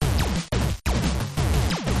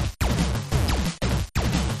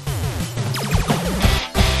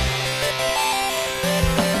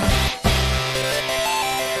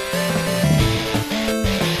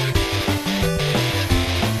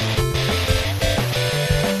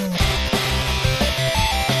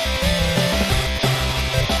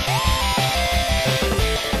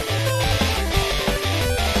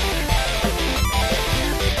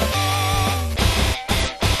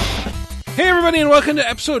everybody, and welcome to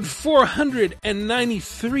episode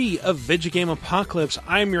 493 of Vigigame Apocalypse.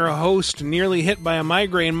 I'm your host, nearly hit by a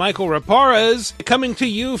migraine, Michael Raparez, coming to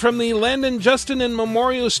you from the Landon, Justin, and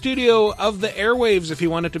Memorial Studio of the Airwaves. If you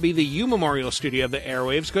want it to be the U Memorial Studio of the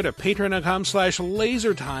Airwaves, go to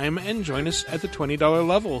patreon.com/lasertime and join us at the $20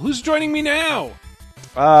 level. Who's joining me now?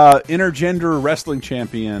 Intergender wrestling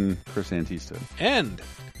champion Chris Antista. And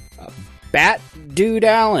Bat Dude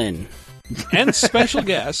Allen. And special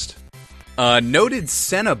guest... noted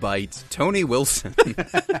Cenobite, Tony Wilson.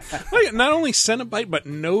 Not only Cenobite, but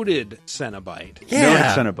noted Cenobite.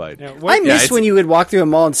 Yeah. Noted Cenobite. Yeah, I miss when you would walk through a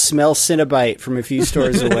mall and smell Cenobite from a few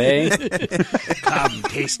stores away. Come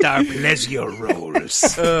taste our pleasure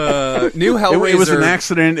rolls. New Hellraiser. It was an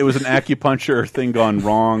accident. It was an acupuncture thing gone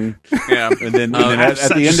wrong. Yeah. And then at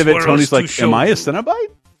the end of it, Tony's like, am I a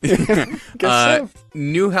Cenobite? So.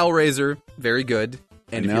 New Hellraiser, very good.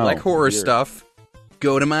 And if you like horror stuff,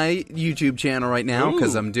 go to my YouTube channel right now,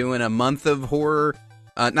 because I'm doing a month of horror.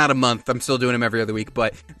 Not a month, I'm still doing them every other week,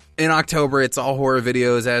 but in October, it's all horror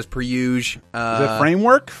videos as per usual. Is it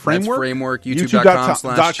Framework? That's Framework?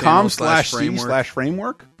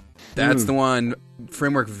 YouTube.com/channel/framework. That's the one,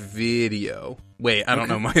 Framework Video. Wait, I don't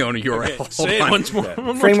know my own URL. Okay, say it once more. One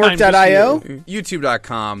more Framework.io?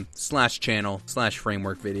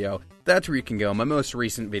 YouTube.com/channel/framework video. That's where you can go. My most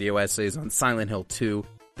recent video essays on Silent Hill 2.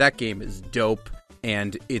 That game is dope.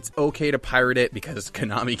 And it's okay to pirate it because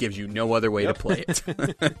Konami gives you no other way to play it.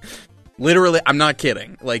 Literally, I'm not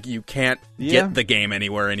kidding. Like, you can't get the game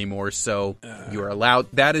anywhere anymore, so you are allowed.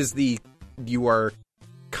 You are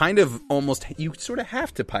kind of almost, you sort of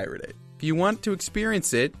have to pirate it. If you want to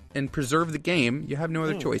experience it and preserve the game, you have no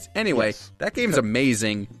other choice. Anyway, that game's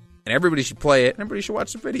amazing, and everybody should play it, and everybody should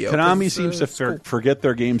watch the video. Konami seems to forget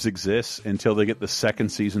their games exist until they get the second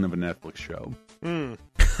season of a Netflix show.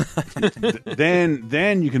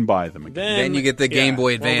 Then you can buy them again. Then you get the Game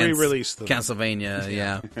Boy Advance, re-release them.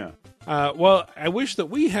 Castlevania, well, I wish that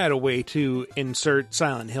we had a way to insert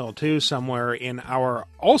Silent Hill 2 somewhere in our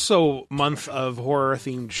also month of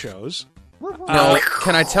horror-themed shows. Now,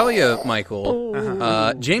 can I tell you,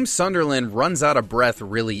 Michael, James Sunderland runs out of breath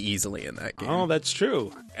really easily in that game. Oh, that's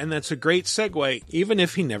true. And that's a great segue, even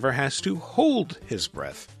if he never has to hold his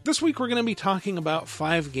breath. This week we're going to be talking about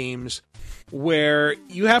 5 games where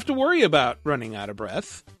you have to worry about running out of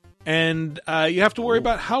breath, and you have to worry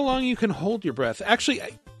about how long you can hold your breath. Actually,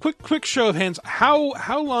 quick show of hands,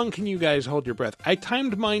 how long can you guys hold your breath? I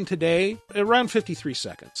timed mine today around 53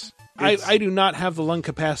 seconds. I do not have the lung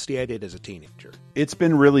capacity I did as a teenager. It's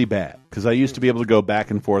been really bad, because I used to be able to go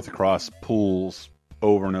back and forth across pools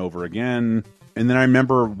over and over again. And then I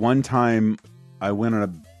remember one time I went on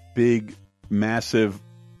a big, massive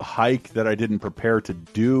hike that I didn't prepare to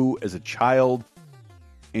do as a child.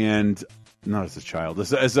 And not as a child,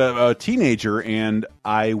 as a teenager, and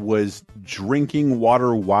I was drinking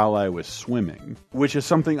water while I was swimming, which is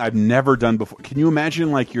something I've never done before. Can you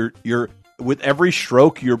imagine, like, you're with every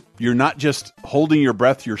stroke, you're not just holding your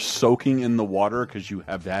breath, you're soaking in the water because you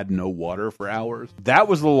have had no water for hours? That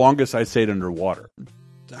was the longest I stayed underwater.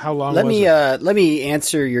 How long let was me it? let me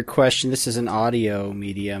answer your question. This is an audio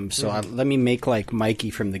medium, so let me make like Mikey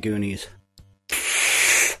from the Goonies.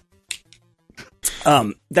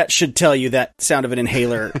 That should tell you that sound of an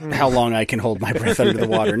inhaler, how long I can hold my breath under the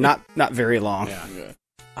water. Not very long. Yeah.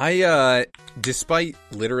 I, despite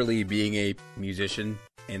literally being a musician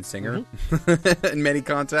and singer in many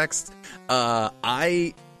contexts,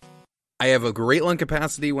 I have a great lung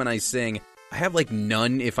capacity when I sing. I have like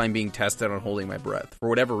none if I'm being tested on holding my breath. For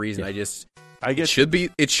whatever reason, I guess it should be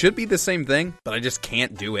the same thing, but I just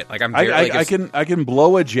can't do it. Like I can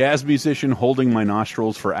blow a jazz musician holding my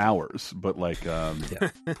nostrils for hours, but like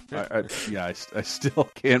I still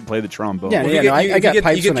can't play the trombone. Yeah, I got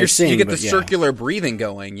pipes when I sing. You get the circular breathing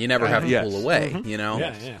going. You never have to pull away. You know,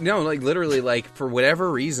 Yeah. no, like literally, like for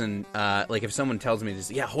whatever reason, like if someone tells me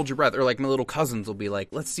this, hold your breath, or like my little cousins will be like,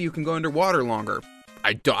 let's see who can go underwater longer.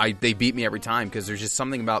 They beat me every time because there's just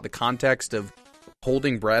something about the context of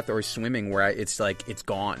holding breath or swimming where it's like it's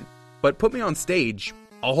gone. But put me on stage,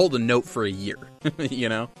 I'll hold a note for a year. You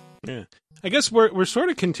know? Yeah. I guess we're sort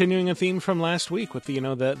of continuing a theme from last week with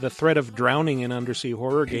the threat of drowning in undersea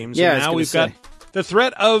horror games. Yeah, and now we've got the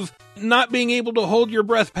threat of not being able to hold your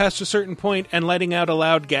breath past a certain point and letting out a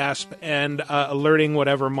loud gasp and alerting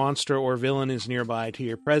whatever monster or villain is nearby to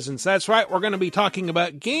your presence. That's right, we're going to be talking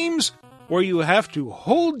about games where you have to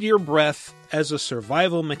hold your breath as a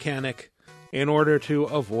survival mechanic in order to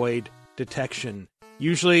avoid detection,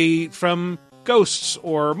 usually from ghosts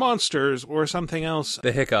or monsters or something else.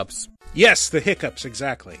 The hiccups. Yes, the hiccups,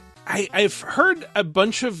 exactly. I've heard a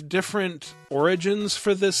bunch of different origins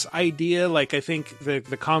for this idea. Like, I think the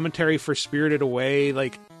commentary for Spirited Away,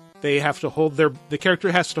 like, they have to hold the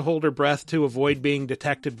character has to hold her breath to avoid being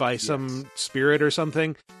detected by some spirit or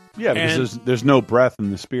something. Yeah, because there's no breath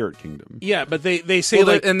in the spirit kingdom. Yeah, but they say,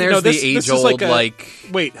 like, and there's this, the age this is old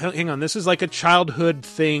wait, hang on. This is like a childhood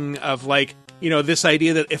thing of, like, this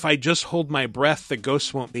idea that if I just hold my breath, the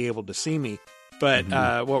ghosts won't be able to see me. But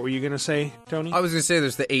what were you going to say, Tony? I was going to say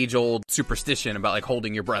there's the age-old superstition about, like,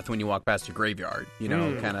 holding your breath when you walk past your graveyard.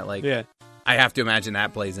 Kind of like... Yeah. I have to imagine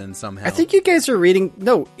that plays in somehow. I think you guys are reading...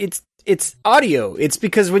 No, it's audio. It's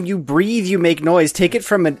because when you breathe, you make noise. Take it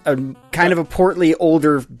from a kind of a portly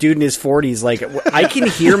older dude in his 40s. Like, I can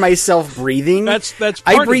hear myself breathing. That's part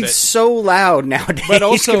I breathe of it. so loud nowadays. But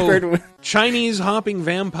also, compared to... Chinese hopping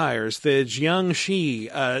vampires, the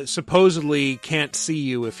Jiangshi, supposedly can't see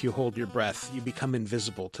you if you hold your breath. You become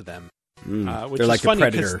invisible to them. Which They're is like a funny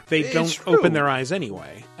predator. because they don't true. open their eyes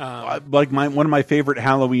anyway. Like one of my favorite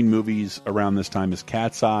Halloween movies around this time is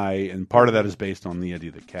Cat's Eye, and part of that is based on the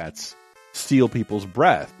idea that cats steal people's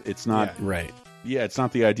breath. It's not right. Yeah, it's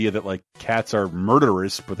not the idea that, like, cats are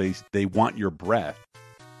murderous, but they want your breath.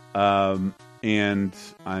 And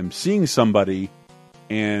I'm seeing somebody,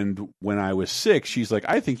 and when I was sick, she's like,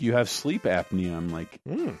 "I think you have sleep apnea." I'm like,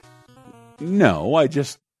 "No,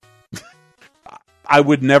 I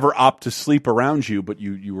would never opt to sleep around you, but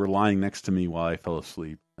you were lying next to me while I fell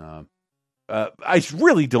asleep." I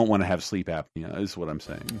really don't want to have sleep apnea, is what I'm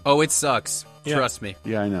saying. Oh, it sucks. Yeah. Trust me.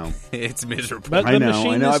 Yeah, I know. It's miserable. But I the know,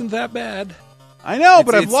 machine I know. isn't that bad. I know,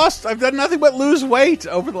 but It's- I've done nothing but lose weight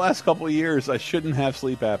over the last couple of years. I shouldn't have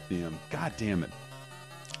sleep apnea. God damn it.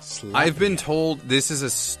 I've been told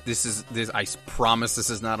I promise this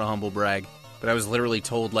is not a humble brag, but I was literally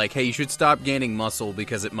told, like, hey, you should stop gaining muscle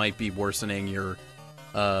because it might be worsening your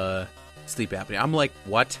sleep apnea. I'm like,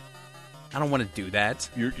 what? I don't want to do that.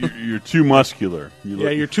 You're too muscular.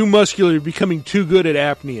 You're too muscular. You're becoming too good at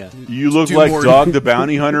apnea. You look Do like more- Dog the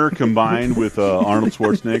Bounty Hunter combined with Arnold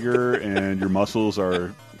Schwarzenegger, and your muscles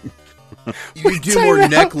are... You do Time more out.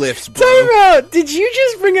 neck lifts, bro. Time out! Did you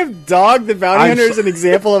just bring up Dog the Bounty I'm Hunter as so- an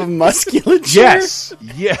example of musculature? Yes!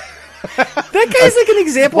 Yeah. That guy's like an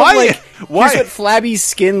example Why- of, like, why- here's what Flabby's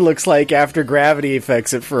skin looks like after gravity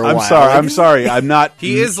affects it for a while. I'm sorry. I'm not...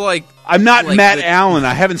 He is like... I'm not like Matt the- Allen.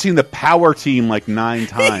 I haven't seen the Power Team like 9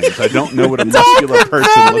 times. I don't know what a muscular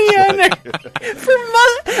person Bounty looks like.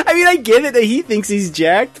 Hunter. I mean, I get it that he thinks he's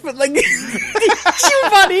jacked, but, like, did you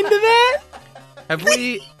butt into that? Have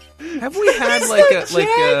we had He's like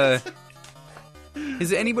not a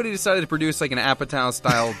has anybody decided to produce like an Apatow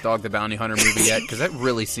style Dog the Bounty Hunter movie yet? Because that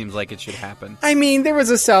really seems like it should happen. I mean, there was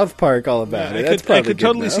a South Park all about it. That's I probably could good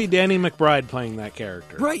totally enough. see Danny McBride playing that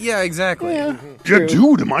character. Right? Yeah, exactly. Yeah.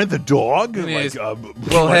 Dude, am I the dog? Yes. Well,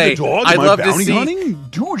 Well, hey, the dog? I'd Am I love to bounty see- hunting?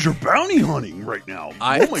 Dude, you're bounty hunting right now.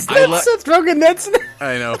 I- oh my I god. lo- Seth Rogen, that's...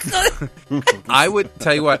 I know. I would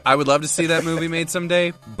tell you what. I would love to see that movie made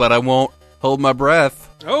someday, but I won't hold my breath.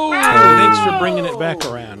 Oh, thanks for bringing it back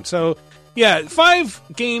around. So, yeah, 5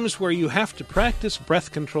 games where you have to practice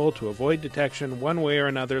breath control to avoid detection one way or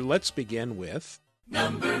another. Let's begin with...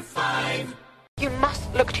 You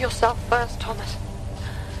must look to yourself first, Thomas.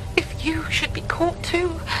 If you should be caught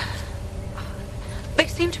too... They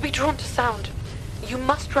seem to be drawn to sound. You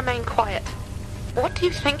must remain quiet. What do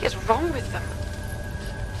you think is wrong with them?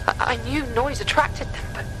 I knew noise attracted them,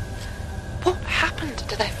 but what happened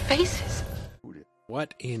to their faces?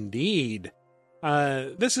 What indeed?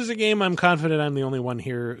 This is a game I'm confident I'm the only one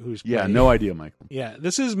here who's Yeah, played. no idea, Michael. Yeah,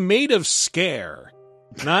 this is Made of Scare.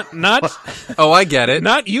 Not Oh, I get it.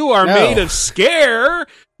 not you are No. made of scare,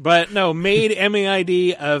 but no, made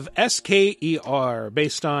MAID of SKER,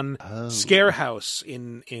 based on Scare House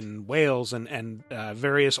in Wales and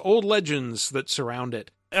various old legends that surround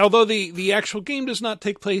it. Although the actual game does not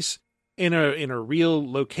take place in a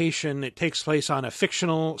real location, it takes place on a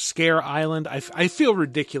fictional Scare Island. I feel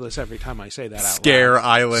ridiculous every time I say that out Scare loud.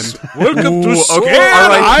 Island. Welcome to Ooh, Scare okay, all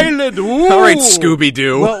right. Island. Ooh. All right, Scooby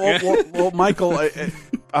Doo. Well, Michael,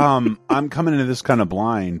 I'm coming into this kind of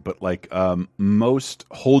blind, but like most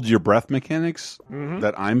hold your breath mechanics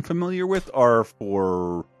that I'm familiar with are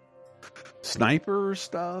for sniper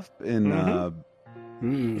stuff and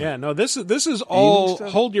Yeah, no, this is all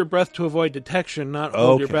stuff? hold your breath to avoid detection, not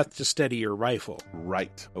hold your Okay. breath to steady your rifle.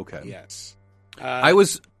 right. Okay. Yes. I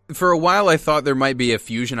was for a while. I thought there might be a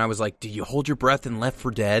fusion. I was like, "Do you hold your breath in Left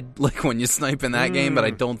 4 Dead, like when you snipe in that game?" But I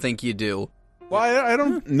don't think you do. Well, I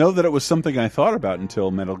don't know that it was something I thought about until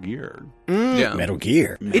Metal Gear. Yeah, Metal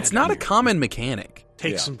Gear. it's not a common mechanic.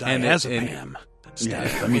 Take Yeah. some And diazepam. Yeah,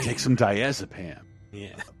 let me take some diazepam. Yeah.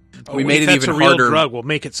 We made it that's even a real harder. drug. We'll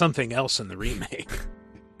make it something else in the remake.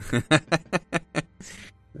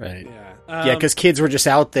 Right. Yeah. Yeah, because kids were just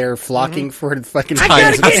out there flocking for the fucking.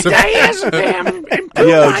 Diazepam.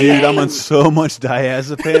 Yo, dude, I'm on so much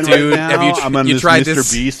diazepam Dude, right now. have you I'm on you this tried Mr.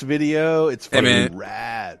 this- Beast video. It's Hey, fucking man.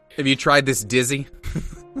 rad. Have you tried this Dizzy?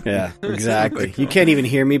 Yeah, exactly. You can't even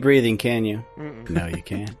hear me breathing, can you? No, you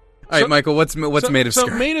can't. All right, Michael, what's made of so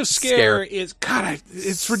Scare? Made of Scare is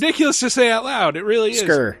it's ridiculous to say out loud. It really is.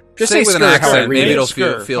 Scare. Just Say say it with scare an how I accent, read maybe it. it'll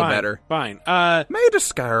Scare, feel fine, better. Fine. Made of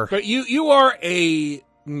Scare. But you are a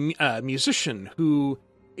musician who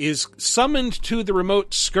is summoned to the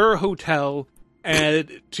remote Skur Hotel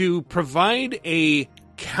to provide a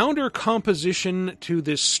counter composition to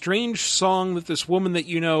this strange song that this woman that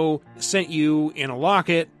you know sent you in a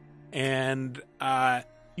locket, and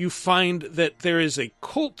you find that there is a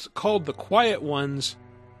cult called the Quiet Ones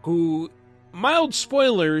who, mild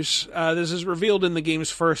spoilers, this is revealed in the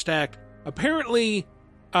game's first act, apparently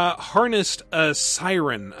harnessed a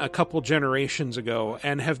siren a couple generations ago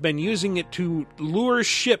and have been using it to lure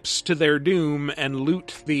ships to their doom and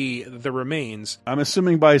loot the remains. I'm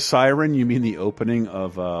assuming by siren you mean the opening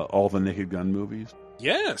of all the Naked Gun movies.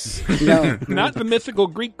 Yes. No, Not the mythical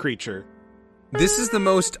Greek creature. This is the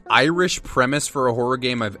most Irish premise for a horror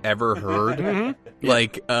game I've ever heard.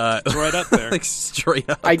 Like, It's right up there. like straight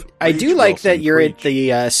up. I do like Wilson, that you're at preach.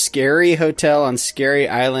 the Scary Hotel on Scary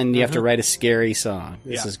Island. You have to write a scary song.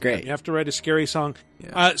 This is great. You have to write a scary song.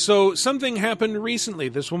 Yeah. So something happened recently.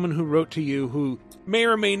 This woman who wrote to you, who may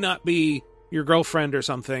or may not be your girlfriend or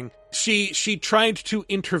something, she tried to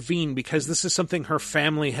intervene because this is something her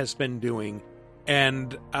family has been doing.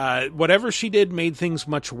 And whatever she did made things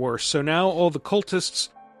much worse. So now all the cultists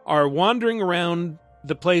are wandering around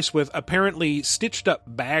the place with apparently stitched up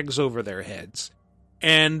bags over their heads.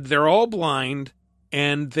 And they're all blind,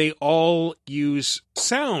 and they all use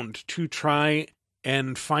sound to try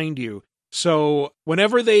and find you. So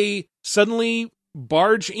whenever they suddenly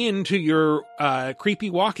barge into your creepy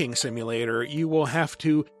walking simulator, you will have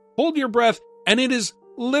to hold your breath, and it is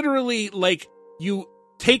literally like you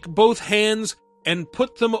take both hands and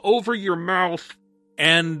put them over your mouth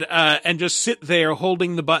and just sit there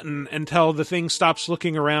holding the button until the thing stops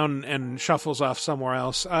looking around and shuffles off somewhere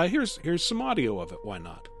else. Here's some audio of it. Why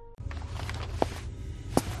not?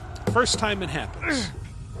 First time it happens.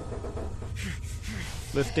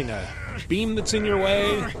 Lifting a beam that's in your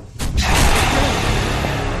way.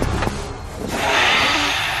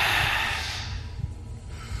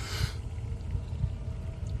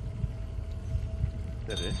 Is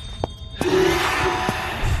that it?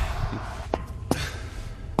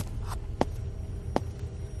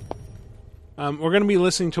 We're going to be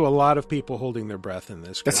listening to a lot of people holding their breath in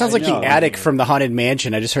this. That sounds like the attic from the Haunted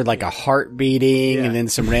Mansion. I just heard like a heart beating and then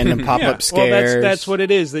some random pop-up scares. Well, that's what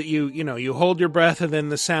it is. That you hold your breath and then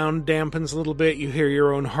the sound dampens a little bit. You hear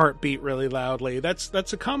your own heartbeat really loudly.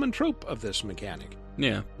 That's a common trope of this mechanic.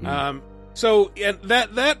 Yeah. So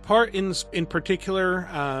that part in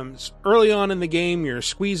particular, early on in the game, you're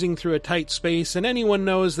squeezing through a tight space, and anyone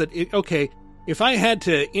knows that if I had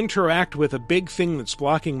to interact with a big thing that's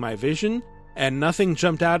blocking my vision and nothing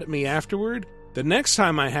jumped out at me afterward, the next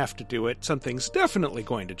time I have to do it, something's definitely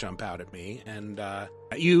going to jump out at me. And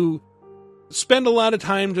you spend a lot of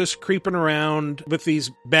time just creeping around with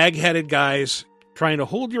these bag-headed guys, trying to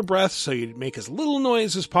hold your breath so you make as little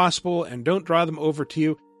noise as possible and don't draw them over to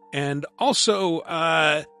you. And also,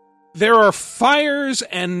 there are fires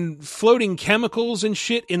and floating chemicals and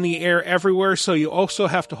shit in the air everywhere, so you also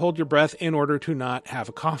have to hold your breath in order to not have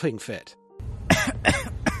a coughing fit.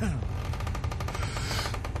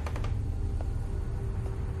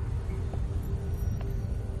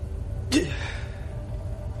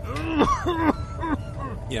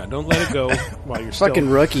 Yeah, don't let it go while you're Fucking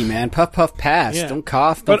still... rookie, man. Puff, puff, pass. Yeah. Don't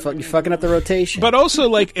cough. But- You're fucking up the rotation. But also,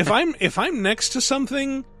 like, if I'm next to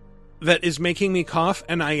something that is making me cough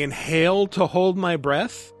and I inhale to hold my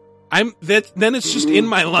breath, then it's just in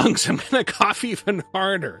my lungs. I'm gonna cough even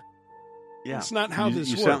harder. Yeah. That's not how this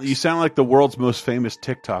you works. You sound like the world's most famous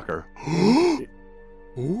TikToker.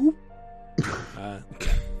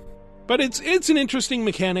 But it's an interesting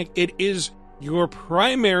mechanic. It is your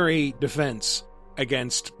primary defense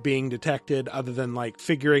against being detected, other than like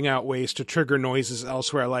figuring out ways to trigger noises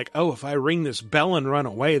elsewhere, like, oh, if I ring this bell and run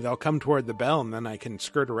away, they'll come toward the bell and then I can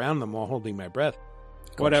skirt around them while holding my breath.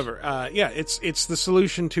 Whatever. It's the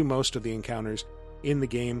solution to most of the encounters in the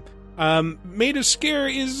game. Made of Scare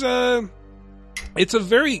is it's a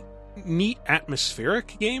very neat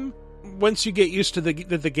atmospheric game. Once you get used to the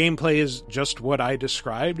gameplay is just what I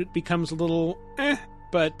described, it becomes a little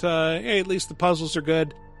but hey, at least the puzzles are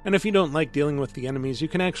good. And if you don't like dealing with the enemies, you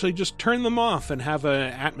can actually just turn them off and have an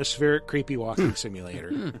atmospheric, creepy walking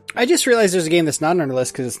simulator. I just realized there's a game that's not on our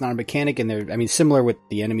list because it's not a mechanic, and they're, I mean, similar with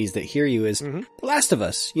the enemies that hear you is The Last of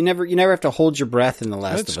Us. You never have to hold your breath in The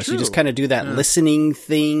Last That's of Us. true. You just kind of do that listening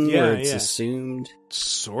thing where it's yeah. assumed.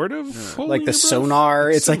 Sort of. holding Like the your breath? sonar.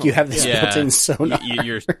 It's like you have this Yeah. built-in sonar.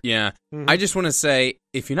 I just want to say,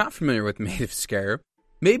 if you're not familiar with Made of Scare,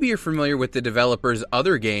 maybe you're familiar with the developer's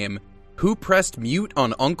other game, Who Pressed Mute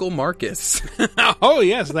on Uncle Marcus? Oh,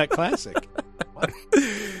 yes, that classic.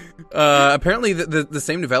 Apparently, the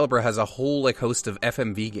same developer has a whole host of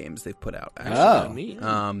FMV games they've put out. Actually.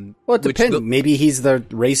 Oh. Neat. Well, it which depends. the- Maybe he's the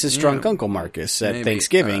racist drunk Uncle Marcus at Maybe.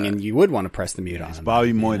 Thanksgiving, and you would want to press the mute on him.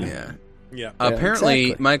 Bobby Moynihan. Yeah. Yeah. Apparently,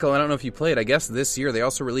 exactly. Michael, I don't know if you played. I guess this year they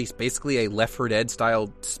also released basically a Left 4 Dead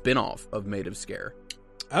style spin-off of Made of Scare.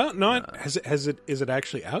 Oh, no, is it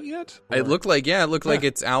actually out yet? It looked like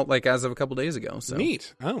it's out as of a couple days ago. So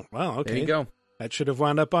Neat. Oh, wow, okay. there you go. That should have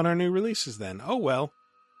wound up on our new releases then. Oh, well.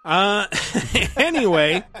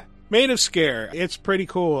 Anyway, Made of Scare. It's pretty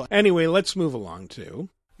cool. Anyway, let's move along to...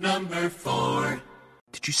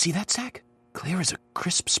 Did you see that, Zach? Clear as a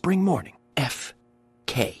crisp spring morning.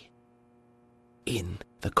 F.K. in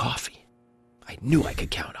the coffee. I knew I could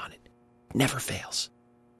count on it. Never fails.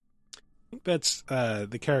 That's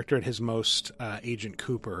the character at his most, Agent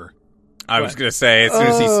Cooper. I was going to say, as soon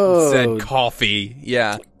as he said coffee,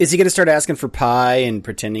 yeah. Is he going to start asking for pie and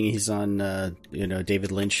pretending he's on,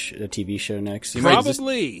 David Lynch TV show next?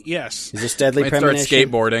 Probably, yes. Is this Deadly Might start Premonition?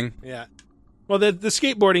 skateboarding. Yeah. Well, the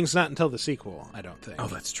skateboarding's not until the sequel, I don't think. Oh,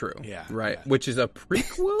 that's true. Yeah. Right. Yeah. Which is a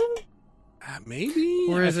prequel? Maybe?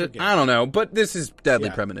 Or is I it? forget. I don't know. But this is Deadly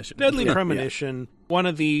Yeah. Premonition. Deadly Premonition, one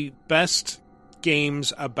of the best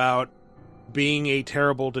games about being a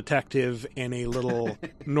terrible detective in a little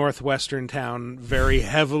northwestern town, very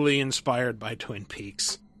heavily inspired by Twin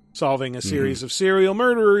Peaks, solving a series of serial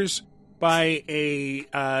murderers by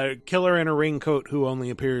a killer in a raincoat who only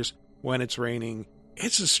appears when it's raining.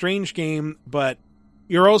 It's a strange game, but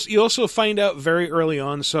you also find out very early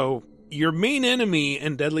on, so your main enemy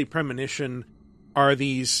in Deadly Premonition are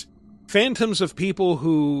these phantoms of people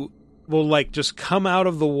who will just come out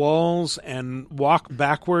of the walls and walk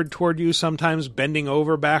backward toward you, sometimes bending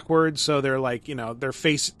over backwards. So they're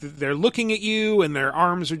they're looking at you and their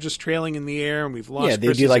arms are just trailing in the air, and we've lost. Yeah, they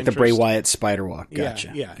Chris's do like the Bray interest. Wyatt spider walk.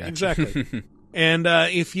 Gotcha. Yeah, Gotcha. exactly. And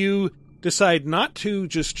if you decide not to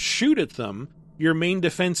just shoot at them, your main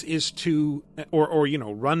defense is to, or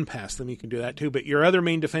run past them. You can do that too. But your other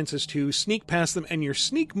main defense is to sneak past them, and your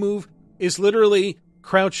sneak move is literally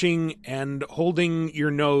crouching and holding your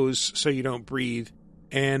nose so you don't breathe.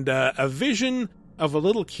 And a vision of a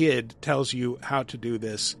little kid tells you how to do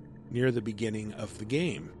this near the beginning of the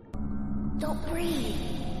game. Don't breathe.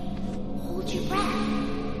 Hold your breath.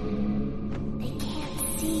 They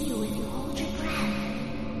can't see you if you hold your breath.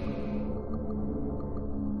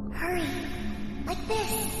 Hurry. Like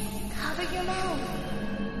this. Cover your mouth.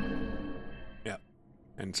 Yeah.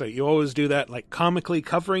 And so you always do that, comically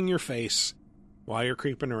covering your face while you're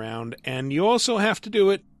creeping around. And you also have to do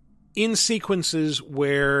it in sequences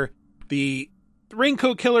where the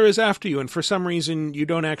raincoat killer is after you, and for some reason you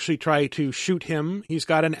don't actually try to shoot him. He's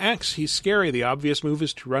got an axe. He's scary. The obvious move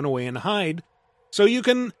is to run away and hide. So you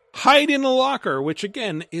can hide in a locker, which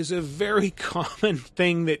again is a very common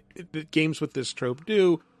thing that games with this trope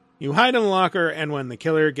do. You hide in a locker, and when the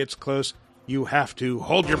killer gets close, you have to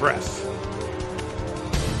hold your breath.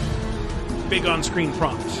 Big on-screen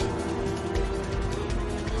prompt.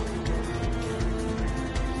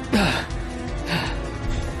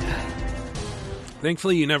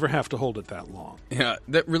 Thankfully, you never have to hold it that long. Yeah,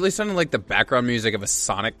 that really sounded like the background music of a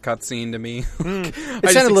Sonic cutscene to me. It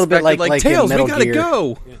sounded a little bit like in Tails, Metal we gotta Gear.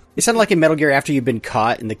 go. It sounded like in Metal Gear after you've been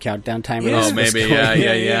caught and the countdown timer. Yeah. was Oh, maybe, going.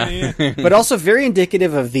 yeah. But also very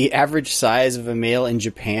indicative of the average size of a male in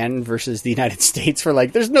Japan versus the United States. For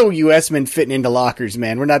there's no U.S. men fitting into lockers,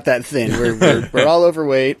 man. We're not that thin. We're all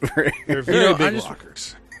overweight. They're very I big just-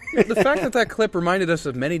 lockers. The fact that clip reminded us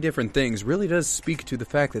of many different things really does speak to the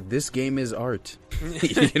fact that this game is art.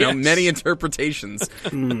 Many interpretations.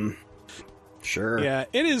 Sure. Yeah,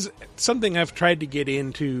 it is something I've tried to get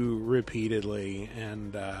into repeatedly,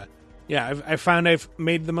 and I found I've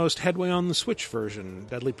made the most headway on the Switch version,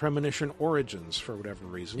 Deadly Premonition Origins, for whatever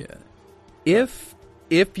reason. Yeah.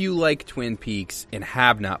 If you like Twin Peaks and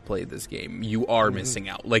have not played this game, you are missing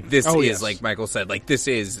out. This Oh, is, yes. like Michael said, this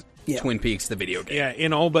is Yeah. Twin Peaks, the video game. Yeah,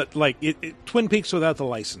 in all but Twin Peaks without the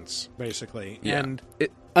license, basically. Yeah. And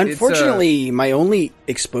Unfortunately, my only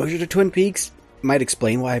exposure to Twin Peaks might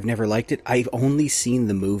explain why I've never liked it. I've only seen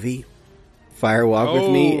the movie Fire Walk with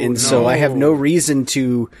Me, and so I have no reason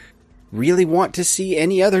to really want to see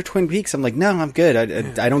any other Twin Peaks. I'm like, no, I'm good. I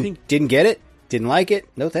didn't get it, didn't like it.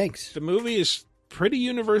 No thanks. The movie is pretty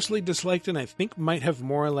universally disliked, and I think might have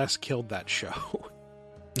more or less killed that show.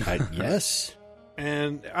 Yes.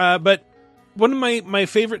 And but one of my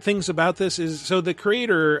favorite things about this is, so the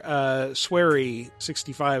creator,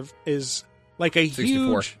 Swery65, is like a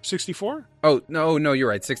 64. huge 64. Oh no, you're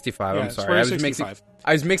right. 65. Yeah, I'm sorry.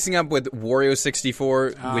 I was mixing up with Wario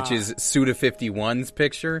 64, which is Suda51's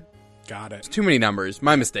picture. Got it. It's too many numbers.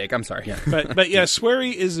 My mistake. I'm sorry. But yeah,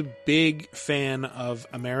 Swery is a big fan of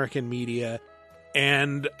American media,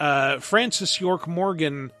 and Francis York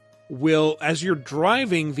Morgan will, as you're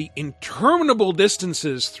driving the interminable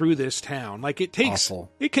distances through this town, like it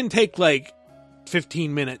can take like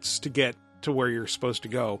 15 minutes to get to where you're supposed to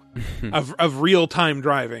go of real time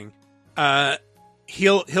driving.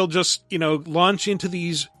 He'll just, launch into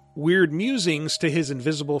these weird musings to his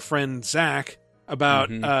invisible friend Zach about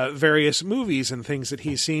various movies and things that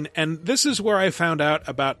he's seen. And this is where I found out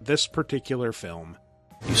about this particular film.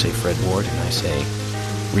 You say Fred Ward, and I say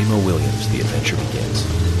Remo Williams, The Adventure Begins.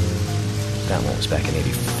 That one was back in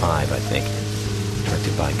 '85, I think.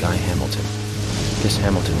 Directed by Guy Hamilton. This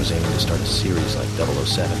Hamilton was aiming to start a series like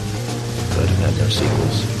 007, but it had no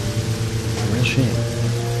sequels. A real shame.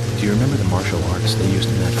 Do you remember the martial arts they used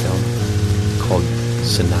in that film? Called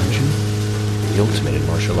Sinanju? The ultimate in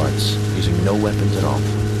martial arts, using no weapons at all.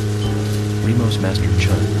 Remo's master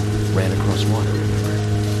Chun ran across water, remember?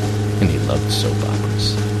 And he loved soap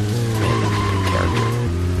operas. Man, that was a good character.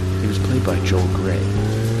 He was played by Joel Grey,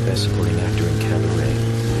 best supporting actor in Cabaret.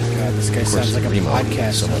 God, this guy sounds like a Remo podcast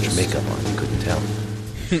had so much host. makeup on, you couldn't tell.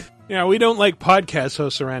 Yeah, we don't like podcast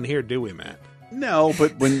hosts around here, do we, Matt? No,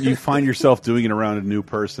 but when you find yourself doing it around a new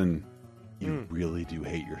person, you really do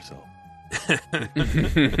hate yourself.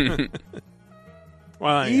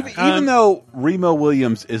 Well, Even though Remo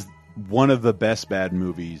Williams is one of the best bad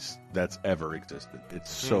movies that's ever existed. It's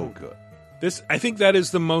so good. I think that is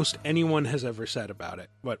the most anyone has ever said about it.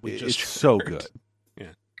 What we just It's so heard. good. Yeah.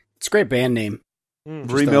 It's a great band name.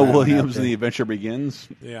 Remo Williams and The Adventure Begins.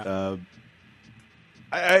 Yeah.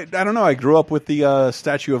 I don't know. I grew up with the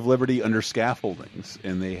Statue of Liberty under scaffoldings,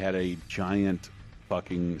 and they had a giant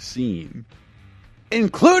fucking scene,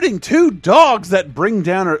 including two dogs that bring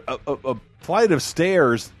down a flight of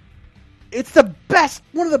stairs. It's the best,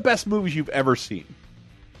 one of the best movies you've ever seen.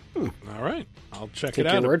 All right. I'll check Take it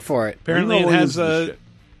out. your word for it. Apparently Remo it has Williams is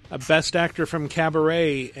a best actor from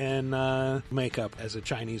Cabaret and makeup as a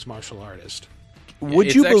Chinese martial artist. Would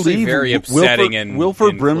It's you actually believe very upsetting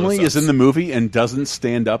Wilford in Brimley is close-ups. in the movie and doesn't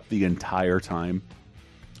stand up the entire time?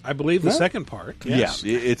 I believe the second part. Yes.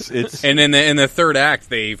 Yeah, it's And in the third act,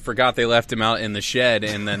 they forgot they left him out in the shed,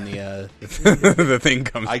 and then the the thing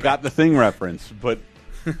comes. I got the Thing reference, but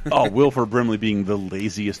Wilford Brimley being the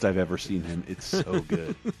laziest I've ever seen him. It's so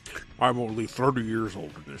good. I'm only 30 years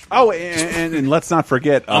older than this. Oh, and let's not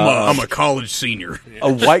forget, I'm a college senior.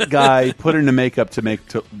 a white guy put into makeup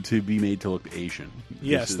to be made to look Asian.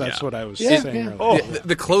 Yes, This is- that's what I was Yeah, saying yeah. earlier.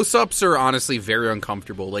 The close-ups are honestly very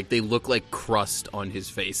uncomfortable. Like, they look like crust on his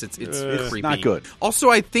face. It's creepy. not good. Also,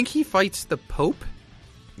 I think he fights the Pope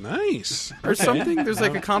Nice. or something. There's like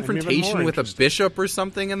a I'm even confrontation more with a interested. bishop or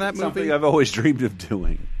something in that movie. Something I've always dreamed of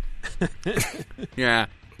doing. Yeah.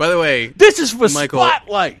 By the way, This is for Michael-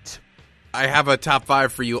 Spotlight. I have a top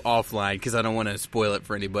 5 for you offline because I don't want to spoil it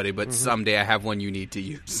for anybody, but someday I have one you need to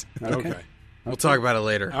use. Okay. We'll talk about it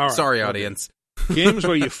later. All right. Sorry, Okay. audience. Games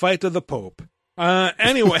where you fight to the Pope.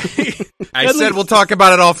 Anyway. I said we'll talk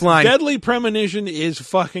about it offline. Deadly Premonition is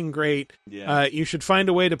fucking great. Yeah. You should find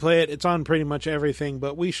a way to play it. It's on pretty much everything,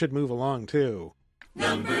 but we should move along too.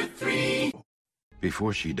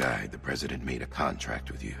 Before she died, the president made a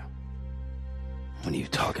contract with you. What are you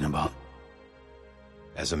talking about?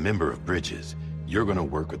 As a member of Bridges, you're gonna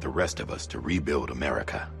work with the rest of us to rebuild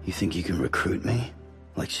America. You think you can recruit me?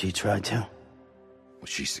 Like she tried to? Well,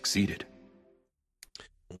 she succeeded.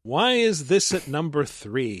 Why is this at number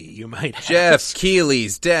 3? You might ask. Jeff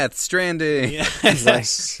Keighley's Death Stranding.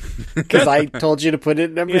 Yes. Because I told you to put it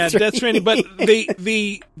at number 3. Death Stranding. But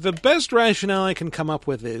the best rationale I can come up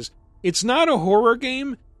with is it's not a horror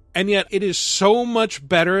game, and yet it is so much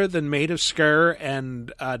better than Made of Scare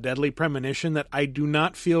and Deadly Premonition that I do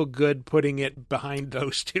not feel good putting it behind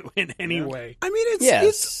those two in any way. I mean, Yes.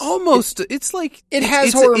 it's almost, it's like... It has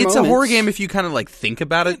it's horror It's a horror moments. game if you kind of, like, think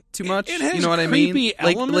about it too much. it has you know what I mean? creepy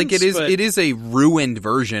Like elements, it is but- it is a ruined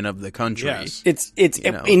version of the country. Yes. It's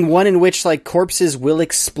You know. in one in which like corpses will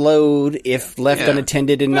explode if left Yeah.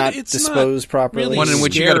 unattended and But not it's disposed not properly. really One in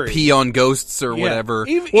which you got to Scary. pee on ghosts or Yeah. whatever.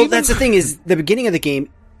 Well, that's the thing is the beginning of the game.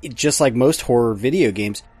 just like most horror video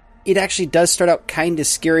games, it actually does start out kind of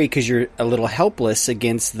scary because you're a little helpless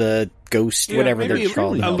against the ghost, whatever maybe they're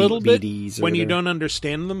called. a little bit BDs or when you whatever. don't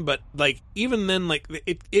understand them, but like even then, like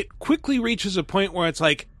it quickly reaches a point where it's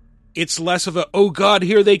like it's less of a oh god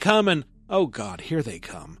here they come and oh god here they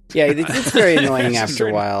come. Yeah, it's very annoying after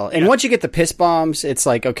a while. And once you get the piss bombs, it's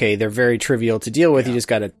like, okay, they're very trivial to deal with. You just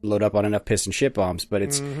got to load up on enough piss and shit bombs. But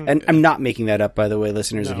it's, and I'm not making that up, by the way,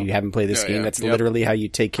 listeners, if you haven't played this game. That's literally how you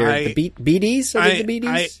take care of the BDs. Are they the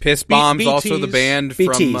BDs? Piss bombs, also the band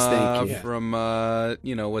BTs, thank you. from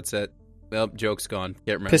you know, what's that? Well, joke's gone. Can't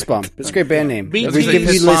remember. Piss Bomb. It's a great band name. BTs. We give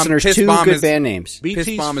you listeners Piss two Bomb good is- band names. BTs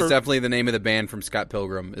Piss Bomb for- is definitely the name of the band from Scott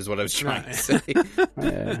Pilgrim, is what I was trying to say.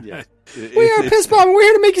 Yeah. We are Piss Bomb. We're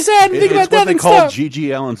here to make you sad and think about It's that what they and call stuff.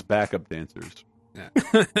 G.G. Allen's backup dancers.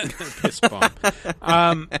 Piss bomb.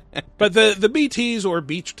 But the BTs or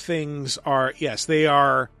beached things are, yes, they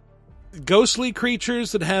are ghostly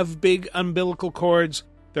creatures that have big umbilical cords.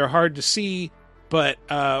 They're hard to see, but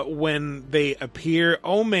when they appear,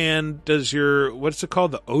 oh man, does your, what's it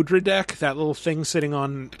called? The Odra deck, that little thing sitting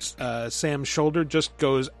on Sam's shoulder just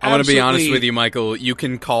goes I want to be honest absolutely- with you, Michael. You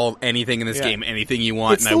can call anything in this game anything you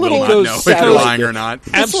want, It's and I the will little not know if satellite you're lying dish. or not. It's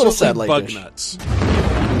a little Absolutely satellite bug dish. nuts.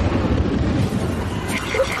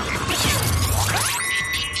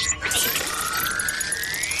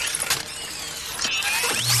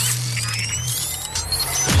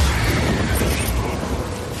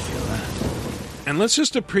 And let's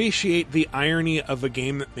just appreciate the irony of a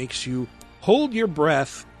game that makes you hold your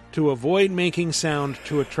breath to avoid making sound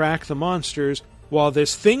to attract the monsters, while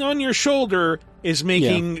this thing on your shoulder is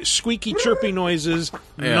making squeaky, chirpy noises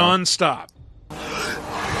nonstop.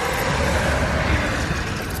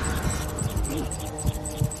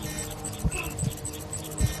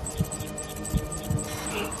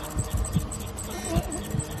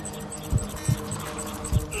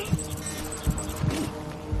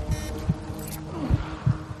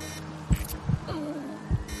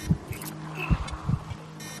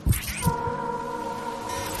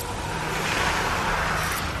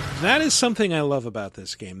 That is something I love about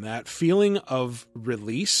this game. That feeling of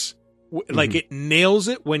release, like it nails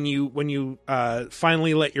it when you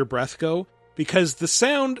finally let your breath go, because the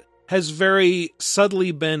sound has very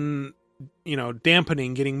subtly been,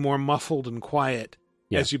 dampening, getting more muffled and quiet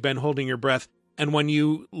as you've been holding your breath. And when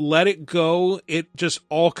you let it go, it just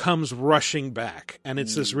all comes rushing back, and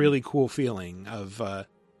it's this really cool feeling of,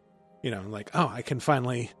 like, oh, I can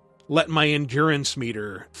finally let my endurance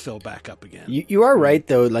meter fill back up again. You are right,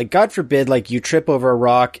 though. Like, God forbid, like, you trip over a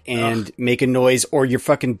rock and make a noise, or your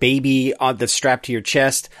fucking baby that's strapped to your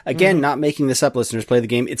chest. Again, not making this up, listeners, play the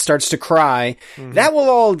game. It starts to cry. That will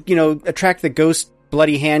all, attract the ghost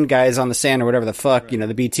bloody hand guys on the sand or whatever the fuck, the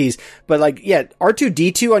BTs. But, like,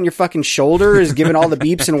 R2-D2 on your fucking shoulder is giving all the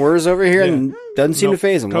beeps and whirs over here and doesn't seem to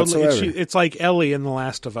faze them whatsoever. It's like Ellie in The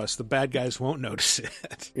Last of Us. The bad guys won't notice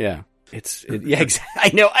it. Yeah.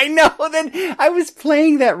 I know. Then I was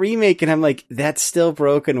playing that remake and I'm like, that's still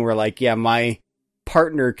broken. We're like, my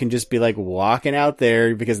partner can just be like walking out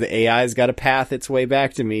there because the AI's got a path its way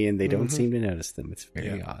back to me and they don't seem to notice them. It's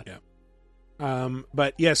very odd. Yeah.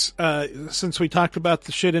 But yes, since we talked about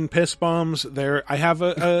the shit and piss bombs, I have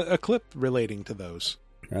a clip relating to those.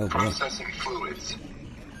 Oh, boy. Processing fluids.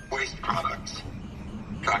 Waste products.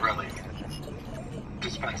 Chirelli.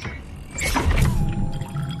 Dispensing.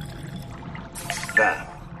 There.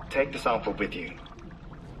 Take the sample with you.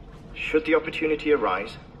 Should the opportunity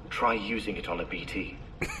arise, try using it on a BT.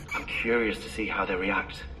 I'm curious to see how they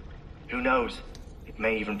react. Who knows? It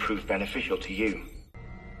may even prove beneficial to you.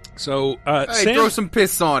 So, Hey, Sam, throw some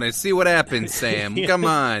piss on it. See what happens, Sam. Come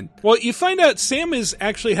on. Well, you find out Sam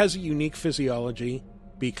actually has a unique physiology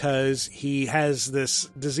because he has this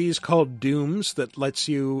disease called Dooms that lets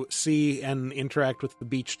you see and interact with the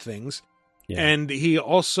beached things. Yeah. And he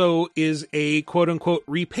also is a quote-unquote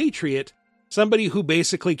repatriate, somebody who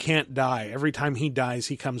basically can't die. Every time he dies,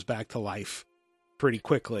 he comes back to life pretty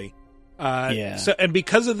quickly. So, and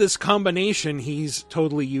because of this combination, he's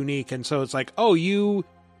totally unique. And so it's like, oh, you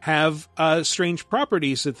have strange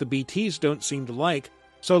properties that the BTs don't seem to like.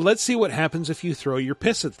 So let's see what happens if you throw your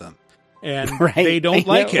piss at them. And they don't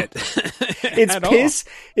like it.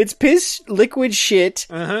 It's piss, liquid shit,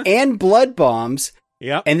 and blood bombs.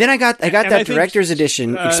 Yeah, and then I got that Director's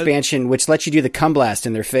Edition expansion, which lets you do the cum blast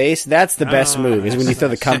in their face. That's the best move, is when you throw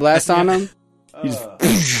the cum blast on them.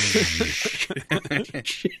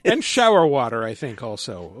 And shower water, I think,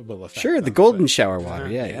 also will affect Sure, them, the golden shower water.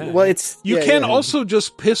 Yeah. Well, it's you can also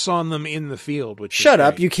just piss on them in the field. Which shut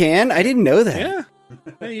up, you can. I didn't know that.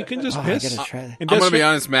 Yeah, you can just piss. I gotta try that. I'm gonna be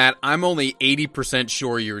honest, Matt. I'm only 80%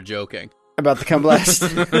 sure you were joking. about the cum blast?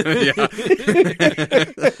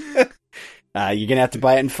 You're gonna have to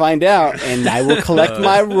buy it and find out, and I will collect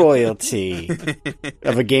my royalty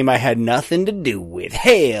of a game I had nothing to do with.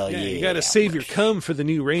 Hell yeah! You got to save your cum for the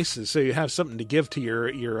new races, so you have something to give to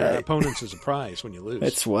your opponents as a prize when you lose.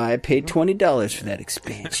 That's why I paid $20 for that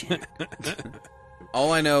expansion.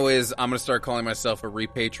 All I know is I'm going to start calling myself a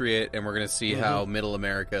repatriate, and we're going to see how Middle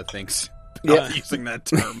America thinks about using that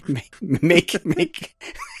term. Make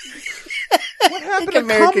What happened to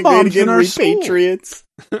America great again, repatriates?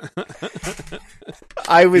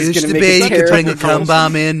 I was going to make a terrible bring a cum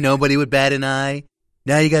bomb in, nobody would bat an eye.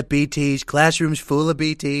 Now you got BTs, classrooms full of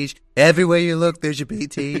BTs. Everywhere you look, there's a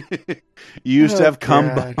BT. You used to have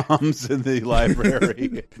cum bombs in the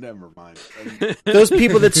library. Never mind. Those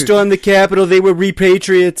people that stormed the Capitol, they were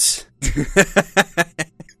repatriates.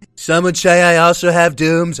 Some would say I also have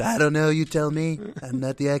dooms. I don't know, you tell me. I'm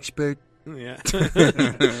not the expert. Yeah.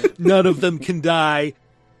 None of them can die.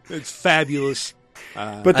 It's fabulous.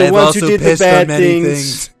 But the ones who did the bad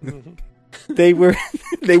things. They were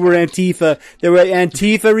Antifa. They were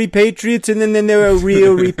Antifa repatriates, and then there were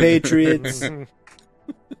real repatriates.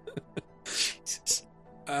 Jesus.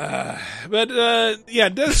 Death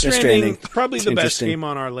Stranding, probably the best game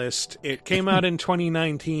on our list. It came out in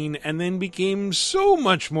 2019 and then became so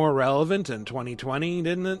much more relevant in 2020,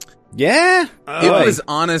 didn't it? Yeah. It was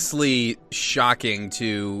honestly shocking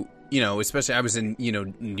to, especially I was in,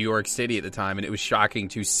 New York City at the time, and it was shocking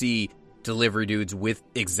to see delivery dudes with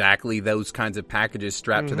exactly those kinds of packages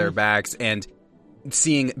strapped to their backs, and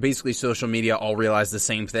seeing basically social media all realize the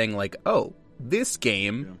same thing, like, oh, this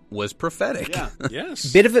game was prophetic. Yeah.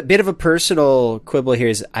 Yes. Bit of a personal quibble here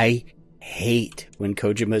is I hate when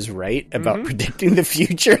Kojima's right about predicting the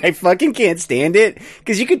future. I fucking can't stand it,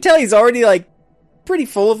 because you can tell he's already like pretty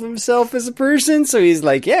full of himself as a person. So he's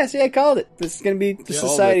like, yes, I called it. This is going to be the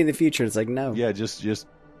society in the future. It's like, no. Yeah, just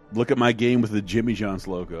look at my game with the Jimmy John's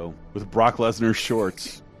logo with Brock Lesnar's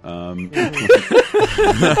shorts. I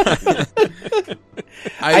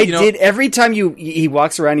did every time he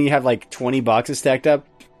walks around and you have like 20 boxes stacked up.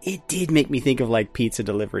 It did make me think of like pizza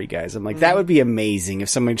delivery guys. I'm like, that would be amazing if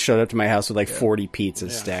someone showed up to my house with like 40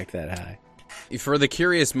 pizzas stacked that high. For the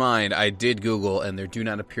curious mind, I did Google, and there do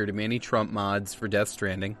not appear to be any Trump mods for Death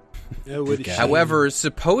Stranding. However,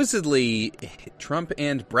 supposedly, Trump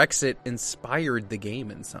and Brexit inspired the game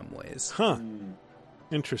in some ways. Huh.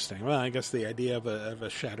 Interesting. Well, I guess the idea of a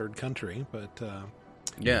shattered country, but...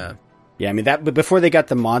 Yeah, I mean, but before they got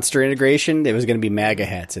the Monster integration, there was going to be MAGA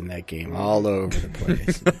hats in that game all over the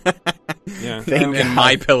place. And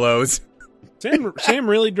My Pillows. Sam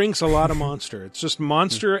really drinks a lot of Monster. It's just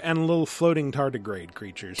Monster and little floating tardigrade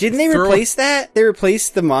creatures. Didn't they replace that? They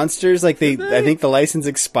replaced the monsters. Like I think the license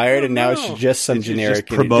expired, and now it's just some generic.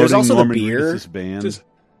 There's also the beer.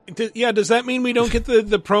 Does that mean we don't get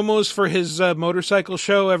the promos for his motorcycle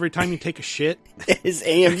show every time you take a shit? His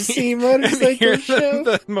AMC motorcycle show?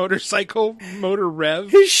 The motor rev?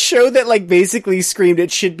 His show that like basically screamed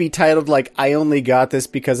it should be titled like, I only got this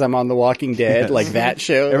because I'm on The Walking Dead. Like that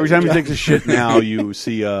show. Every time he takes a shit now, you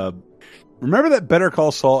see... remember that Better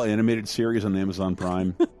Call Saul animated series on Amazon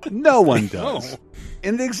Prime? No one does.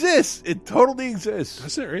 And it exists. It totally exists.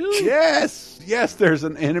 Does it really? Yes. Yes, there's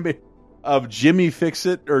an anime... of Jimmy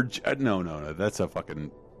Fix-It, or no, that's a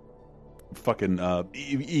fucking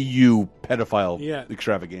EU pedophile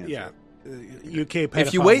extravaganza. Yeah, UK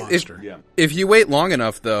pedophile monster. If you wait long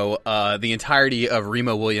enough, though, the entirety of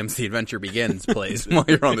Remo Williams' The Adventure Begins plays while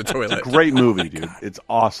you're on the toilet. It's a great movie, dude. It's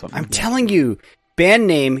awesome. I'm telling you, band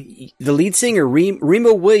name, the lead singer,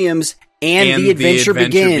 Remo Williams, and The Adventure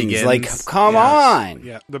Begins. Like, come on.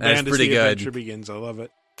 Yeah, the band is The Adventure Begins. I love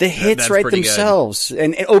it. The hits write themselves.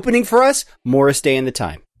 And opening for us, Morris Day and the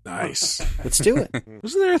Time. Nice. Let's do it.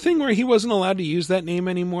 Wasn't there a thing where he wasn't allowed to use that name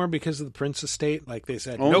anymore because of the Prince estate? Like they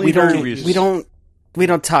said, we don't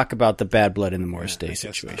talk about the bad blood in the Morris Day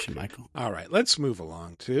situation, Michael. All right, let's move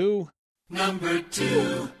along to number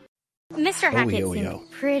 2. Mr. Hackett's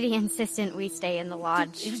pretty insistent we stay in the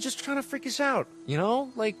lodge. He was just trying to freak us out,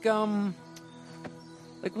 like one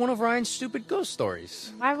of Ryan's stupid ghost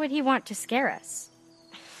stories. Why would he want to scare us?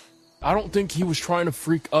 I don't think he was trying to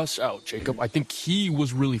freak us out, Jacob. I think he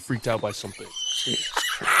was really freaked out by something.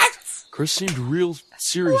 Chris seemed real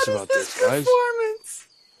serious about this, guys.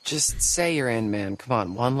 Just say you're in, man. Come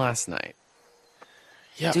on, one last night.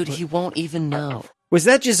 Yeah, dude, he won't even know. Was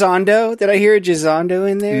that Gizondo? Did I hear a Gizondo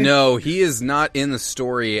in there? No, he is not in the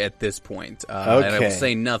story at this point. And I will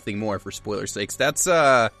say nothing more for spoilers' sakes. That's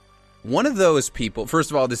one of those people. First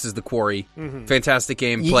of all, this is The Quarry. Fantastic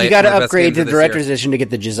game. You got to upgrade to the director's edition to get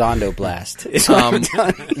the Gizondo blast.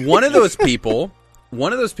 One of those people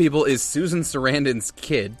One of those people is Susan Sarandon's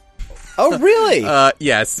kid. Oh, really?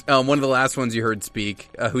 Yes. One of the last ones you heard speak,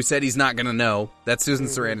 who said he's not going to know. That's Susan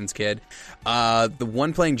Sarandon's kid. The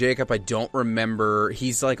one playing Jacob, I don't remember.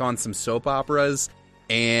 He's like on some soap operas.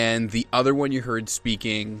 And the other one you heard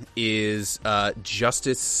speaking is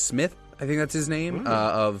Justice Smith. I think that's his name,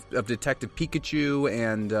 of Detective Pikachu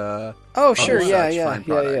and oh, sure,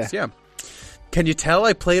 yeah. Can you tell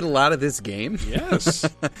I played a lot of this game? Yes.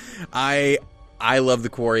 I love the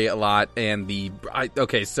quarry a lot, and the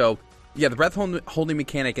breath holding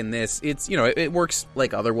mechanic in this, it's, it works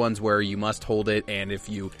like other ones where you must hold it, and if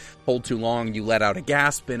you hold too long, you let out a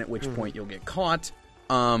gasp, and at which point you'll get caught.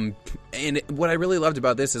 And what I really loved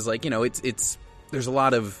about this is it's there's a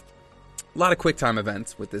lot of quick time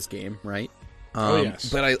events with this game, right?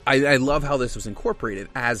 Yes. But I love how this was incorporated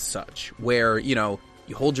as such, where you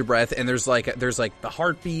hold your breath and there's like the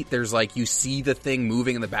heartbeat, there's like you see the thing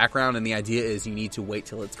moving in the background, and the idea is you need to wait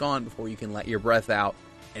till it's gone before you can let your breath out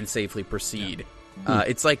and safely proceed. Yeah.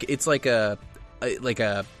 It's like not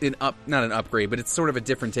an upgrade, but it's sort of a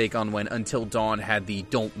different take on when Until Dawn had the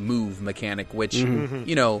don't move mechanic, which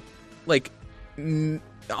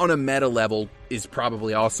on a meta level is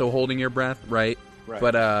probably also holding your breath, right?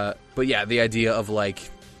 But yeah, the idea of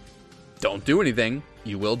don't do anything,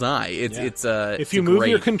 you will die. If you move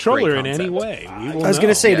your controller in any way, I was going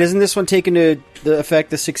to say, doesn't this one take into the effect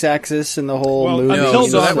the 6-axis and the whole move? No,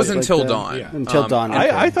 so that was Until Dawn. Yeah. Until Dawn.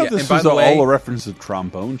 I thought this was all a reference to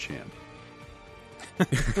Trombone Champ.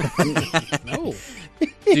 No.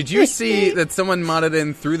 Did you see that someone modded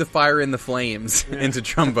in Through the Fire and the Flames into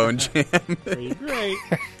Trombone Jam? Pretty great.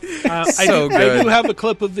 Good. I do have a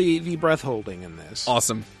clip of the breath holding in this.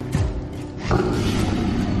 Awesome.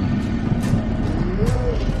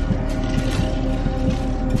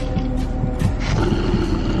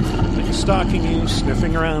 He's stalking you,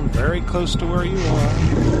 sniffing around very close to where you are.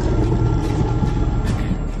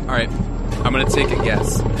 All right, I'm going to take a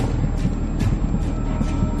guess.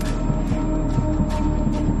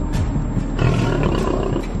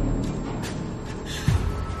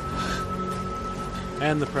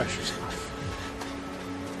 And the pressure's off.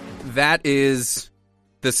 That is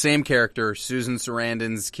the same character, Susan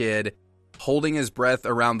Sarandon's kid, holding his breath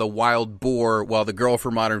around the wild boar while the girl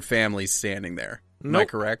from Modern Family's standing there. Am I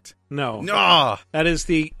correct? No. No. That is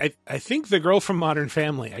I think the girl from Modern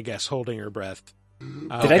Family, I guess, holding her breath.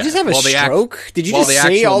 Did I just have a stroke? Did you just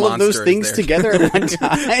say all of those things together at one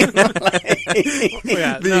time?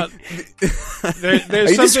 Are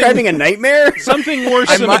you describing a nightmare? Something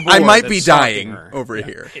worse than a boar I might be that's dying her. over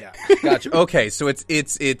here. Yeah. Gotcha. Okay, so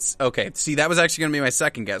it's okay. See, that was actually going to be my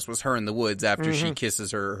second guess, was her in the woods after she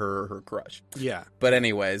kisses her crush. Yeah. But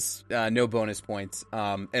anyways, no bonus points.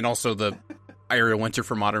 And also the Ariel Winter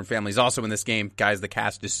from Modern Family is also in this game. Guys, the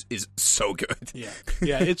cast is so good. Yeah.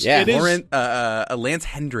 It is. Lauren, Lance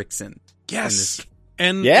Hendrickson. Yes.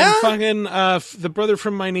 And fucking the brother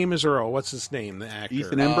from My Name is Earl. What's his name? The actor.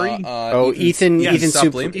 Ethan Embry? Ethan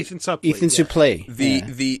Suplee. Ethan Suplee.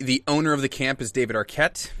 The owner of the camp is David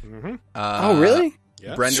Arquette. Mm-hmm. Oh, really?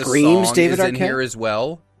 Yeah. Brenda Screams Song David is in Arquette? here as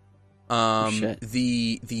well. Shit.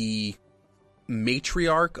 The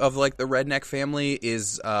matriarch of the redneck family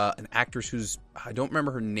is an actress who's, I don't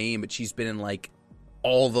remember her name, but she's been in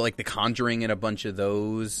all the The Conjuring and a bunch of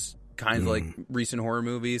those kinds of recent horror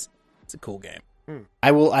movies. It's a cool game.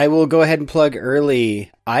 I will go ahead and plug early.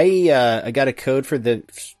 I got a code for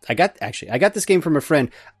I got this game from a friend.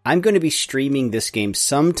 I'm going to be streaming this game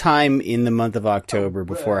sometime in the month of October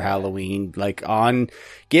before Halloween.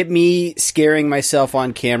 Get me scaring myself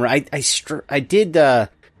on camera. I did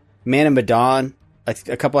Man of Medan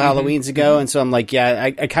a couple Halloweens ago, and so I'm I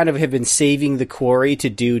kind of have been saving the quarry to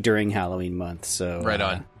do during Halloween month. So right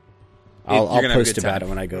on. I'll post about it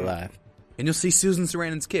when I go live. And you'll see Susan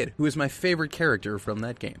Sarandon's kid, who is my favorite character from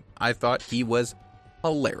that game. I thought he was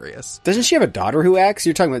hilarious. Doesn't she have a daughter who acts?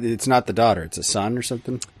 You're talking about it's not the daughter, it's a son or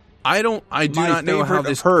something? I do not know how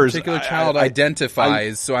this particular child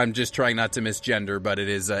identifies, so I'm just trying not to misgender, but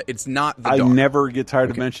it's not the daughter. I never get tired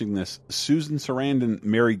of mentioning this. Susan Sarandon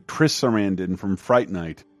married Chris Sarandon from Fright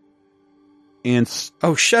Night. And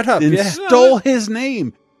shut up. And stole his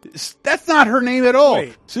name. That's not her name at all.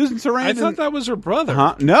 Wait, Susan Sarandon. I thought that was her brother.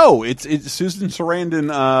 Huh? No, it's Susan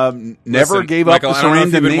Sarandon. Never gave up the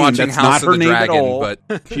Sarandon name. That's not her name at all. But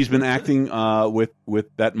she's been acting with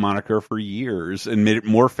that moniker for years and made it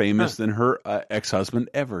more famous than her ex-husband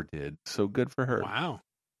ever did. So good for her. Wow.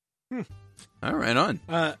 All right, on.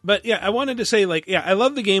 But yeah, I wanted to say, I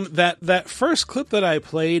love the game. That first clip that I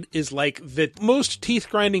played is the most teeth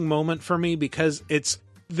grinding moment for me because it's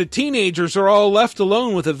the teenagers are all left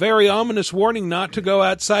alone with a very ominous warning not to go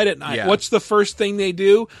outside at night. Yeah. What's the first thing they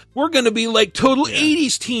do? We're going to be like total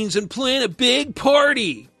 80s teens and plan a big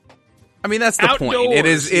party. I mean, that's the Outdoors, point. It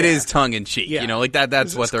is tongue in cheek. Yeah. You know, like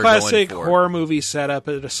that's what It's they're classic going for. horror movie setup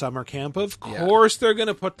at a summer camp. Of course, they're going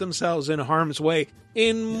to put themselves in harm's way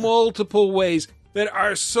in multiple ways that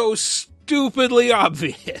are so stupidly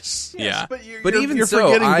obvious. Yeah, but you're even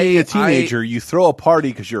so, forgetting being a teenager. You throw a party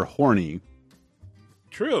because you're horny.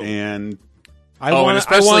 True. And I want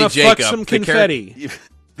to fuck some confetti.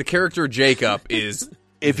 The character Jacob is.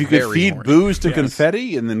 If you could very feed horny. booze to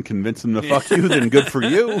confetti and then convince them to fuck you, then good for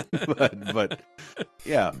you. But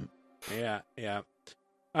yeah. Yeah.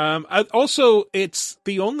 Also, it's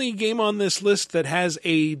the only game on this list that has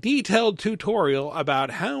a detailed tutorial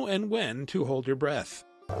about how and when to hold your breath.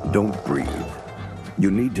 Don't breathe.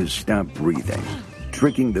 You need to stop breathing,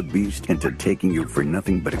 tricking the beast into taking you for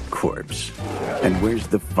nothing but a corpse. And where's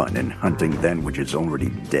the fun in hunting that which is already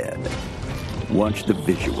dead? Watch the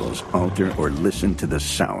visuals alter or listen to the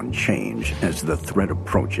sound change as the threat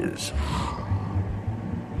approaches.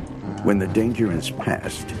 When the danger is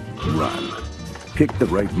past, run. Pick the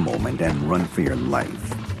right moment and run for your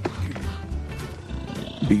life.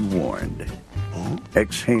 Be warned.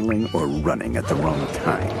 Exhaling or running at the wrong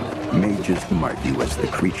time may just mark you as the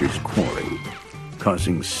creature's quarry,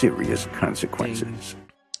 causing serious consequences.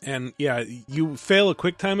 And yeah, you fail a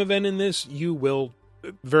quick time event in this, you will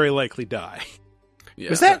very likely die.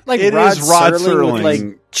 Was that like It Rod is Rod Serling with like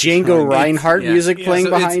Serling Django Reinhardt music playing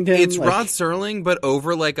so behind him? It's Like- Rod Serling, but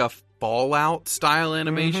over like a Fallout style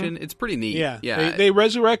animation. It's pretty neat. Yeah. They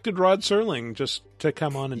resurrected Rod Serling just to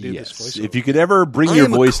come on and do this voice. If you could ever bring I your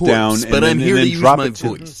am a voice corpse, down but I'm and here to then use drop my it to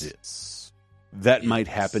voice. this, that might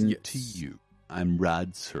happen to you. I'm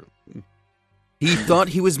Rod Serling. He thought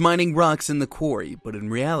he was mining rocks in the quarry, but in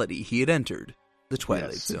reality, he had entered the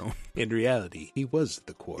Twilight Zone. In reality, he was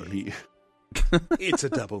the quarry. It's a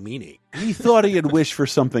double meaning. He thought he had wished for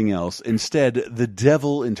something else. Instead, the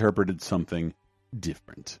devil interpreted something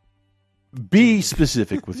different. Be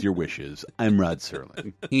specific with your wishes. I'm Rod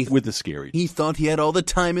Serling. With the scary. He thought he had all the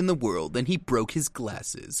time in the world, then he broke his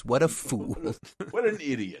glasses. What a fool. What an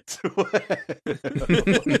idiot.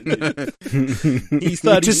 He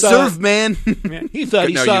thought To serve man. He thought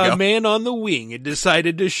he No, you saw go. a man on the wing and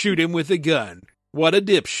decided to shoot him with a gun. What a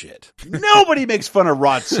dipshit. Nobody makes fun of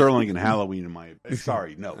Rod Serling in Halloween in my...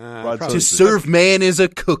 Sorry, no. Rod To Serling's- serve man is a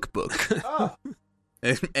cookbook.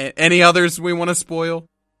 Any others we want to spoil?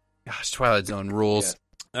 Gosh, Twilight Zone rules.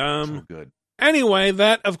 So good. Anyway,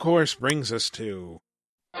 that of course brings us to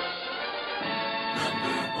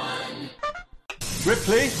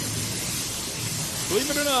Ripley? Believe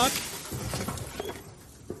it or not.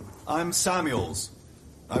 I'm Samuels.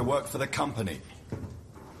 I work for the company.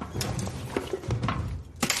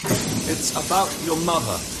 It's about your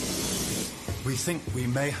mother. We think we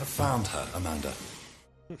may have found her, Amanda.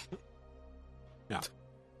 No.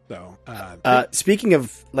 So, speaking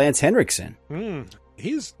of Lance Henriksen,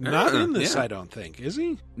 he's not in this, yeah. I don't think, is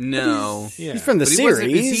he? No. Yeah. He's from the But he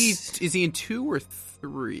wasn't- series. Is he in 2 or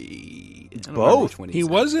 3? I don't remember both. which one He he's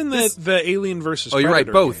in. was in the Alien versus Oh, you're right.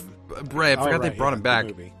 Predator Both. game. Right, I Oh, forgot they right, brought yeah, him back.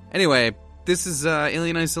 the movie. Anyway, this is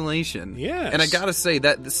Alien Isolation. Yes. And I gotta say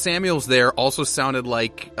that the Samuels there also sounded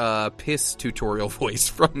like piss tutorial voice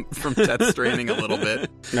from Death Stranding a little bit.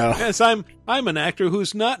 No. Yes, I'm an actor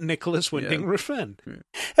who's not Nicholas Winding Refn.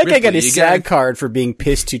 That guy got Ripley, his you SAG got- card for being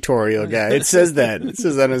piss tutorial guy. It says that. It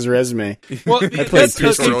says on his resume. Well, I played that's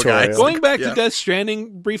piss tutorial. Going back Yeah. to Death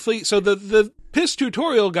Stranding briefly, so the piss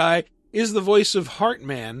tutorial guy is the voice of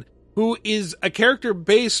Heartman, who is a character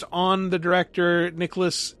based on the director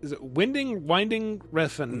Nicholas Winding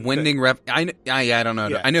Refn. I don't know.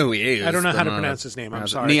 Yeah. I know who he is. I don't know but how to pronounce his name. I'm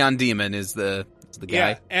sorry. Neon Demon is the guy.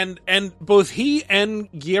 Yeah, and both he and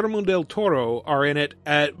Guillermo del Toro are in it,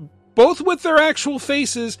 both with their actual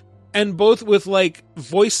faces and both with like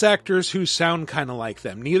voice actors who sound kind of like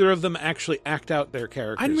them. Neither of them actually act out their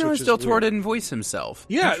characters. I didn't which realize is Del Toro weird. didn't voice himself.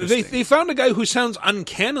 Yeah, Interesting. they found a guy who sounds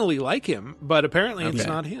uncannily like him, but apparently it's Okay.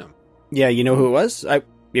 not him. Yeah, you know who it was?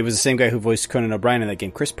 It was the same guy who voiced Conan O'Brien in that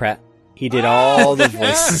game, Chris Pratt. He did all the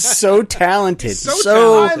voices. So talented.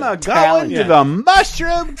 So I'm a going talented. to the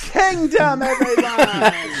Mushroom Kingdom,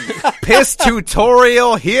 everyone! Piss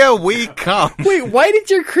tutorial, here we come. Wait, why did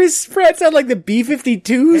your Chris Pratt sound like the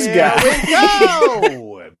B-52s guy? Here we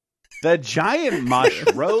go! The giant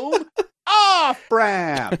mushroom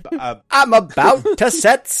off-ramp! I'm about to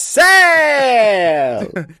set sail!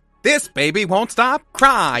 This baby won't stop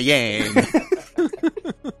crying.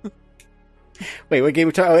 Wait, what game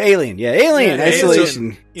we talking? Oh, Alien. Yeah, Alien Yeah,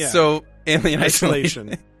 Isolation. Yeah. So, Alien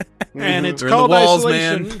Isolation. And it's They're in the called walls,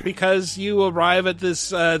 Isolation man. because you arrive at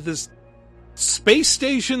this space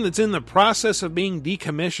station that's in the process of being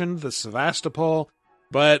decommissioned, the Sevastopol.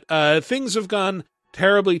 But things have gone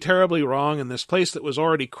terribly, terribly wrong, and this place that was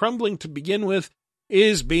already crumbling to begin with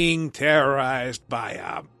is being terrorized by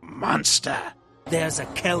a monster. There's a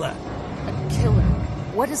killer. A killer?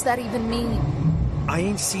 What does that even mean? I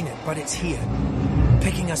ain't seen it, but it's here.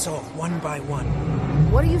 Picking us off one by one.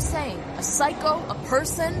 What are you saying? A psycho? A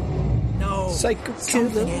person? No. Psycho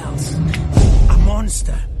something killer. else. A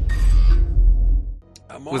monster.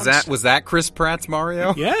 Was that Chris Pratt's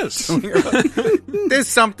Mario? Yes. There's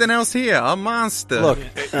something else here. A monster. Look,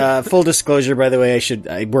 full disclosure, by the way,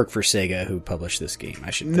 I work for Sega, who published this game.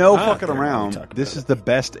 I should No put fucking that out there when we around. talk This about is the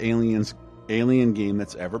best Alien game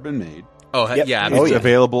that's ever been made. Oh, Yep. yeah. It's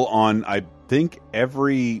available on, I think,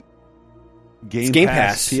 every Game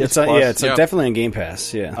Pass. PS It's Plus. it's definitely on Game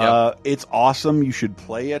Pass. Yeah, It's awesome. You should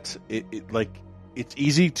play it. It's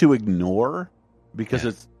easy to ignore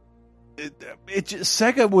because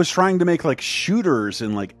Sega was trying to make like shooters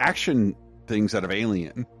and like action things out of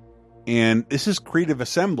Alien, and this is Creative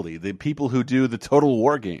Assembly, the people who do the Total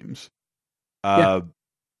War games,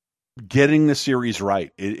 getting the series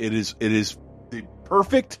right. It is the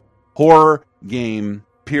perfect horror game.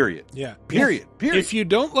 Period. Yeah. Period. If you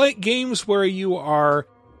don't like games where you are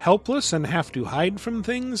helpless and have to hide from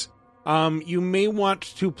things, you may want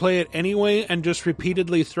to play it anyway and just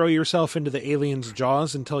repeatedly throw yourself into the alien's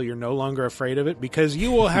jaws until you're no longer afraid of it, because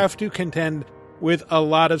you will have to contend with a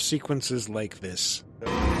lot of sequences like this.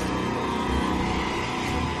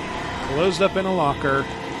 Closed up in a locker,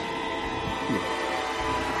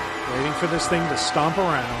 waiting for this thing to stomp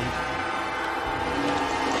around.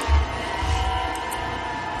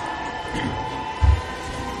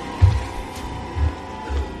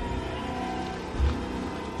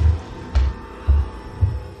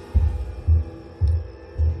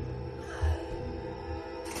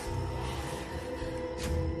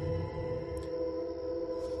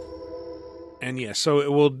 And yes, so it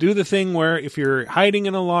will do the thing where if you're hiding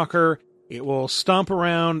in a locker, it will stomp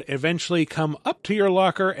around, eventually come up to your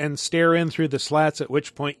locker and stare in through the slats, at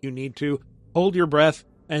which point you need to hold your breath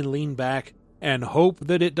and lean back and hope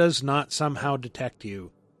that it does not somehow detect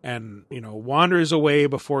you and, wanders away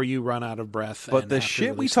before you run out of breath. But the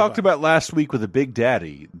shit we talked about last week with the Big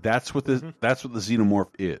Daddy, that's what the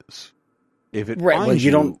xenomorph is. If it right. finds Well,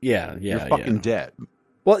 you don't. you're fucking dead.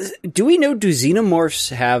 Well, do we know? Do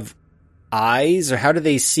xenomorphs have eyes, or how do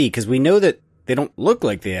they see? Because we know that they don't look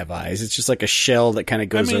like they have eyes. It's just like a shell that kind of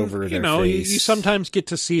goes over their face. You sometimes get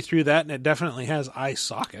to see through that, and it definitely has eye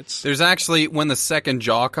sockets. There's actually, when the second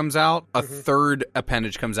jaw comes out, a third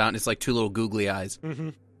appendage comes out, and it's like two little googly eyes.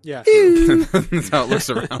 Mm-hmm. Yeah. That's how it looks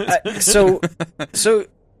around. So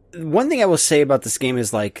one thing I will say about this game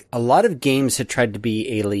is, like, a lot of games have tried to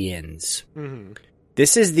be Aliens. Mm-hmm.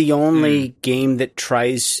 This is the only game that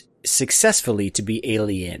tries successfully to be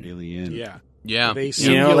Alien. Yeah. Yeah.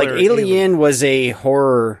 Like Alien was a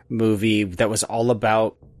horror movie that was all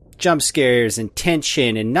about jump scares and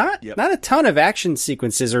tension and not a ton of action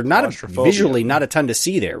sequences, or visually not a ton to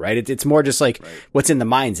see there, right? It's more just like what's in the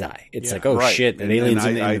mind's eye. It's like, shit, an alien's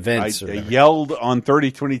in the vents. I yelled on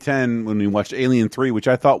 2010 when we watched Alien 3, which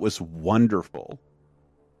I thought was wonderful,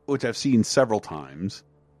 which I've seen several times.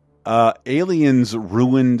 Aliens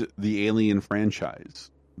ruined the Alien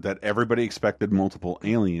franchise. That everybody expected multiple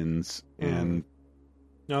aliens, and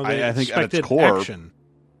I think at its core, action.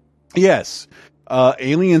 Yes,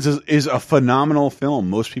 Aliens is a phenomenal film.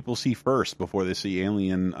 Most people see first before they see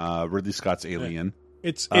Alien, Ridley Scott's Alien.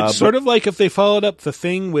 It's sort of like if they followed up The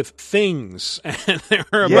Thing with Things, and there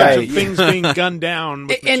were a bunch of things being gunned down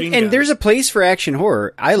with machine guns. And there's a place for action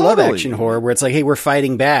horror. I love action horror where it's like, hey, we're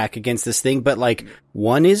fighting back against this thing, but like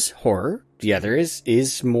one is horror, the other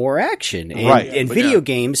is more action. And video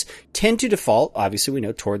games tend to default, obviously we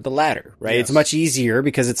know, toward the latter, right? Yes. It's much easier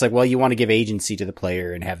because it's like, well, you want to give agency to the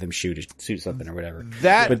player and have them shoot something or whatever.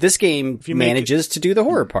 But this game manages to do the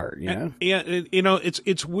horror part, Yeah,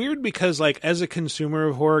 it's weird because, like, as a consumer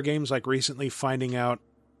of horror games, like recently finding out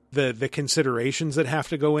the considerations that have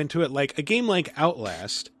to go into it, like a game like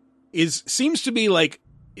Outlast seems to be like,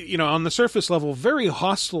 on the surface level, very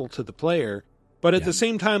hostile to the player. But at the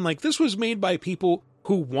same time, like, this was made by people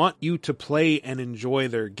who want you to play and enjoy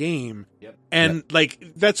their game. And like,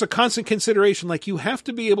 that's a constant consideration. Like, you have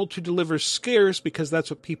to be able to deliver scares because that's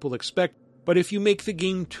what people expect. But if you make the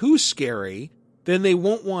game too scary, then they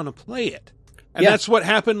won't want to play it. And that's what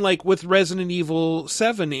happened, like, with Resident Evil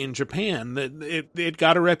 7 in Japan. It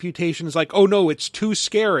got a reputation as like, oh no, it's too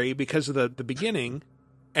scary because of the beginning.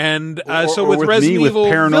 And or with Resident me, Evil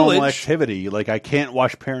with Paranormal Village, Activity, like I can't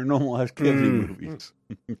watch Paranormal Activity movies.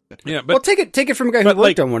 Yeah, but well, take it from a guy who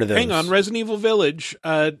worked on one of those. Hang on, Resident Evil Village,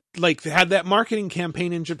 they had that marketing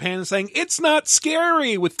campaign in Japan saying it's not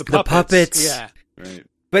scary with the puppets. Yeah, right.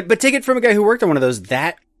 But take it from a guy who worked on one of those.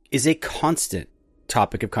 That is a constant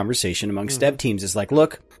topic of conversation amongst dev teams. Is like,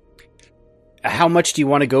 look, how much do you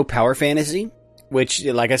want to go power fantasy? Which,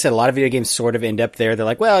 like I said, a lot of video games sort of end up there. They're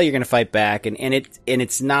like, well, you're going to fight back, and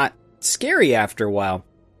it's not scary after a while.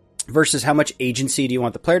 Versus how much agency do you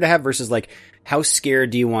want the player to have? Versus like, how scared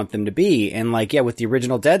do you want them to be? And like, yeah, with the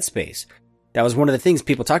original Dead Space, that was one of the things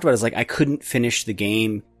people talked about. Is like, I couldn't finish the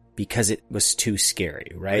game because it was too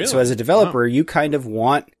scary, right? Really? So as a developer, you kind of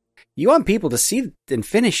want people to see and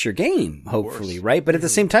finish your game, hopefully, right? But at the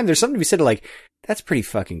same time, there's something to be said to like, that's pretty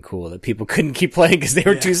fucking cool that people couldn't keep playing because they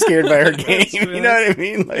were too scared by our game. You know what I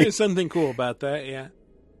mean? Like, there's something cool about that, yeah.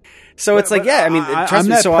 So it's like, yeah, I mean, trust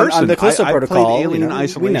me. So on the Callisto Protocol, I played Alien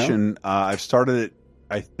Isolation. I've started it,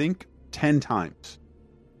 I think, 10 times,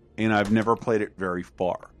 and I've never played it very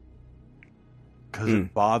far because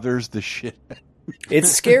it bothers the shit.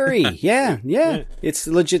 It's scary. Yeah. It's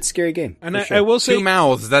a legit scary game. And I will say, 2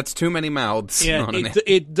 mouths. That's too many mouths. Yeah,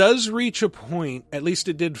 it does reach a point, at least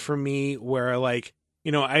it did for me, where like,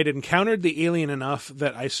 I'd encountered the alien enough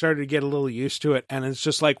that I started to get a little used to it. And it's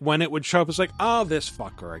just like, when it would show up, it's like, oh, this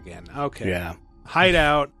fucker again. Okay. Yeah. Hide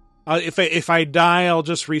out. If I die, I'll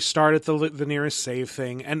just restart at the nearest save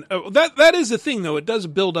thing. And that is the thing, though. It does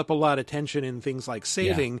build up a lot of tension in things like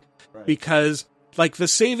saving, because like the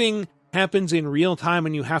saving happens in real time,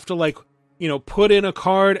 and you have to like, put in a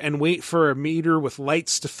card and wait for a meter with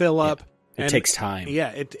lights to fill up. It takes time.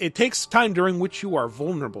 Yeah, it takes time during which you are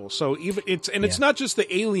vulnerable. So it's not just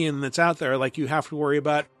the alien that's out there. Like, you have to worry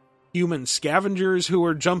about human scavengers who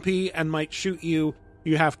are jumpy and might shoot you.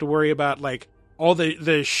 You have to worry about like all the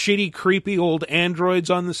shitty, creepy old androids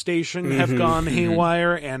on the station have gone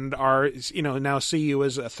haywire and are now see you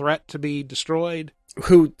as a threat to be destroyed.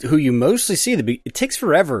 Who you mostly see it takes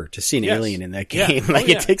forever to see an alien in that game. Yeah.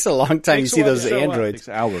 It takes a long time to see those androids. It takes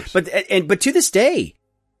hours. But to this day,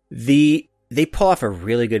 they pull off a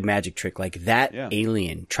really good magic trick like that.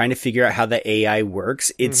 Alien trying to figure out how the AI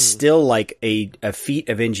works. It's still like a feat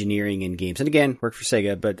of engineering in games. And again, work for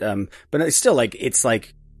Sega, but it's still like, it's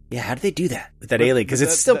like, yeah, how do they do that with that alien? Because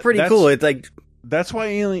it's still pretty cool. It's like, that's why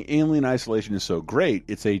Alien Isolation is so great.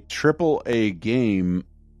 It's a AAA game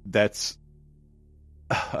that's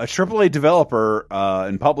a AAA developer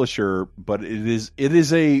and publisher, but it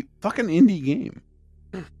is a fucking indie game.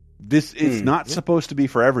 This is not supposed to be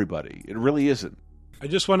for everybody. It really isn't. I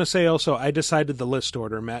just want to say also, I decided the list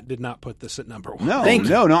order. Matt did not put this at number 1. No,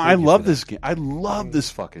 I love this game. I love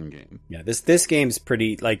this fucking game. Yeah, this game's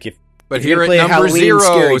pretty, like, if But here at number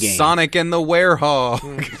 0, Sonic and the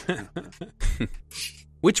Werehog.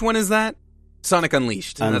 Which one is that? Sonic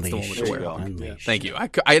Unleashed. That's the one with the Werehog. Thank you.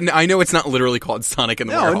 I know it's not literally called Sonic and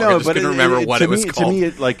the Werehog. I just couldn't remember what it was called. To me,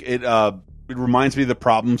 it reminds me of the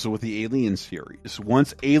problems with the Alien series.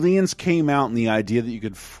 Once Aliens came out and the idea that you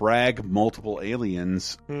could frag multiple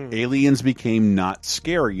aliens, aliens became not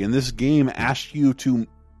scary. And this game asked you to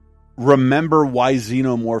remember why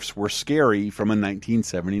xenomorphs were scary from a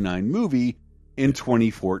 1979 movie in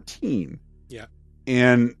 2014. Yeah.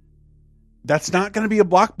 And that's not going to be a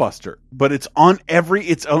blockbuster, but it's on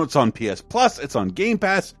it's on PS Plus, it's on Game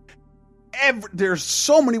Pass. There's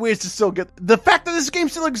so many ways to still get the fact that this game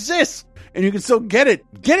still exists and you can still get it.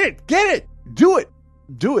 Do it.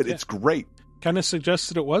 Yeah. It's great. Kind of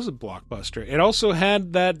suggested it was a blockbuster. It also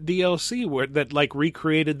had that DLC that like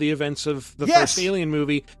recreated the events of the first Alien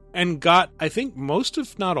movie and got, I think, most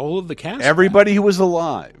if not all of the cast. Everybody who was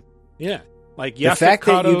alive. Yeah. Like the fact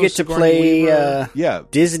that you get to play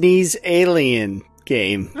Disney's Alien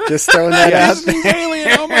game. Just throwing that out Disney's there.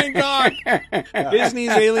 Alien, oh my god. Disney's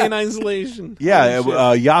Alien Isolation. Yeah,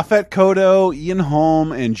 Yaphet Kotto, Ian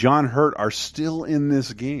Holm, and John Hurt are still in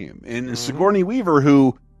this game. And Sigourney Weaver,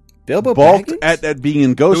 who Bilbo balked at being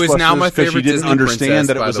in Ghostbusters, who is now my favorite she didn't Disney understand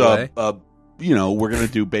princess, that it by was we're going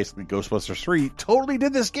to do basically Ghostbusters 3, totally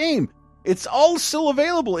did this game. It's all still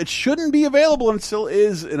available. It shouldn't be available, and it still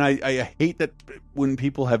is. And I hate that when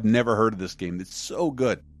people have never heard of this game. It's so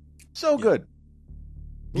good. So good.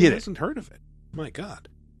 Who hasn't heard of it? My God.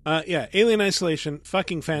 Alien Isolation,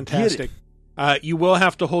 fucking fantastic. You will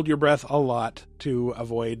have to hold your breath a lot to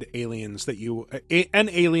avoid aliens an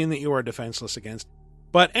alien that you are defenseless against.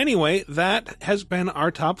 But anyway, that has been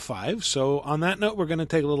our top 5. So on that note, we're going to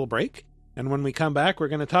take a little break. And when we come back, we're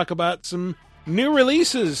going to talk about some new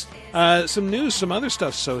releases, some news, some other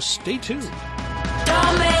stuff. So stay tuned. Don't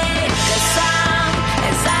make a sound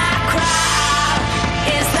as I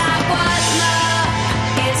cry. Is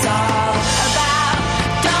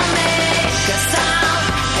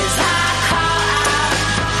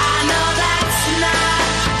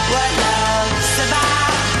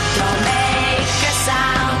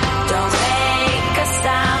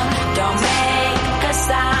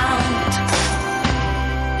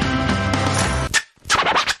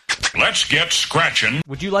get scratching.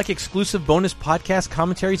 Would you like exclusive bonus podcast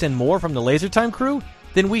commentaries and more from the LaserTime crew?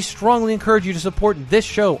 Then we strongly encourage you to support this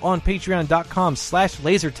show on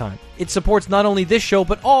patreon.com/lasertime. It supports not only this show,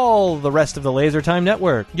 but all the rest of the LaserTime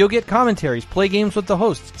network. You'll get commentaries, play games with the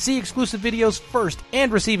hosts, see exclusive videos first,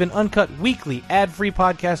 and receive an uncut weekly ad-free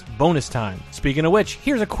podcast bonus time. Speaking of which,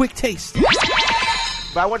 here's a quick taste.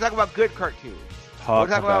 But I want to talk about good cartoons. I want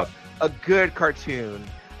to talk about a good cartoon,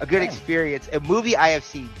 a good experience, a movie I have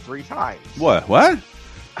seen 3 times. What?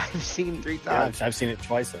 I've seen 3 times. Yeah, I've seen it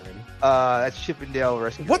twice already. That's Chippendale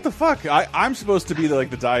Rescue. What the fuck? I'm supposed to be the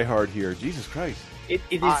diehard here. Jesus Christ. It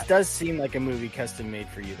does seem like a movie custom made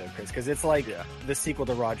for you, though, Chris, because it's like the sequel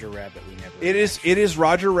to Roger Rabbit. We never. It is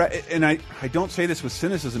Roger Rabbit, and I don't say this with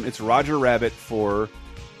cynicism. It's Roger Rabbit for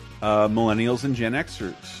millennials and Gen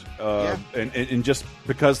Xers, and just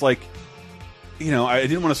because, like, you know, I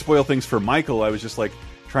didn't want to spoil things for Michael. I was just like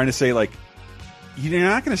trying to say, like, you're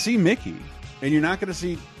not going to see Mickey, and you're not going to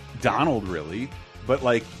see Donald really, but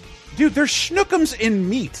like, dude, there's Schnookums in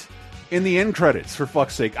meat in the end credits, for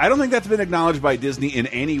fuck's sake. I don't think that's been acknowledged by Disney in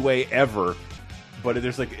any way ever, but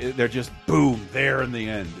there's like, they're just boom there in the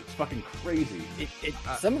end. It's fucking crazy.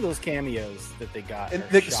 Some of those cameos that they got.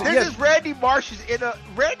 This is Randy Marsh is in a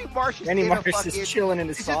is chilling in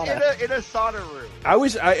his sauna. In a sauna room.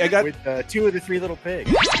 I got with 2 of the 3 little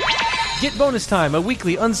pigs. Get Bonus Time, a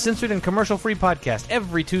weekly uncensored and commercial-free podcast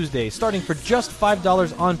every Tuesday, starting for just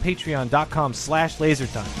 $5 on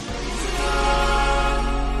patreon.com/lasertime.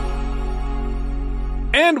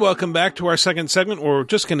 And welcome back to our second segment. We're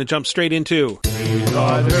just going to jump straight into... These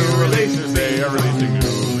are the new releases, they are releasing new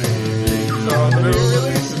releases. These are the new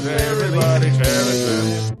releases, everybody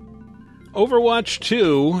cherish them. Overwatch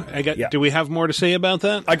 2. Do we have more to say about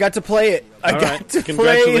that? I got to play it. I got to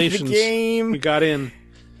play the game. We got in.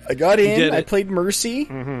 I got in. I played Mercy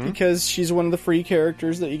because she's one of the free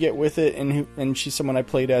characters that you get with it, and she's someone I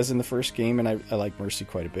played as in the first game, and I like Mercy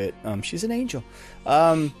quite a bit. She's an angel.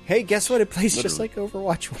 Hey, guess what? It plays just like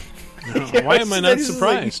Overwatch 1. Why am I not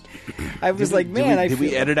surprised? I was like, man, did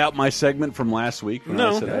we edit out my segment from last week when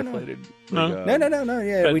I said I played it? No.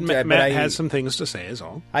 Yeah, but Matt has some things to say, is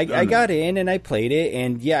all. I got in and I played it,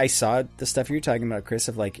 and yeah, I saw the stuff you were talking about, Chris,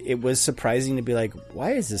 of like, it was surprising to be like,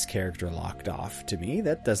 why is this character locked off to me?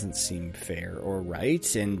 That doesn't seem fair or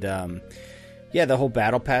right. And yeah, the whole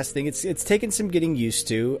battle pass thing, it's taken some getting used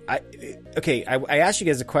to. I asked you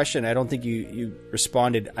guys a question. I don't think you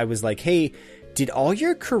responded. I was like, hey, did all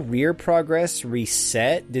your career progress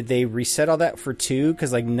reset? Did they reset all that for 2?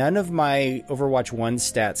 Because like none of my Overwatch 1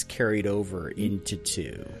 stats carried over into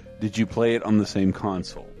 2. Did you play it on the same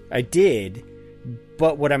console? I did,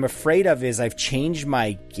 but what I'm afraid of is I've changed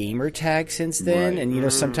my gamer tag since then, and you know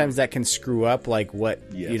sometimes that can screw up like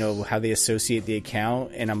you know how they associate the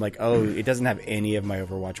account, and I'm like, oh, it doesn't have any of my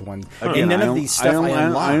Overwatch 1. Again, none of these stuff I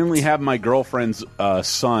unlocked. I only have my girlfriend's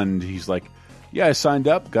son. He's like, yeah, I signed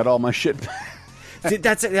up, got all my shit back.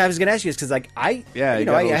 That's I was going to ask you, because like I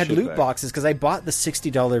had loot back. boxes because I bought the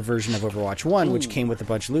 $60 version of Overwatch 1, which came with a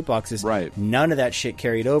bunch of loot boxes. Right. None of that shit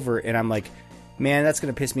carried over, and I'm like, man, that's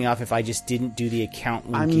going to piss me off if I just didn't do the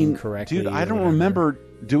account linking correctly. Dude, I don't remember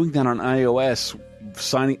doing that on iOS.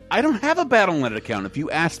 I don't have a Battle.net account. If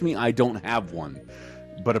you ask me, I don't have one.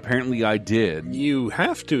 But apparently I did. You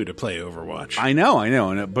have to play Overwatch. I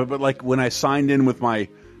know. But like when I signed in with my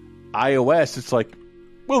iOS, it's like,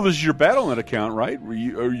 well, this is your Battle.net account, right? Are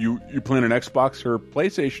you playing an Xbox or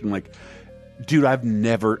PlayStation? Like, dude, I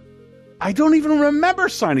don't even remember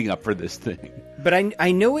signing up for this thing. But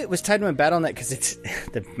I know it was tied to my Battle.net because it's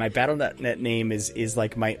my Battle.net name is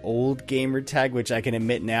like my old gamer tag, which I can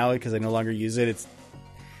admit now because I no longer use it. It's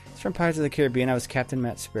from Pirates of the Caribbean. I was Captain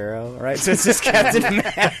Matt Sparrow, all right? So it's just Captain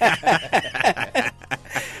Matt.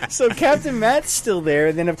 So Captain Matt's still there,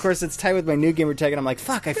 and then of course it's tied with my new gamer tag, and I'm like,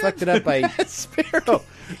 fuck, I fucked it up by Sparrow.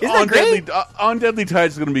 Isn't that great? On Deadly Tide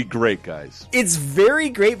is going to be great, guys. It's very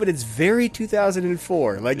great, but it's very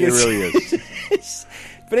 2004. Like it really is.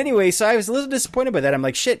 But anyway, so I was a little disappointed by that. I'm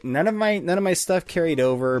like, shit, none of my stuff carried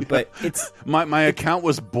over, but it's my account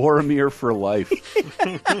was Boromir for life.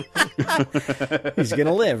 He's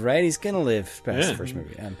gonna live, right? He's gonna live past the first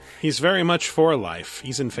movie. He's very much for life.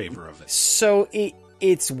 He's in favor of it. So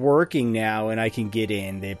it's working now, and I can get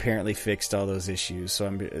in. They apparently fixed all those issues. So,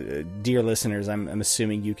 dear listeners, I'm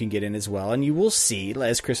assuming you can get in as well, and you will see,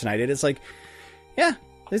 as Chris and I did. It's like, yeah,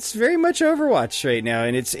 it's very much Overwatch right now,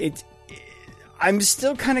 and it's. I'm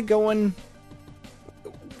still kind of going,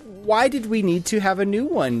 why did we need to have a new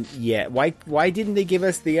one yet? Why didn't they give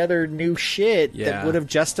us the other new shit that would have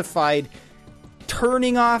justified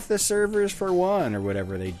turning off the servers for one or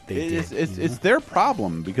whatever they did. It's their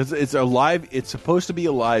problem because it's supposed to be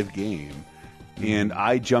a live game, and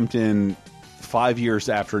I jumped in 5 years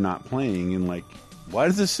after not playing, and like, why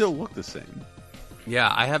does this still look the same?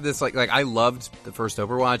 Yeah, I have this like I loved the first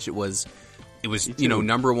Overwatch. It was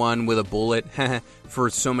number one with a bullet for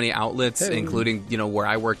so many outlets, including where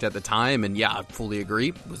I worked at the time. And yeah, I fully agree.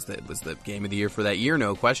 It was the game of the year for that year,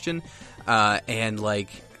 no question. And like,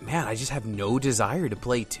 man, I just have no desire to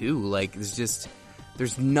play 2. Like,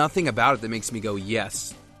 there's nothing about it that makes me go,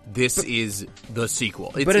 yes, this is the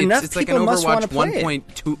sequel. But enough it's like people an must want Overwatch to play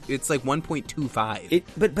 1.2. It's like 1.25.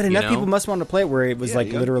 But enough people must want to play it where it was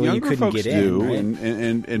like literally you couldn't get in.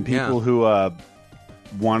 Right? And people who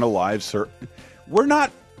want a live service. We're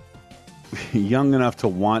not young enough to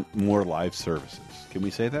want more live services. Can we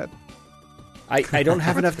say that? I don't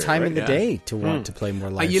have enough time in the day to want to play more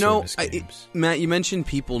live service games. Matt, you mentioned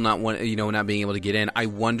people not being able to get in. I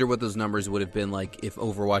wonder what those numbers would have been like if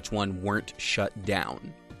Overwatch 1 weren't shut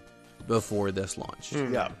down before this launch.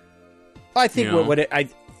 Yeah, I think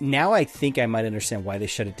I think I might understand why they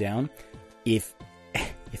shut it down. If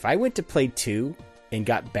I went to play 2 and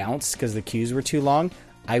got bounced because the queues were too long,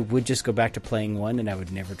 I would just go back to playing 1 and I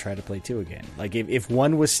would never try to play 2 again. Like if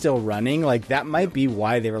 1 was still running, like that might be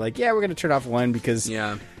why they were like, yeah, we're going to turn off 1 because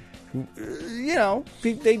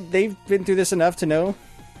they've been through this enough to know.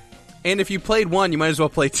 And if you played 1, you might as well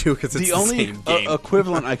play 2 because it's the only same game.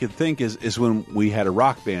 Equivalent I could think is when we had a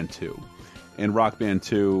Rock Band 2, and Rock Band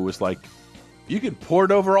 2 was like you could port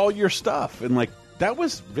over all your stuff, and like that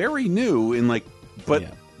was very new, and like, but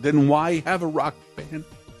then why have a Rock Band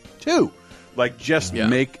 2? Like, just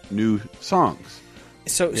make new songs.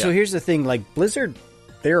 So here's the thing. Like, Blizzard,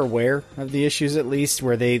 they're aware of the issues, at least,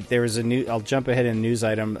 where there was a new... I'll jump ahead in a news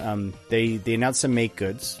item. They announced some make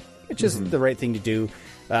goods, which is the right thing to do.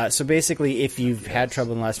 So basically, if you've had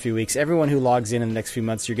trouble in the last few weeks, everyone who logs in the next few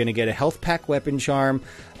months, you're going to get a health pack weapon charm,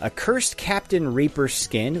 a cursed Captain Reaper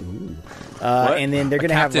skin, and then they're going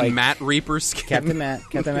to have like Matt Reaper skin. Captain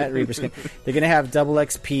Matt Reaper skin. They're going to have double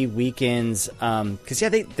XP weekends. Because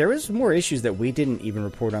there was more issues that we didn't even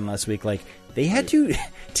report on last week. Like they had to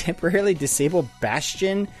temporarily disable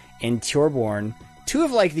Bastion and Torbjorn, 2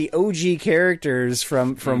 of like the OG characters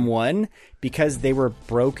from 1. Because they were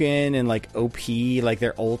broken and like OP, like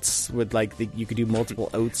their ults would like you could do multiple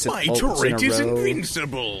ults. My turret is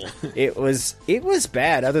invincible. It was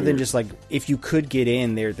bad. Other than just like if you could get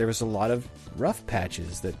in there was a lot of rough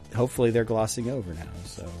patches that hopefully they're glossing over now.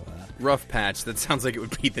 So rough patch. That sounds like it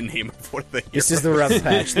would be the name of what they. This is the rough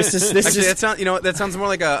patch. This is that sounds. That sounds more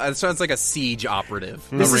like it sounds like a siege operative.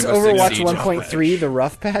 This is Overwatch 1.3, the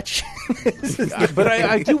rough patch. But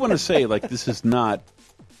I do want to say like this is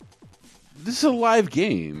a live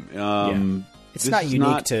game. It's not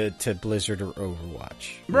unique to Blizzard or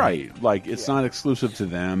Overwatch. Right. Like, it's not exclusive to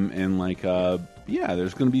them. And, like,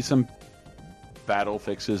 there's going to be some battle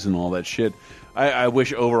fixes and all that shit. I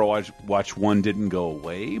wish Overwatch 1 didn't go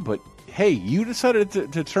away. But, hey, you decided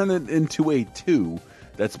to turn it into a 2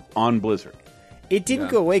 that's on Blizzard. It didn't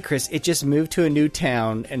go away, Chris. It just moved to a new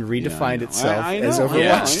town and redefined itself as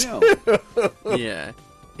Overwatch. Yeah.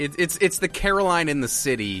 It's the Caroline in the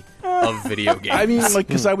City of video games. I mean, like,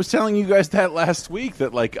 because I was telling you guys that last week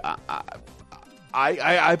that, like,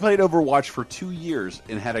 I played Overwatch for 2 years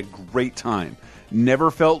and had a great time. Never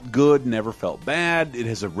felt good, never felt bad. It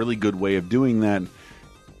has a really good way of doing that.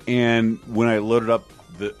 And when I loaded up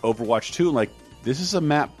the Overwatch 2, like, this is a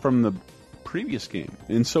map from the previous game,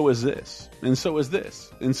 and so is this, and so is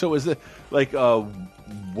this, and so is this. Like,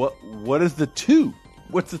 what is the 2?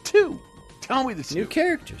 What's the 2? Tell me the 2. New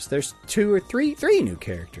characters. There's 2 or 3 new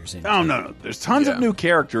characters in. Oh no. There's tons of new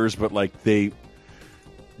characters, but like they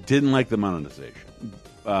didn't like the monetization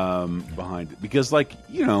behind it because, like,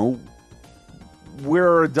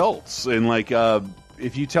 we're adults, and like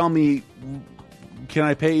if you tell me, can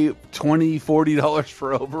I pay $20-$40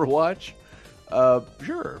 for Overwatch?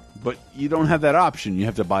 Sure, but you don't have that option. You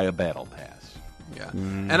have to buy a battle pass. Yeah,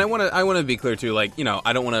 and I want to be clear too. Like,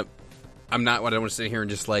 I don't want to sit here and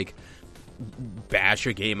just like bash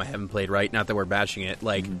a game I haven't played, right? Not that we're bashing it.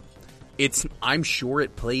 Like, I'm sure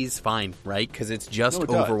it plays fine, right? Because it's just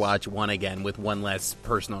Overwatch 1 again with one less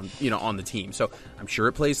person on the team. So I'm sure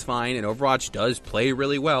it plays fine, and Overwatch does play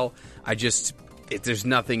really well. There's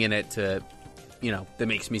nothing in it to, that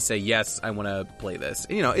makes me say, yes, I want to play this.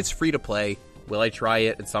 It's free to play. Will I try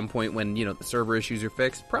it at some point when, the server issues are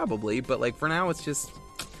fixed? Probably, but like for now, it's just...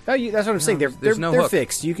 Oh, that's what I'm saying. They're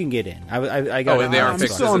fixed. You can get in. I got. They are I'm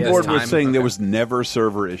fixed. still on board with saying there was never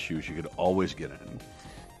server issues. You could always get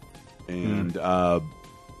in. And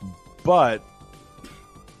but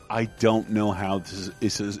I don't know how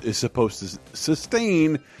this is supposed to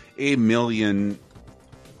sustain a million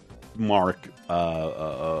mark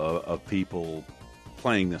of people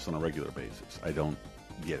playing this on a regular basis. I don't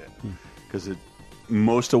get it because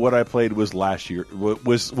most of what I played was last year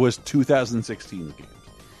was 2016's games.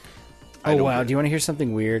 Oh wow! Do you want to hear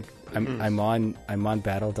something weird? I'm on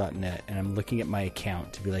Battle.net and I'm looking at my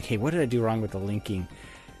account to be like, hey, what did I do wrong with the linking?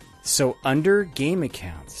 So under game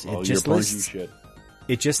accounts, it just lists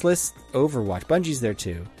Overwatch. Bungie's there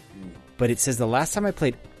too, but it says the last time I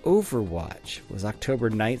played Overwatch was October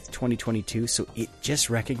 9th, 2022. So it just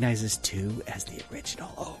recognizes 2 as the original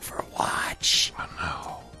Overwatch. Oh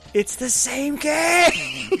no! It's the same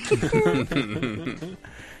game.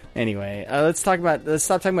 Anyway, let's stop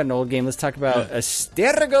talking about an old game. Let's talk about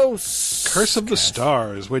Asterigos Curse of the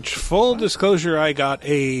Stars, which, full disclosure, I got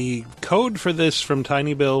a code for this from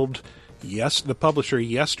Tiny Build, the publisher,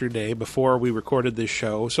 yesterday before we recorded this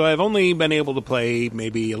show. So I've only been able to play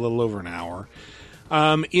maybe a little over an hour.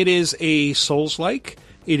 It is a Souls-like.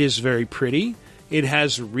 It is very pretty. It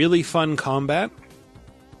has really fun combat.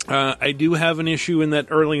 I do have an issue in that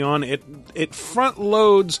early on it front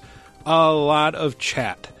loads a lot of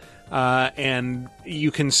chat. And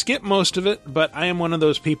you can skip most of it, but I am one of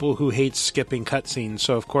those people who hates skipping cutscenes,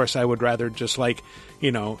 so of course I would rather just,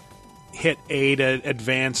 hit A to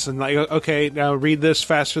advance and okay, now read this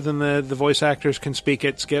faster than the voice actors can speak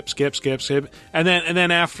it, skip. And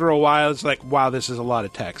then after a while it's like, wow, this is a lot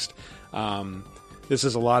of text. This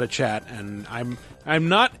is a lot of chat, and I'm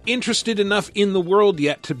not interested enough in the world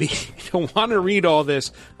yet to want to read all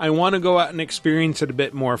this. I want to go out and experience it a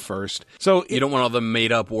bit more first. So you don't want all the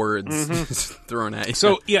made up words thrown at you.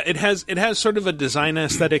 So yeah, it has sort of a design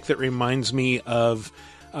aesthetic that reminds me of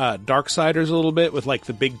Darksiders a little bit, with like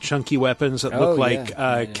the big chunky weapons that look like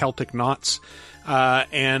Celtic knots,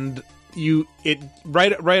 and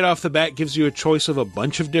right off the bat gives you a choice of a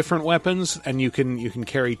bunch of different weapons, and you can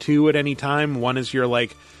carry 2 at any time. One is your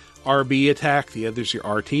RB attack, the other's your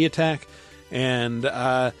RT attack, and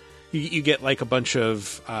you get a bunch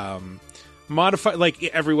of modified.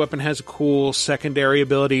 Every weapon has a cool secondary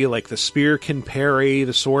ability. Like the spear can parry,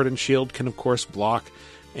 the sword and shield can of course block,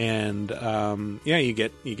 and you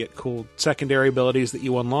get cool secondary abilities that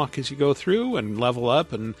you unlock as you go through and level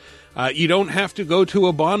up. And you don't have to go to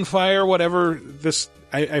a bonfire, whatever this,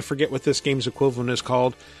 I forget what this game's equivalent is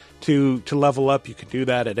called, to level up. You can do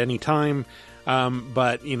that at any time.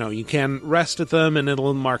 But you can rest at them and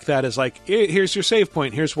it'll mark that as here's your save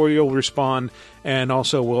point, here's where you'll respawn, and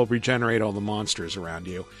also will regenerate all the monsters around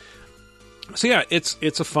you. So yeah,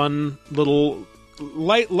 it's a fun little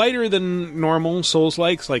lighter than normal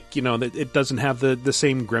Souls-likes. It doesn't have the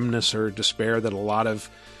same grimness or despair that a lot of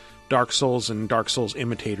Dark Souls and Dark Souls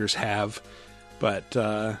imitators have, but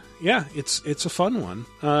it's a fun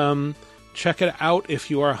one. Check it out if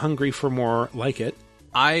you are hungry for more like it.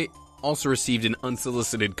 I also received an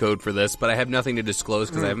unsolicited code for this, but I have nothing to disclose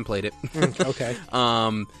because I haven't played it. Okay.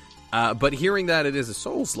 But hearing that it is a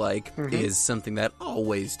Souls-like is something that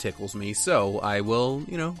always tickles me, so I will,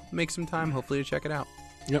 make some time, hopefully, to check it out.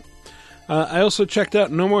 Yep. I also checked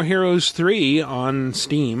out No More Heroes 3 on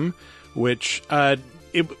Steam, which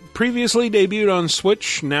it previously debuted on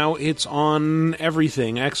Switch. Now it's on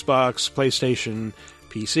everything: Xbox, PlayStation,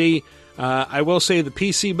 PC. I will say the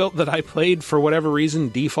PC build that I played, for whatever reason,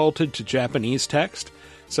 defaulted to Japanese text.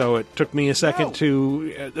 So it took me a second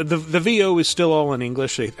to... The VO is still all in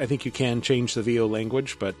English. I think you can change the VO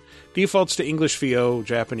language, but defaults to English VO,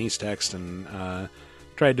 Japanese text, and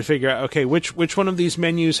tried to figure out, okay, which one of these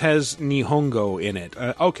menus has Nihongo in it?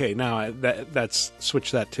 Okay, now that's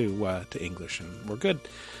switch that to English, and we're good.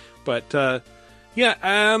 But,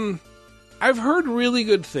 I've heard really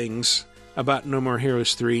good things about No More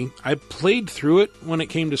Heroes 3. I played through it when it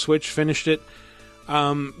came to Switch, finished it.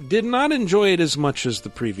 Did not enjoy it as much as the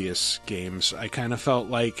previous games. I kind of felt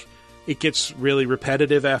like it gets really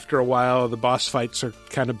repetitive after a while. The boss fights are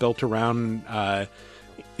kind of built around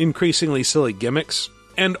increasingly silly gimmicks.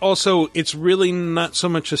 And also, it's really not so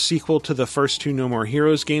much a sequel to the first 2 No More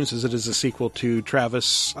Heroes games as it is a sequel to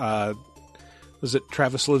Travis... was it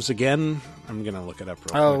Travis Lives Again? I'm going to look it up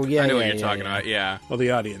real quick. I know what you're talking about, yeah. Well,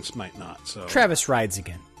 the audience might not, so... Travis Rides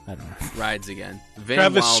Again. I don't know. Rides Again.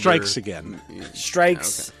 Travis Strikes Again.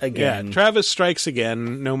 Strikes Again. Yeah, Travis Strikes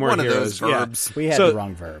Again. No More One Heroes. One of those verbs. Yeah. We had the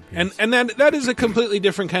wrong verb. Yes. And that is a completely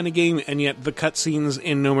different kind of game, and yet the cutscenes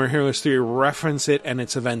in No More Heroes 3 reference it and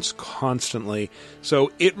its events constantly.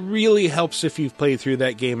 So it really helps if you've played through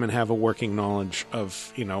that game and have a working knowledge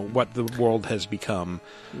of, what the world has become.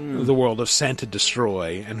 The world of Santa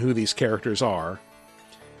Destroy and who these characters are.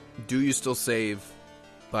 Do you still save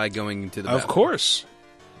by going to the Of course.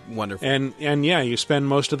 wonderful. And yeah, you spend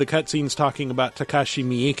most of the cutscenes talking about Takashi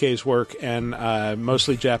Miike's work and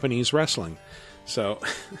mostly Japanese wrestling. So,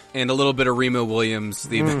 and a little bit of Remo Williams,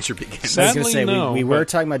 The Adventure Begins. Sadly, I was going to say, no, we were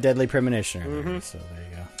talking about Deadly Premonition earlier, so there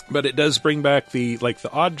you go. But it does bring back the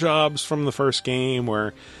odd jobs from the first game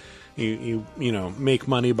where you make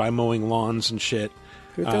money by mowing lawns and shit.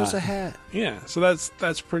 Who throws a hat? Yeah, so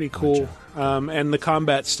that's pretty cool. And the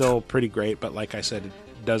combat's still pretty great, but like I said,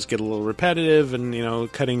 it does get a little repetitive,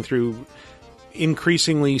 and cutting through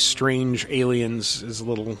increasingly strange aliens is a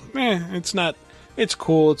little it's not. It's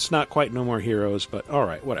cool. It's not quite No More Heroes, but all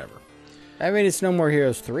right, whatever. I mean, it's No More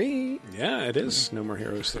Heroes 3. Yeah, it is No More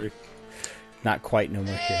Heroes 3. Not quite No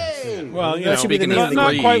More Heroes. Well, that should be the name of the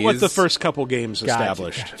not game. quite what the first couple games Gotcha,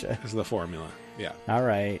 established as the formula. Yeah. All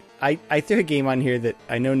right. I threw a game on here that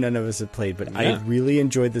I know none of us have played, but I really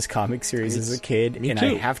enjoyed this comic series as a kid, and too.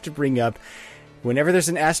 I have to bring up, whenever there's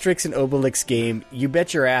an Asterix and Obelix game, you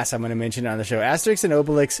bet your ass I'm going to mention it on the show. Asterix and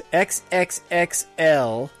Obelix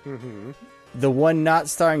XXXL. Mm-hmm. The one not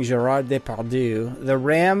starring Gerard Depardieu. The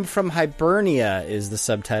Ram from Hibernia is the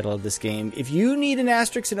subtitle of this game. If you need an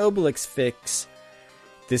Asterix and Obelix fix,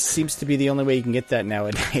 this seems to be the only way you can get that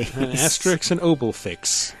nowadays. An Asterix and Obel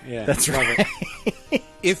fix. Yeah, that's right.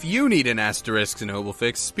 If you need an Asterix and Obel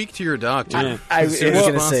fix, speak to your doctor. Yeah. I was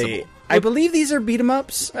going to say, I believe these are beat 'em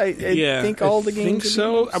ups. I think all the games. I think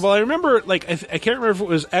so. Well, I remember, I can't remember if it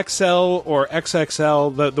was XL or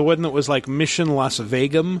XXL, the one that was like Mission Las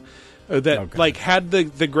Vegas. That had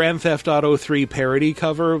the Grand Theft Auto 3 parody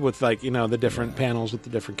cover with the different panels with the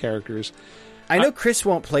different characters. I know Chris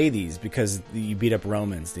won't play these because you beat up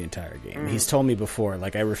Romans the entire game. He's told me before,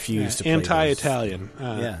 I refuse to play anti-Italian.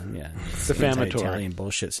 Yeah. It's defamatory. Anti-Italian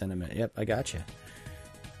bullshit sentiment. Yep, I got you.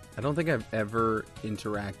 I don't think I've ever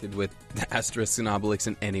interacted with the Asterix and Obelix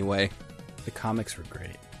in any way. The comics were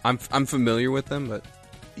great. I'm familiar with them, but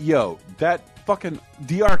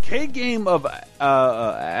the arcade game of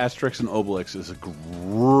Asterix and Obelix is a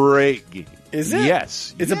great game. Is it?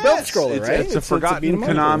 Yes. It's a belt scroller, right? It's a forgotten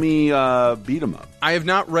Konami beat 'em up. I have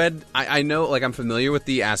not read. I know, I'm familiar with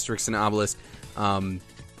the Asterix and Obelix,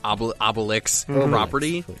 Obelix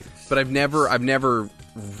property, but I've never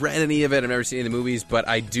read any of it. I've never seen any of the movies, but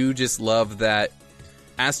I do just love that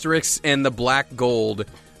Asterix and the Black Gold,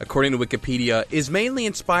 according to Wikipedia, is mainly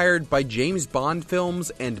inspired by James Bond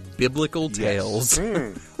films and biblical tales.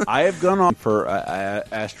 I have gone on for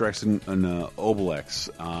Asterix and Obelix,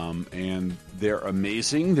 and they're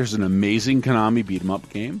amazing. There's an amazing Konami beat-em-up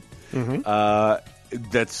game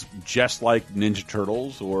that's just like Ninja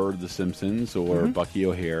Turtles or The Simpsons or Bucky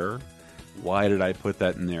O'Hare. Why did I put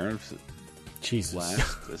that in there? Jesus.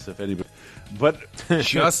 Last, as if anybody... But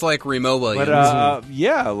just like Remo Williams. But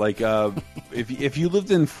if you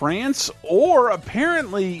lived in France, or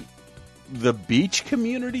apparently the beach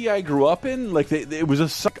community I grew up in, it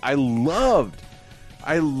was I loved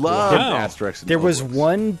Asterix. There was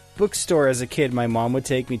one bookstore as a kid my mom would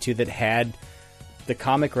take me to that had the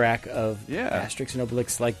comic rack of Asterix and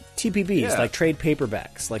Obelix, TPBs, trade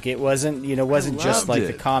paperbacks. It wasn't just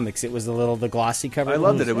the comics. It was the glossy cover. I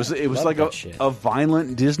loved it. It was like a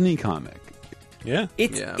violent Disney comic. Yeah,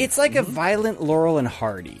 it's like a violent Laurel and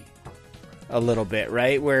Hardy, a little bit,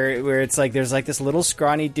 right? Where it's there's this little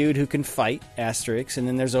scrawny dude who can fight Asterix, and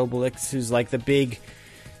then there's Obelix, who's the big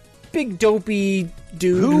dopey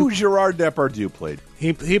dude. Who Gerard Depardieu played?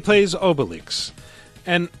 He plays Obelix,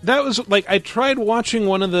 and that was I tried watching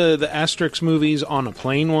one of the Asterix movies on a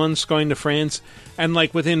plane once going to France, and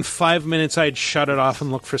within 5 minutes I'd shut it off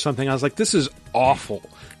and look for something. I was like, this is awful.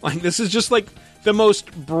 This is just the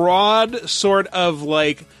most broad sort of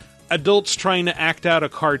adults trying to act out a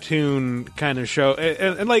cartoon kind of show,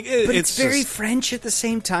 and but it's very French at the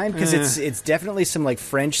same time, because it's definitely some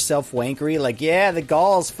French self-wankery. The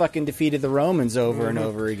Gauls fucking defeated the Romans over and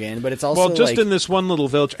over again, but it's also just in this one little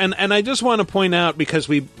village. And I just want to point out, because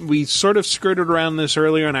we sort of skirted around this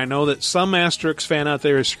earlier, and I know that some Asterix fan out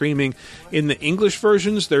there is screaming, in the English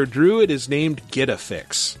versions their druid is named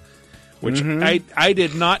Get-A-Fix. Which I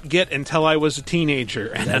did not get until I was a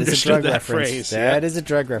teenager and understood that phrase. That is a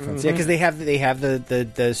drug reference. Yeah, because they have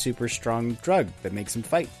the super strong drug that makes them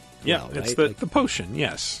fight. Yeah, it's the potion.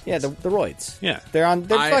 Yes. Yeah, the roids. Yeah, they're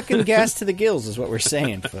fucking gassed to the gills, is what we're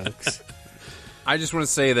saying, folks. I just want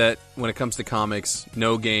to say that when it comes to comics,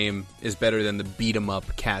 no game is better than the beat 'em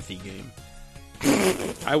up Kathy game.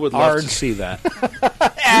 I would love to see that.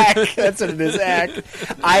 Ack, that's what it is, Ack.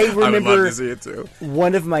 I remember would love to see it too.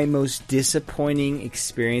 One of my most disappointing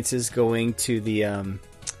experiences going to the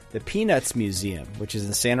Peanuts Museum, which is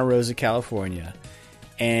in Santa Rosa, California.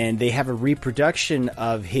 and they have a reproduction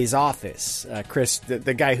of his office. Chris,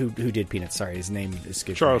 the guy who did Peanuts, sorry, his name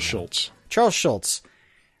escaped. Charles Schultz. Charles Schultz.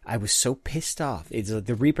 I was so pissed off. It's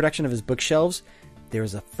the reproduction of his bookshelves. There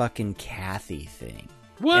was a fucking Kathy thing.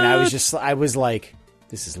 What? And I was like,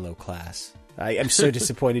 this is low class. I'm so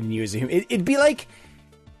disappointed in you as a human. It'd be like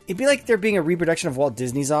there being a reproduction of Walt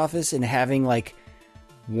Disney's office and having like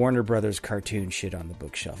Warner Brothers cartoon shit on the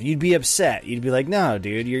bookshelf. You'd be upset. You'd be like, no,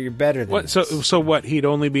 dude, you're better than What? this. So what? He'd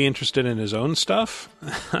only be interested in his own stuff?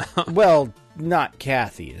 Well, not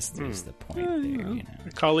Kathy is the point there. You know.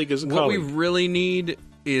 A colleague is a what colleague. we really need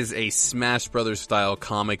is a Smash Brothers style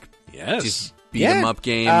comic. Yes. Just beat 'em up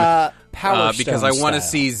game. Power because I want to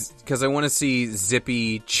style. see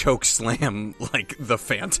Zippy choke slam like the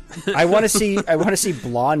Phantom. I want to see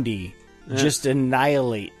Blondie just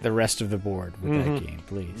annihilate the rest of the board with that game,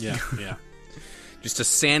 please. Yeah, yeah. Just a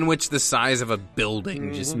sandwich the size of a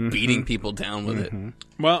building, just beating people down with it.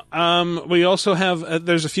 Well, we also have,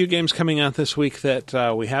 there's a few games coming out this week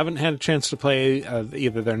that we haven't had a chance to play.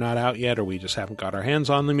 Either they're not out yet or we just haven't got our hands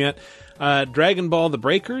on them yet. Dragon Ball The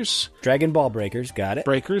Breakers. Dragon Ball Breakers, got it.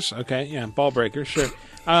 Breakers, okay, yeah, Ball Breakers, sure.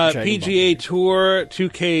 PGA Tour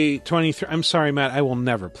 2K23. I'm sorry, Matt, I will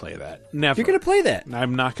never play that. Never. You're going to play that?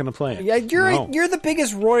 I'm not going to play it. Yeah, No. you're the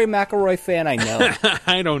biggest Rory McIlroy fan I know.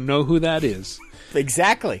 I don't know who that is.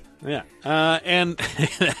 Exactly. Yeah, and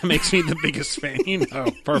that makes me the biggest fan. You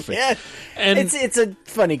know, perfect. Yeah, and it's a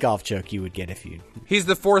funny golf joke you would get if you. He's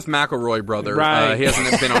the fourth McElroy brother. Right. He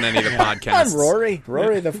hasn't been on any of the podcasts. I'm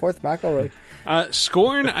Rory, the fourth McIlroy.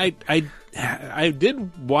 Scorn, I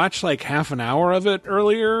did watch like half an hour of it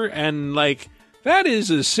earlier, and like that is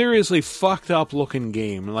a seriously fucked up looking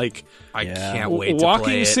game. Like I can't wait to walking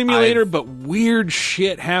play it. simulator, but weird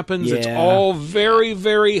shit happens. It's Yeah. all very,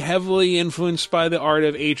 very heavily influenced by the art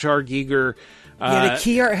of H.R. Giger. Yeah, the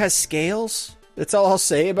key art has scales. That's all I'll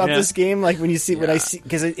say about Yeah. this game. Like when I see,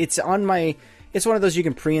 because it's on my. It's one of those you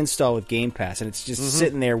can pre-install with Game Pass, and it's just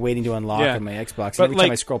sitting there waiting to unlock Yeah. on my Xbox. And But, every time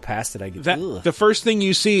like, I scroll past it, I get the first thing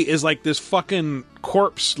you see is like this fucking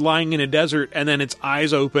corpse lying in a desert, and then its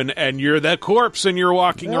eyes open, and you're that corpse, and you're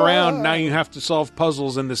walking around. Now you have to solve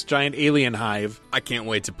puzzles in this giant alien hive. I can't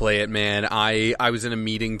wait to play it, man. I was in a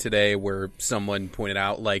meeting today where someone pointed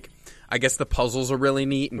out, like, I guess the puzzles are really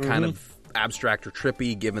neat and kind of abstract or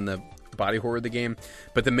trippy given the body horror of the game.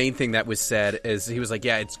 But the main thing that was said is he was like,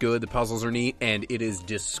 yeah, it's good, the puzzles are neat, and it is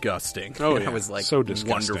disgusting. Oh, and yeah. I was like, So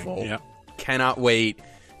disgusting. wonderful. Yeah. Cannot wait.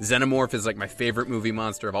 Xenomorph is like my favorite movie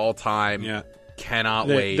monster of all time. Yeah. Cannot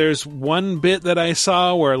wait. There's one bit that I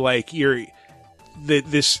saw where like you're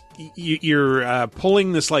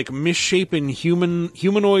pulling this like misshapen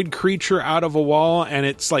humanoid creature out of a wall, and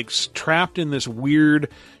it's like trapped in this weird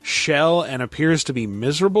shell and appears to be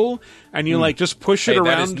miserable, and you like just push it Hey, around.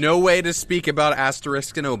 that is no way to speak about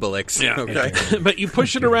Asterix and Obelix. Yeah. Okay. But you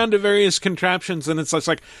push it around to various contraptions, and it's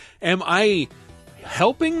like, am I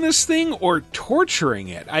helping this thing or torturing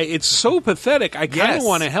it? It's so pathetic. I kind of Yes.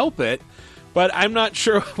 want to help it, but I'm not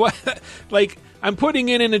sure what. Like, I'm putting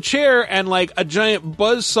it in a chair, and like a giant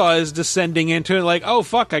buzzsaw is descending into it. Like, oh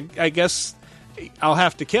fuck, I guess I'll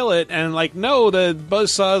have to kill it. And like, no, the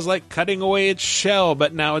buzzsaw is like cutting away its shell,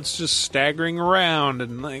 but now it's just staggering around,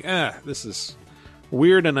 and like, this is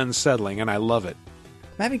weird and unsettling, and I love it.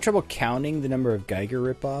 I'm having trouble counting the number of Geiger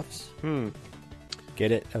ripoffs.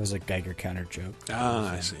 Get it? That was a Geiger counter joke.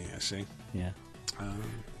 Ah, I see. Yeah.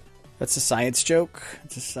 That's a science joke.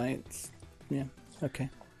 It's a science. Yeah. Okay.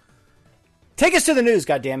 Take us to the news,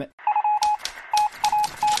 goddammit.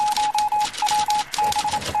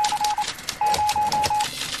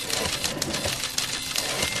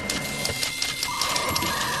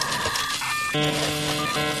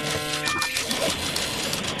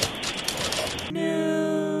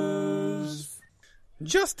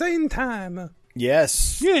 Just in time.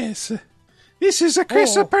 Yes. Yes. This is a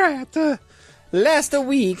Chris Pratt. Last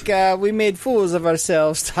week, we made fools of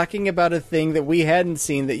ourselves talking about a thing that we hadn't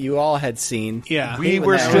seen that you all had seen. Yeah. We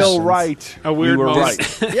were still right. A weird we were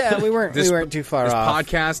moment. right. Yeah, we weren't too far This off.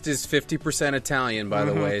 podcast is 50% Italian, by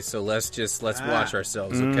the way, so let's watch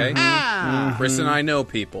ourselves, okay? Chris and I know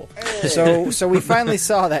people. So we finally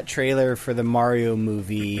saw that trailer for the Mario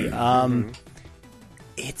movie.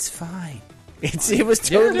 It's fine. It was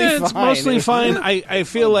totally fine. It's mostly fine. I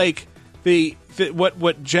feel like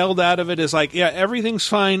what gelled out of it is like, yeah, everything's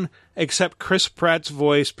fine except Chris Pratt's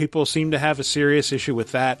voice. People seem to have a serious issue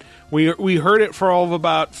with that. We heard it for all of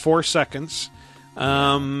about 4 seconds.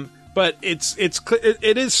 But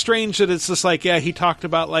it is strange that it's just like, yeah, he talked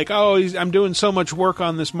about like, oh, I'm doing so much work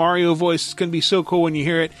on this Mario voice. It's going to be so cool when you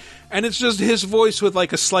hear it. And it's just his voice with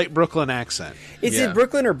like a slight Brooklyn accent. Is it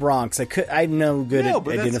Brooklyn or Bronx? I'm no good at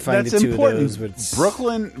identifying the two important. of those.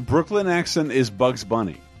 But Brooklyn accent is Bugs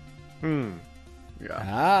Bunny.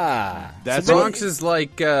 Yeah. That's Bronx is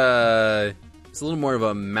like it's a little more of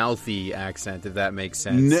a mouthy accent, if that makes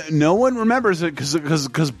sense. No one remembers it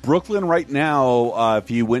because Brooklyn right now, if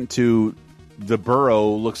you went to the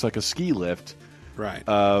borough, looks like a ski lift. Right.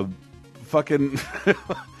 The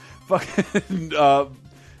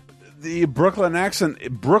Brooklyn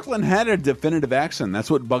accent. Brooklyn had a definitive accent. That's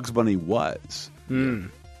what Bugs Bunny was.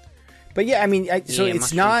 But yeah, I mean,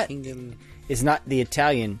 it's not the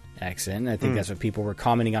Italian accent. I think that's what people were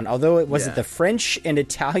commenting on. Although it wasn't the French and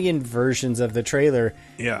Italian versions of the trailer.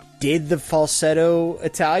 Yeah, did the falsetto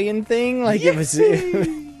Italian thing? Like it was.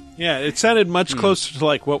 Yeah, it sounded much closer to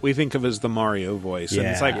like what we think of as the Mario voice. And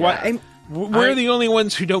it's like, we're the only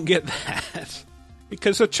ones who don't get that.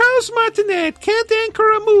 Because Charles Martinet can't anchor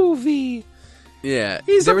a movie. Yeah.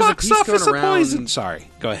 He's a box office of poison. Sorry,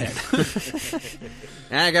 go ahead.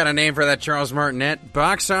 I got a name for that Charles Martinet.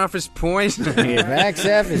 Box office poison. Box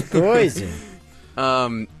office poison.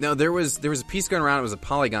 No, there was a piece going around. It was a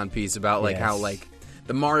Polygon piece about like how like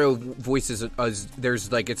the Mario voices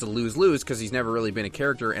there's like it's a lose-lose because he's never really been a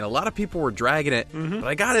character, and a lot of people were dragging it. But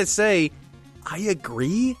I gotta say, I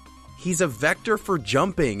agree. He's a vector for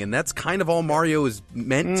jumping, and that's kind of all Mario is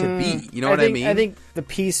meant to be. You know what I mean? I think the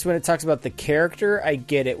piece when it talks about the character, I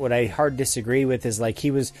get it. What I hard disagree with is like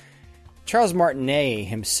Charles Martinet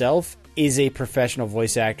himself is a professional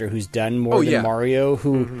voice actor who's done more than Mario,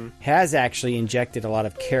 who has actually injected a lot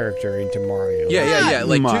of character into Mario. Yeah.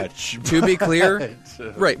 Like much. To be clear,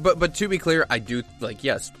 right? But to be clear, I do like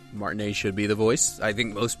yes, Martinet should be the voice. I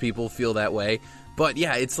think most people feel that way. But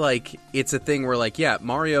yeah, it's like it's a thing where like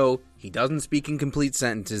Mario, he doesn't speak in complete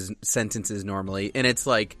sentences normally, and it's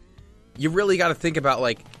like you really got to think about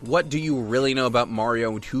like what do you really know about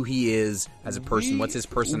Mario and who he is as a person? What's his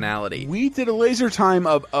personality? We did a laser time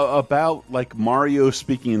about like Mario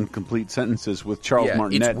speaking in complete sentences with Charles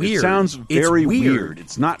Martinet. It's weird. It sounds very weird.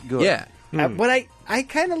 It's not good. Yeah. But I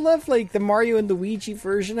kind of love like the Mario and Luigi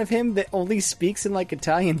version of him that only speaks in like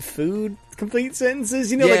Italian food complete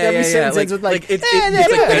sentences. You know, like every sentence ends with like it's Banjo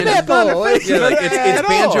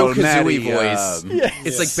Kazooie voice.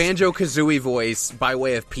 It's like Banjo Kazooie voice by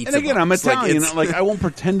way of pizza. And again, I'm box. Italian. Like I won't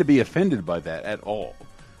pretend to be offended by that at all.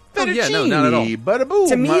 Oh, yeah, no, not at all.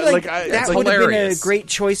 To me, that would have been a great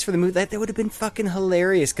choice for the movie. That would have been fucking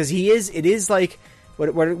hilarious because it is like.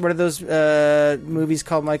 What are those movies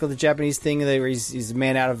called, Michael? The Japanese thing where he's a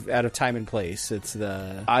man out of time and place. It's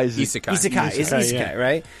the Isekai. Isekai,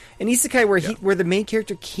 right? And Isekai, where the main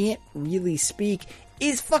character can't really speak,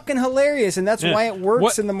 is fucking hilarious, and that's why it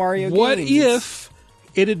works in the Mario games. What if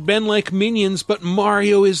it had been like Minions, but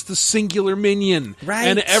Mario is the singular minion, right?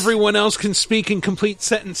 And everyone else can speak in complete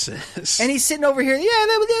sentences. And he's sitting over here,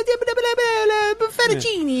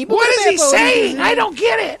 fettuccine. What is he saying? I don't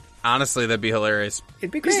get it. Honestly, that'd be hilarious.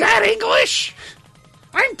 It'd be great. Is that English?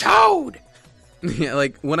 I'm Toad. Yeah,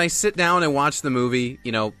 like when I sit down and watch the movie,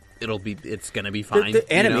 you know, it's gonna be fine.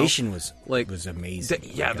 The animation was amazing.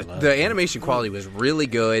 The animation quality was really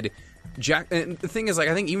good. And the thing is, like,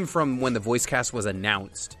 I think even from when the voice cast was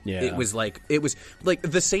announced, it was like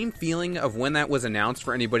the same feeling of when that was announced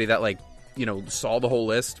for anybody that like you know saw the whole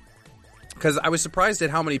list. Because I was surprised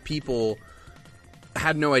at how many people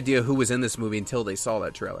had no idea who was in this movie until they saw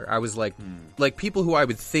that trailer. I was like, people who I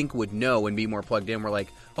would think would know and be more plugged in were like,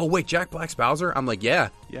 "Oh wait, Jack Black's Bowser." I'm like, "Yeah."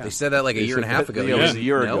 They said that like a year and a half ago. It was a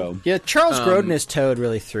year ago. Yeah, Charles Grodin as Toad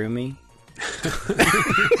really threw me.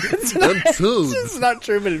 It's not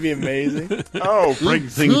true, but it'd be amazing. Oh, bring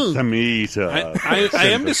things to me. I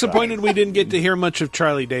am disappointed we didn't get to hear much of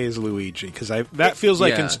Charlie Day as Luigi because that feels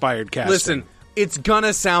like inspired casting. Listen. It's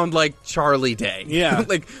gonna sound like Charlie Day. Yeah.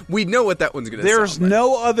 Like, we know what that one's gonna sound like. There's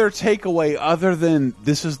no other takeaway other than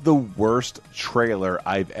this is the worst trailer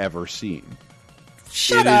I've ever seen.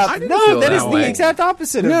 Shut up. No, that is the exact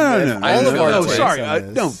opposite of No, sorry.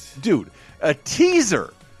 No, dude. A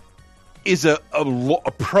teaser is a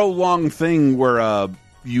prolonged thing where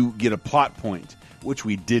you get a plot point, which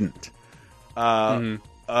we didn't. We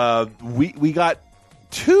got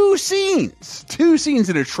two scenes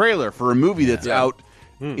in a trailer for a movie that's out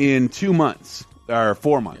in 2 months or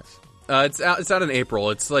 4 months. It's out in April.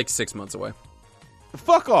 It's like 6 months away.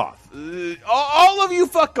 Fuck off. All of you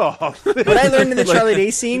fuck off. What I learned in the Charlie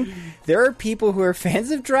Day scene, there are people who are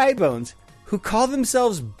fans of Dry Bones who call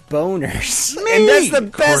themselves boners. And that's the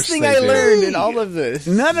best thing I learned in all of this.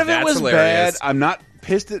 None of it was hilarious. bad. I'm not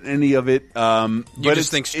pissed at any of it. You But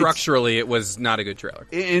just think structurally it was not a good trailer.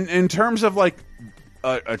 In terms of like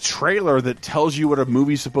a trailer that tells you what a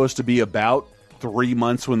movie's supposed to be about 3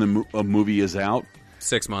 months when a movie is out.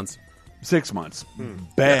 6 months. 6 months.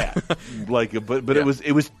 Bad. But it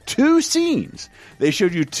was 2 scenes. They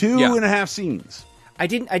showed you 2.5 scenes. I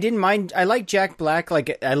didn't mind. I like Jack Black.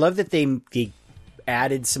 Like, I love that they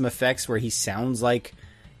added some effects where he sounds like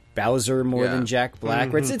Bowser more than Jack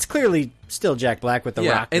Black. Where it's clearly still Jack Black with the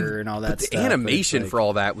rocker and all that but stuff. The animation for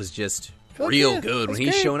all that was just real good when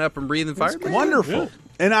he's showing up and breathing fire. Wonderful.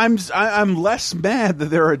 And I'm less mad that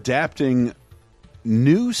they're adapting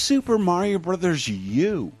New Super Mario Brothers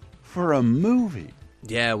U for a movie.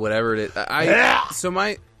 Yeah, whatever it is.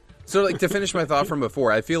 So like to finish my thought from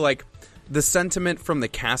before, I feel like the sentiment from the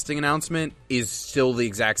casting announcement is still the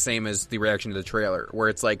exact same as the reaction to the trailer, where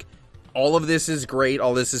it's like, all of this is great,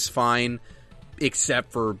 all this is fine,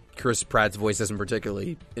 except for Chris Pratt's voice isn't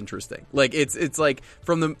particularly interesting. Like it's like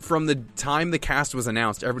from the time the cast was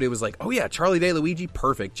announced, everybody was like, "Oh yeah, Charlie Day Luigi,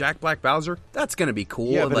 perfect. Jack Black Bowser, that's gonna be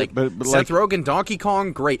cool." Yeah, and but Seth Rogen Donkey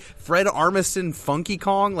Kong, great. Fred Armisen Funky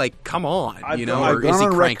Kong, like come on, I've or is gone he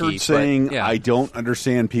on cranky? record saying But, yeah. I don't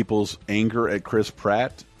understand people's anger at Chris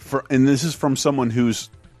Pratt. And this is from someone who's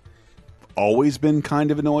always been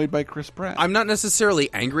kind of annoyed by Chris Pratt. I'm not necessarily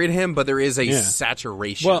angry at him, but there is a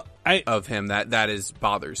saturation of him that is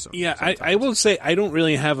bothersome. Yeah, I will say I don't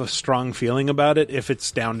really have a strong feeling about it if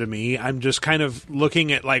it's down to me. I'm just kind of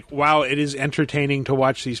looking at like, wow, it is entertaining to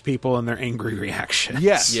watch these people and their angry reactions.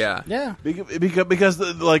 Yes. Yeah. Because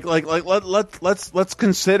let's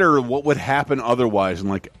consider what would happen otherwise. And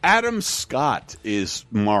like Adam Scott is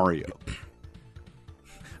Mario.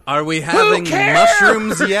 Are we having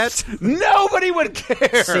mushrooms yet? Nobody would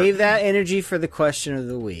care. Save that energy for the question of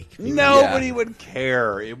the week. Nobody would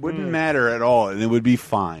care. It wouldn't matter at all, and it would be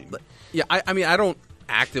fine. Yeah, I mean, I don't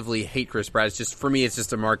actively hate Chris Pratt. It's just, for me, it's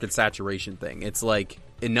just a market saturation thing. It's like,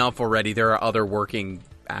 enough already. There are other working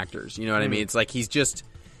actors. You know what I mean? It's like he's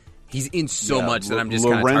in so much that I'm just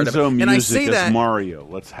kind of tired of it. Lorenzo And I Music say as that Mario.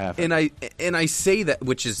 Let's have it. And I say that,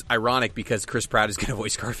 which is ironic because Chris Pratt is going to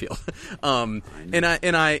voice Garfield. And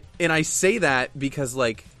I say that because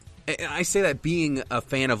like, and I say that being a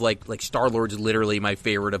fan of like Star-Lord's literally my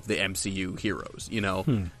favorite of the MCU heroes. You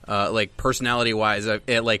know, like personality wise,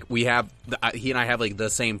 like we have he and I have like the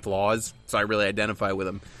same flaws, so I really identify with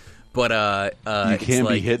him. But you can't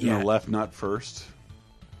be hitting the left nut first.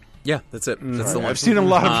 Yeah, that's it. That's the one. I've seen a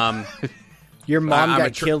lot of. Your mom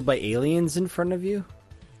got killed by aliens in front of you?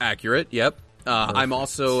 Accurate. Yep. I'm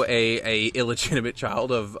also a illegitimate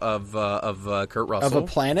child of Kurt Russell. Of a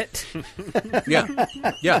planet?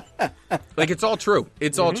 Yeah. Like it's all true.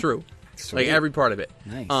 It's all true. Sweet. Like every part of it.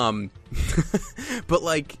 Nice. But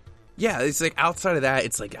like, yeah, it's like outside of that,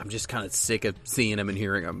 it's like I'm just kind of sick of seeing him and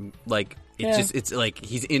hearing him. Like it's like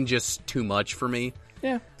he's in just too much for me.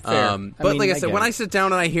 Yeah. But like I said, when I sit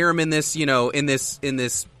down and I hear him in this, in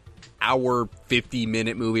this hour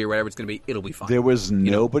 50-minute movie or whatever it's going to be, it'll be fine. There was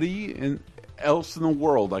nobody else in the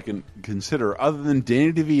world I can consider other than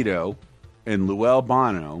Danny DeVito and Lou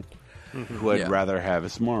Albano who I'd rather have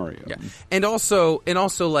as Mario. Yeah. And also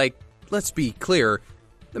like, let's be clear,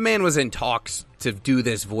 the man was in talks to do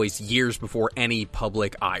this voice years before any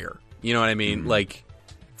public ire. You know what I mean? Like,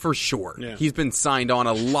 for sure. Yeah. He's been signed on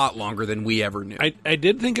a lot longer than we ever knew. I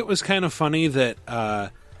did think it was kind of funny that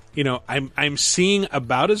I'm seeing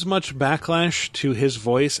about as much backlash to his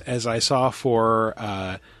voice as I saw for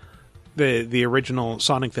the original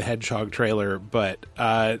Sonic the Hedgehog trailer, but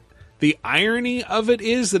the irony of it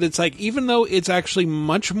is that it's like, even though it's actually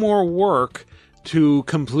much more work to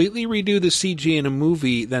completely redo the CG in a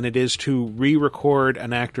movie than it is to re-record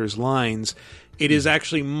an actor's lines, it is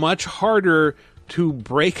actually much harder to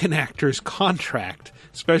break an actor's contract,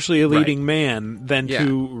 especially a leading man, than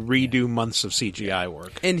to redo months of CGI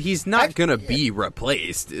work. And he's not going to be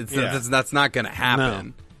replaced. That's not going to happen.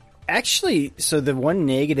 No. Actually, so the one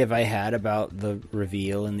negative I had about the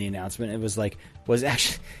reveal and the announcement, it was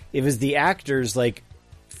the actors like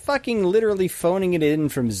fucking literally phoning it in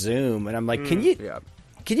from Zoom, and I'm like, can you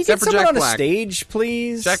get someone on a stage,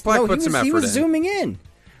 please? Jack Black put some effort in. He was zooming in.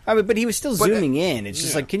 I mean, but he was still zooming in. It's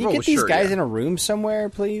just like, can you get these guys in a room somewhere,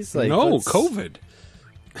 please? Like, COVID.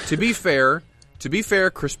 To be fair,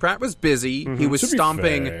 Chris Pratt was busy. He was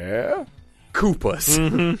stomping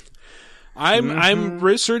Koopas. I'm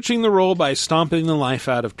researching the role by stomping the life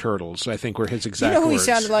out of turtles, I think were his exact words. He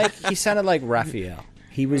sounded like? He sounded like Raphael.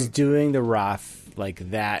 He was doing the Raph, like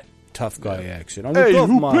that tough guy accent. Hey,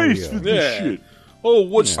 who pays for this shit? Oh,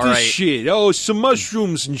 what's All this right. shit? Oh, some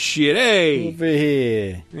mushrooms and shit. Hey. Over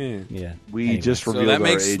here. Yeah. We just So revealed that our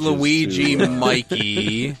makes ages Luigi to-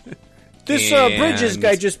 Mikey. This and- Bridges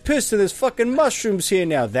guy just pissed in his fucking mushrooms here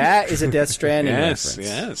now. That is a Death Stranding Yes, reference.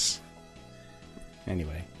 yes.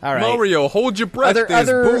 Anyway, all right. Mario, hold your breath. Other there's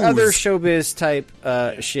booze. other showbiz type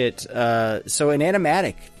shit. So an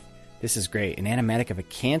animatic. This is great. An animatic of a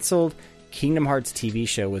canceled Kingdom Hearts TV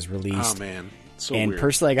show was released. Oh, man. So and weird.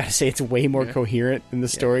 personally, I gotta say, it's way more coherent than the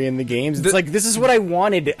story in the games. It's like, this is what I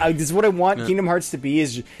wanted. This is what I want Kingdom Hearts to be.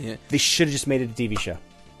 Is they should have just made it a TV show.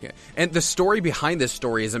 Yeah. And the story behind this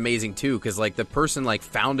story is amazing too, because like the person like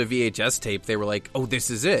found a VHS tape. They were like, "Oh, this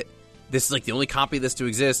is it. This is like the only copy of this to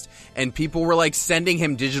exist." And people were like sending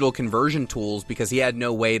him digital conversion tools because he had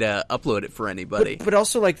no way to upload it for anybody. But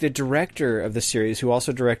also, like, the director of the series, who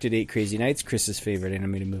also directed 8 Crazy Nights, Chris's favorite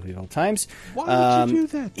animated movie of all times. Why would you do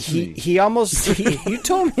that to me? He almost... you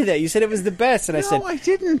told me that. You said it was the best, and I said... No, I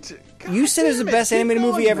didn't. You said it was the best animated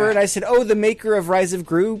movie ever, and I said, oh, the maker of Rise of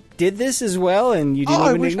Gru did this as well, and you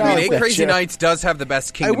didn't even acknowledge that. 8 Crazy Joe. Nights does have the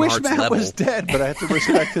best Kingdom I wish Hearts Matt level. was dead, but I have to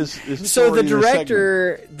respect his So story the in this segment.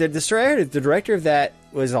 the director of that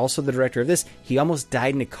was also the director of this. He almost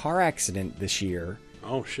died in a car accident this year.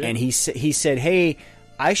 Oh, shit. And he said, hey,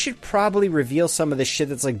 I should probably reveal some of the shit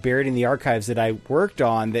that's like buried in the archives that I worked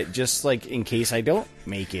on, that just like in case I don't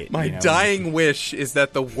make it. My you know? dying wish is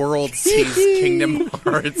that the world sees Kingdom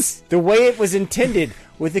Hearts the way it was intended,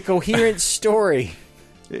 with a coherent story.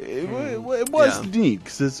 It was neat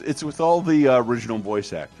because it's with all the original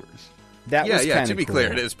voice actors. That was yeah. kinda To be cool.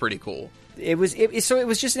 clear, it is pretty cool. It was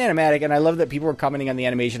just an animatic, and I love that people were commenting on the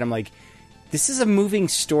animation. I'm like, this is a moving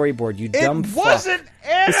storyboard, you dumb fuck. wasn't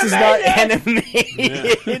This is not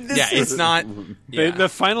animated. It's not. The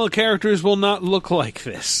final characters will not look like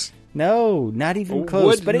this. No, not even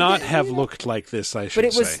close. Would but not it, have looked like this, I should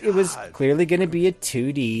But say. it was clearly going to be a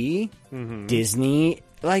 2D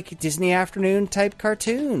Disney afternoon type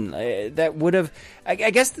cartoon that would have. I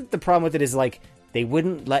guess the problem with it is like they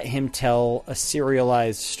wouldn't let him tell a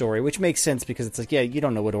serialized story, which makes sense because it's like, yeah, you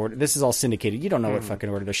don't know what order. This is all syndicated. You don't know what fucking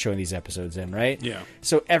order they're showing these episodes in, right? Yeah.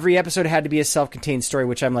 So every episode had to be a self-contained story,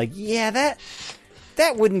 which I'm like, yeah,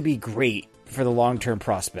 that wouldn't be great for the long-term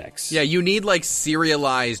prospects. Yeah, you need like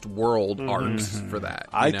serialized world arcs for that.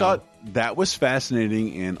 you I know? thought that was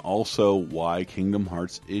fascinating, and also why Kingdom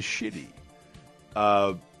Hearts is shitty.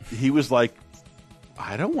 He was like,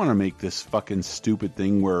 I don't want to make this fucking stupid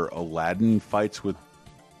thing where Aladdin fights with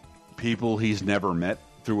people he's never met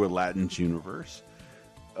through Aladdin's universe.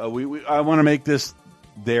 I want to make this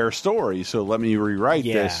their story, so let me rewrite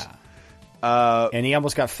this. And he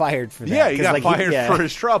almost got fired for that. Yeah, he 'cause, got like, fired for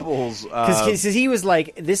his troubles. Because he was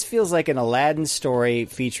like, this feels like an Aladdin story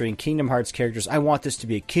featuring Kingdom Hearts characters. I want this to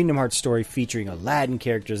be a Kingdom Hearts story featuring Aladdin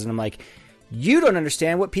characters. And I'm like, you don't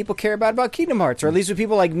understand what people care about Kingdom Hearts, or at least what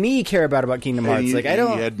people like me care about Kingdom Hearts. He, Like, I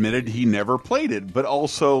don't. He admitted he never played it, but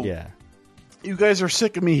also, you guys are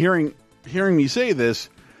sick of me hearing me say this.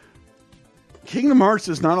 Kingdom Hearts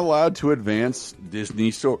is not allowed to advance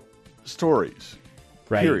Disney stories.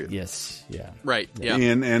 Right. Period. Yes. Yeah. Right. Yeah.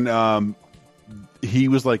 And he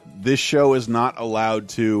was like, this show is not allowed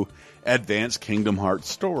to advance Kingdom Hearts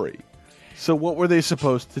story. So what were they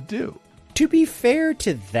supposed to do? To be fair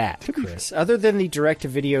to that, Chris, other than the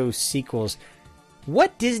direct-to-video sequels,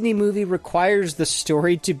 what Disney movie requires the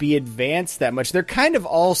story to be advanced that much? They're kind of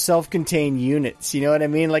all self-contained units. You know what I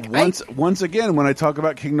mean? Like Once again, when I talk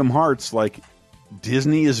about Kingdom Hearts, like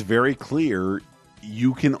Disney is very clear.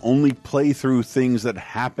 You can only play through things that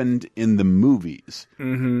happened in the movies,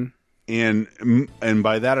 and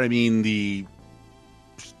by that I mean the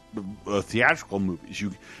theatrical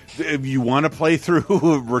movies. If you want to play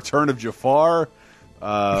through Return of Jafar,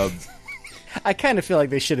 I kind of feel like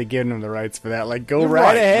they should have given him the rights for that. Like, go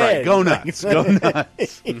right ahead. right, go nuts, go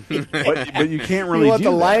nuts. but you can't really. You want do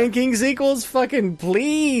the that. Lion King sequels? Fucking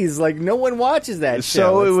please! Like, no one watches that show.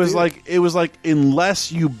 So it Let's was do like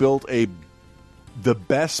unless you built the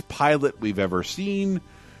best pilot we've ever seen,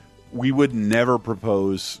 we would never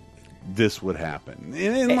propose this would happen.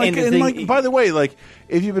 And by the way, like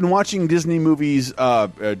if you've been watching Disney movies,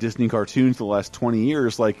 Disney cartoons the last 20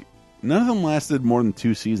 years, like none of them lasted more than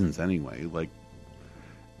 2 seasons anyway. Like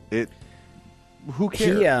who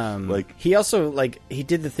cares? He also he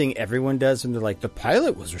did the thing everyone does, and they're like, the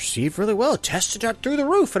pilot was received really well, tested out through the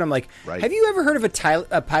roof, and I'm like, have you ever heard of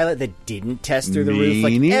a pilot that didn't test through the roof?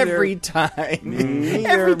 Like neither. every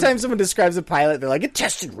time someone describes a pilot, they're like, it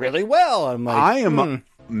tested really well. I'm like,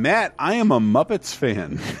 Matt, I am a Muppets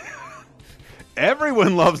fan.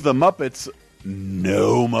 Everyone loves the Muppets.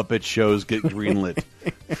 No Muppet shows get greenlit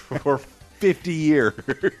for 50 years.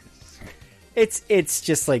 It's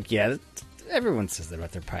just like, yeah, everyone says that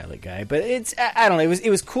about their pilot guy, but I don't know. It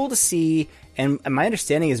was cool to see, and my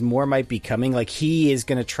understanding is more might be coming. Like, he is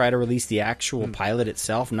going to try to release the actual pilot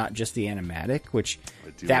itself, not just the animatic, which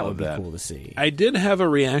that would be cool to see. I did have a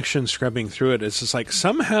reaction scrubbing through it. It's just like,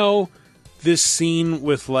 somehow this scene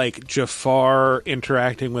with, like, Jafar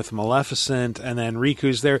interacting with Maleficent and then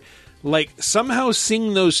Riku's there, like, somehow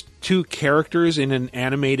seeing those two characters in an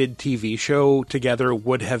animated TV show together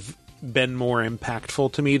would have been more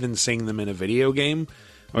impactful to me than seeing them in a video game.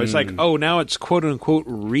 Or it's like, oh, now it's quote-unquote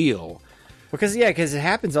real. Because it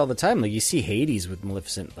happens all the time. Like, you see Hades with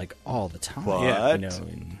Maleficent, like, all the time. But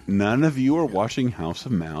none of you are watching House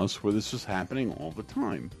of Mouse, where this is happening all the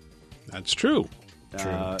time. That's true.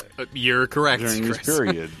 You're correct, during this Chris.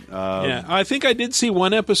 period. Yeah, I think I did see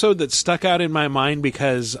one episode that stuck out in my mind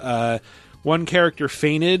because one character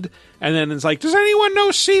fainted, and then it's like, does anyone know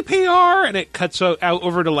CPR? And it cuts out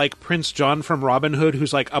over to, like, Prince John from Robin Hood,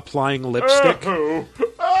 who's, like, applying lipstick.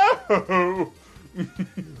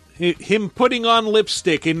 Him putting on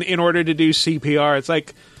lipstick in order to do CPR. It's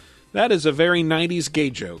like, that is a very 90s gay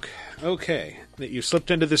joke. Okay, that you slipped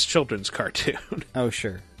into this children's cartoon. Oh,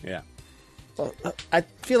 sure. Yeah. Well, I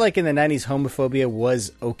feel like in the 90s, homophobia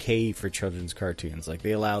was okay for children's cartoons. Like,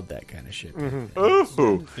 they allowed that kind of shit.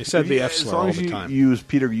 Oh, they said the F slur all the time. As long as you use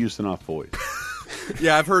Peter Ustinov voice.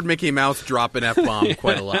 Yeah, I've heard Mickey Mouse drop an F-bomb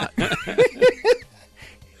quite a lot.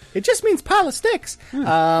 It just means pile of sticks.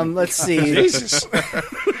 Let's see. Jesus.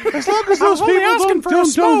 As long as those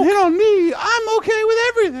people don't hit on me, I'm okay with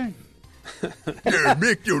everything. Yeah,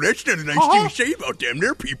 Mick, that's not a nice thing to say about them.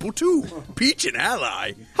 They're people, too. Pete's an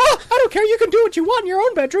ally. I don't care. You can do what you want in your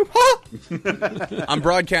own bedroom. I'm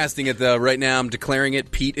broadcasting it, though. Right now, I'm declaring it.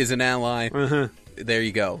 Pete is an ally. There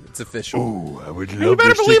you go. It's official. Oh, I would love you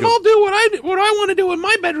better believe I'll do what I want to do in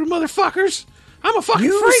my bedroom, motherfuckers. I'm a fucking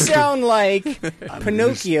you freak. You sound like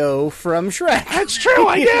Pinocchio from Shrek. That's true,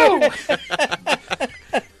 I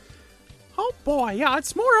do. Oh boy, yeah,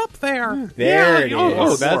 it's more up there. There it is.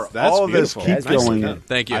 Oh, that's all beautiful. Of this. Keep going.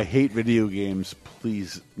 Thank you. I hate video games.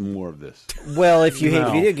 Please, more of this. Well, if you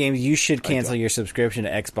hate video games, you should cancel your subscription to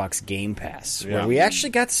Xbox Game Pass, where we actually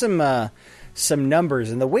got some numbers,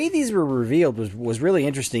 and the way these were revealed was really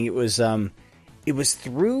interesting. It was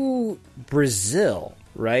through Brazil,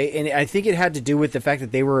 right? And I think it had to do with the fact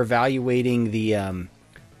that they were evaluating the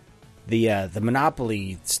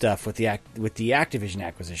Monopoly stuff with the Activision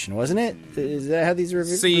acquisition, wasn't it? Is that how these were?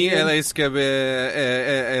 Sí, eles querem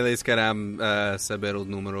saber os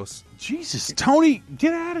números. Jesus, Tony,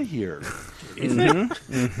 get out of here!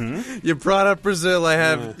 You brought up Brazil. I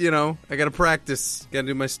have, I got to practice. Got to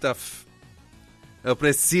do my stuff. Eu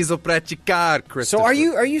preciso praticar, Christopher. So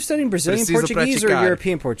are you studying Brazilian Portuguese or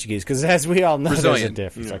European Portuguese? Because as we all know, Brazilian.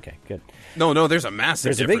 there's a difference. Okay, good. No, there's a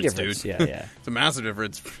massive difference, a big difference, dude. Yeah. It's a massive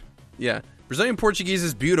difference. Yeah, Brazilian Portuguese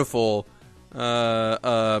is beautiful.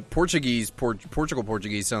 Portugal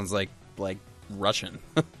Portuguese sounds like Russian.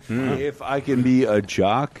 If I can be a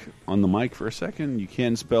jock on the mic for a second, you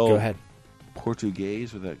can spell Go ahead.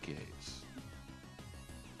 Portuguese without gaze.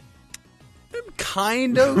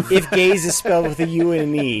 Kind of. If gaze is spelled with a U and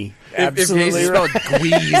an E. Absolutely. If gaze is spelled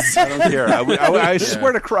guise. I don't care. I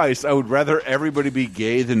swear to Christ, I would rather everybody be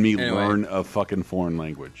gay than me learn a fucking foreign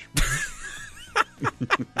language.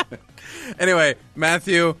 Anyway,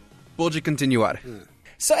 Matthew, voglio continuare.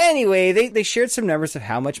 So anyway, they shared some numbers of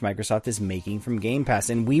how much Microsoft is making from Game Pass,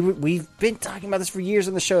 and we've been talking about this for years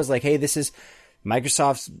on the show. It's like, hey, this is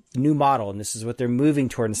Microsoft's new model, and this is what they're moving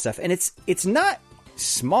toward and stuff. And it's not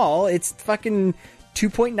small. It's fucking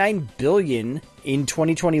 $2.9 billion in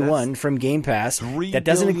 2021 from Game Pass. That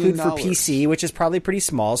doesn't include for PC, which is probably pretty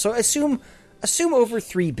small. So assume over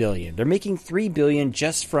 $3 billion. They're making $3 billion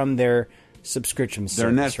just from their subscription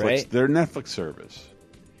service, right? Their Netflix service.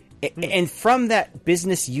 And from that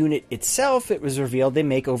business unit itself, it was revealed they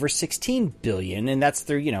make over $16 billion, and that's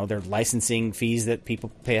their licensing fees that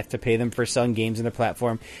people have to pay them for selling games in their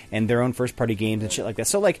platform and their own first party games and shit like that.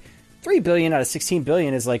 So like $3 billion out of $16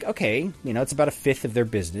 billion is like, okay, it's about a fifth of their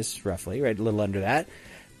business roughly, right? A little under that,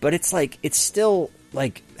 but it's still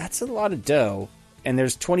like that's a lot of dough. And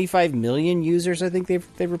there's 25 million users, I think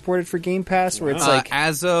they've reported for Game Pass, where it's like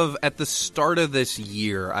as of at the start of this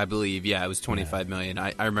year, I believe. Yeah, it was 25 million.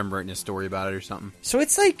 I remember it in a story about it or something. So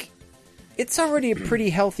it's like it's already a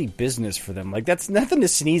pretty healthy business for them. Like that's nothing to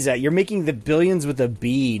sneeze at. You're making the billions with a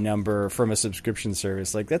B number from a subscription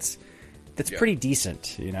service. Like that's that's pretty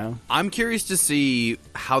decent, you know? I'm curious to see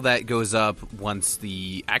how that goes up once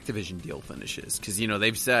the Activision deal finishes. Because, you know,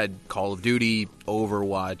 they've said Call of Duty,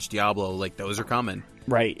 Overwatch, Diablo, like, those are coming.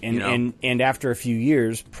 Right, and after a few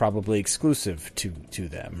years, probably exclusive to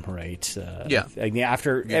them, right?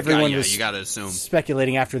 After everyone was you gotta assume.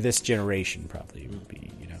 Speculating after this generation, probably would be,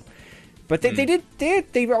 you know. But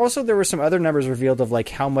they also, there were some other numbers revealed of like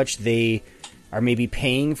how much they are maybe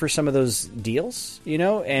paying for some of those deals, you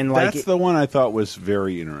know, and like that's the one I thought was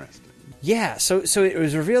very interesting. Yeah, so it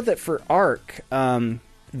was revealed that for Ark,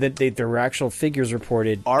 that there were actual figures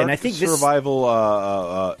reported, Ark, and I think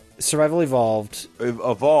Survival Evolved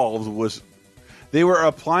was they were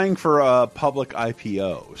applying for a public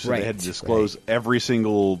IPO, so they had to disclose every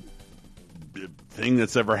single thing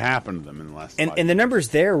that's ever happened to them in the last. And the numbers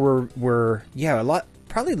there were a lot,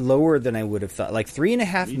 probably lower than I would have thought. Like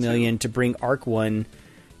 $3.5 million to bring Ark 1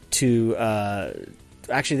 to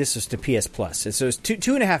actually this was to PS Plus. So it's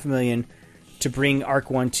 $2.5 million to bring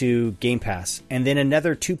Ark 1 to Game Pass, and then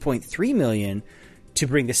another $2.3 million to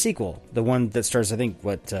bring the sequel, the one that stars, I think,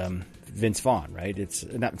 Vince Vaughn, right? It's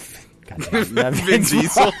not Vin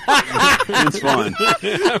Diesel. Vince Vaughn.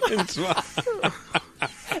 Vince Vaughn.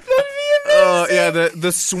 Oh yeah,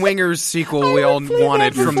 the Swingers sequel we all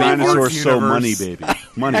wanted from the Ark universe. So money, baby,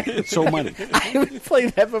 money. It's so money. I would play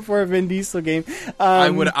that before a Vin Diesel game. I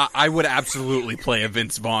would absolutely play a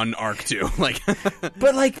Vince Vaughn Ark 2. Like,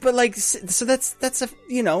 but so that's a,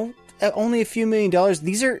 you know, only a few $1 million.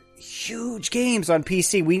 These are huge games on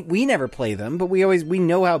PC. We never play them, but we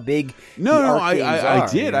know how big. I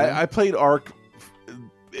did. You know? I played Ark.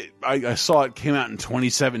 I saw it came out in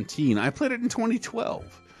 2017. I played it in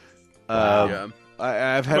 2012.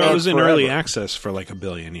 I've had it was in early access for like 1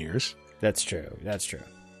 billion years. That's true.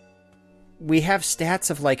 We have stats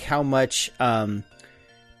of like how much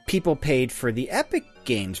people paid for the Epic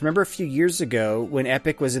games. Remember a few years ago when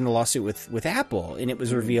Epic was in the lawsuit with Apple, and it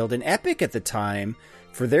was revealed in Epic at the time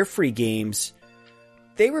for their free games,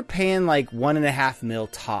 they were paying like $1.5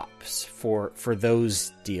 million tops for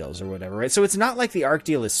those deals or whatever, right? So it's not like the Ark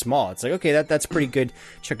deal is small. It's like, okay, that's pretty good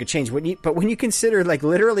chunk of change. But when you consider like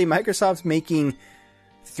literally Microsoft's making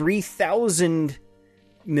 3,000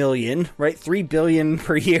 million, right? 3 billion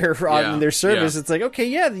per year on their service. It's like, okay,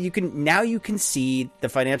 you can see the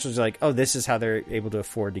financials are like, oh, this is how they're able to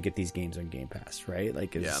afford to get these games on Game Pass, right?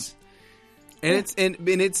 Like, and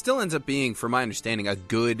it still ends up being, from my understanding, a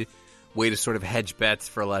good way to sort of hedge bets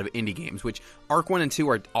for a lot of indie games, which Ark 1 and 2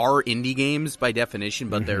 are indie games by definition,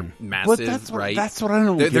 but they're massive, right? That's what I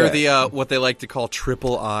don't get. They're the what they like to call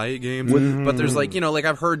AAA games. But there's like, you know, like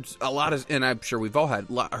I've heard a lot of, and I'm sure we've all heard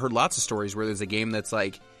lots of stories where there's a game that's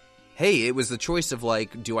like, hey, it was the choice of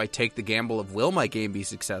like, do I take the gamble of will my game be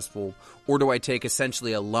successful, or do I take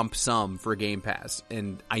essentially a lump sum for Game Pass,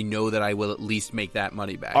 and I know that I will at least make that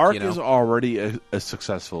money back. Ark you know? is already a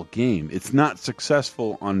successful game. It's not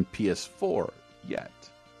successful on PS4 yet,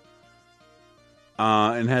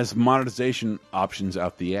 and has monetization options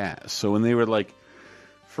out the ass. So when they were like,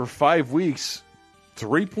 for 5 weeks,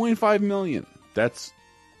 $3.5 million. That's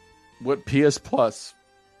what PS Plus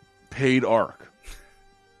paid Ark.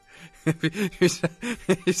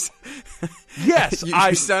 Yes,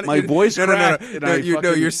 my voice cracked.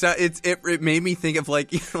 It made me think of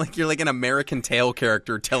like you're like an American Tail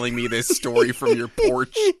character telling me this story from your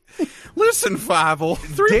porch. Listen, Fievel,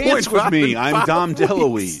 dance with me. I'm Dom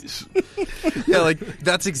DeLuise. Yeah, like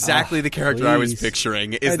that's exactly the character I was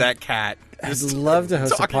picturing. Is that cat? I'd love to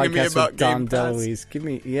host a podcast with Dom DeLuise. Give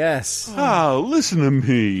me, yes. Oh, listen to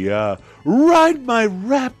me. Ride my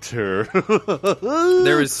raptor.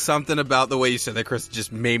 There was something about the way you said that, Chris,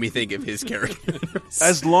 just made me think of his character.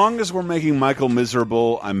 As long as we're making Michael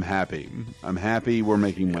miserable, I'm happy. I'm happy we're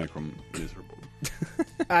making Michael miserable.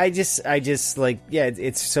 I just like,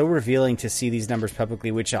 it's so revealing to see these numbers publicly,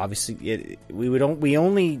 which obviously we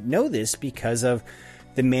only know this because of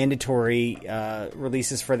the mandatory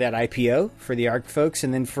releases for that IPO for the Ark folks,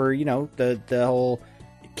 and then for, you know, the whole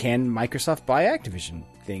can Microsoft buy Activision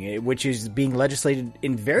thing, which is being legislated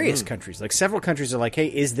in various countries. Like several countries are like, hey,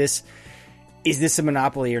 is this a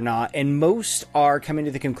monopoly or not? And most are coming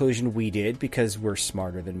to the conclusion we did, because we're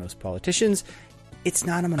smarter than most politicians. It's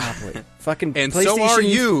not a monopoly. Fucking and so are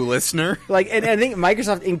you, listener. Like, and I think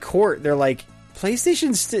Microsoft in court, they're like,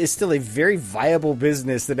 PlayStation is still a very viable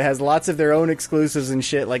business that has lots of their own exclusives and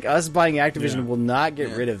shit. Like, us buying Activision will not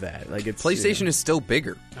get rid of that. Like, it's PlayStation is still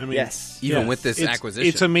bigger. I mean, yes, even with this acquisition,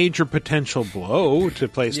 it's a major potential blow to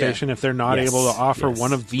PlayStation if they're not able to offer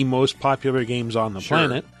one of the most popular games on the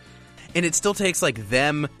planet. And it still takes like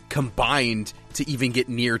them combined to even get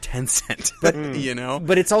near Tencent. But you know,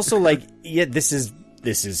 but it's also like, this is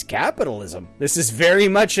this is capitalism. This is very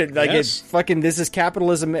much this is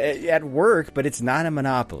capitalism at work, but it's not a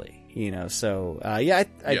monopoly, you know. So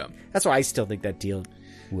that's why I still think that deal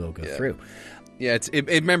will go through. Yeah,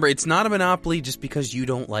 remember, it's not a monopoly just because you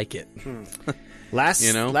don't like it.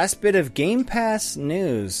 Last bit of Game Pass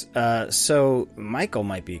news. So Michael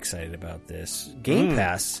might be excited about this. Game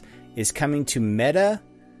Pass is coming to Meta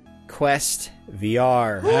Quest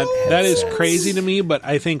VR. That is crazy to me, but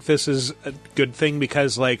I think this is a good thing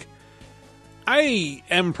because, like, I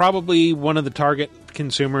am probably one of the target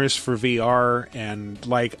consumers for VR, and,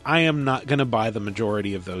 like, I am not going to buy the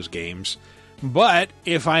majority of those games. But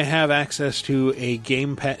if I have access to a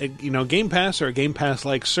Game Pass or a Game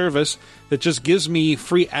Pass-like service that just gives me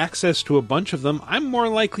free access to a bunch of them, I'm more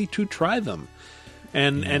likely to try them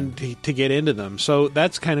and to get into them. So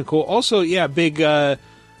that's kind of cool. Also, big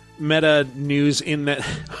meta news in that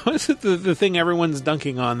what's it the thing everyone's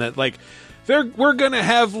dunking on, that like we're gonna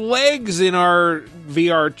have legs in our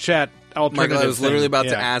VR chat alternative. Michael, I was literally about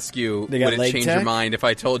to ask you, would it change your mind if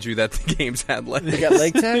I told you that the games had legs? They got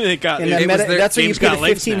leg tech? That's what you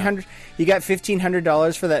paid $1,500. You got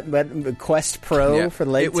 $1,500 for that Quest Pro for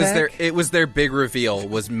leg tech? It was their big reveal,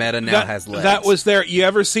 was Meta now has legs. That was their, you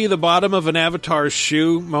ever see the bottom of an Avatar's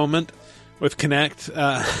shoe moment with Kinect?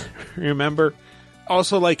 Remember?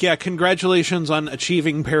 Also, congratulations on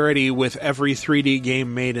achieving parity with every 3D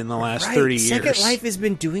game made in the last 30 years. Second Life has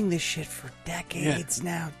been doing this shit for decades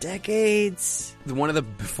now. Decades. One of the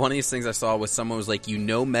funniest things I saw was someone was like,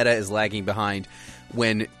 Meta is lagging behind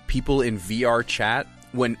when people in VR chat,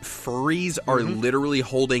 when furries are literally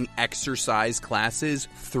holding exercise classes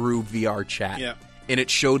through VR chat. Yeah. And it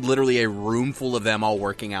showed literally a room full of them all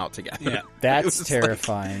working out together. Yeah, that's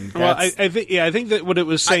terrifying. Well, I think that what it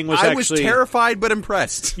was saying was I was terrified but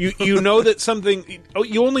impressed. You know that something,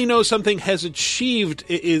 you only know something has achieved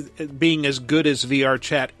is being as good as VR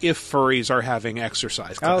chat if furries are having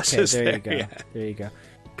exercise classes. Okay, there you go. Yeah. There you go.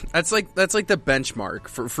 That's like the benchmark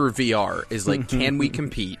for VR is like, can we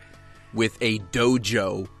compete with a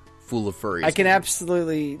dojo full of furries? I can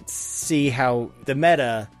absolutely see how the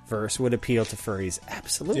metaverse would appeal to furries.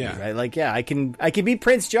 Absolutely, right? Like, I can be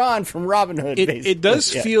Prince John from Robin Hood. It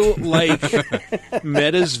does feel like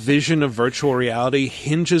Meta's vision of virtual reality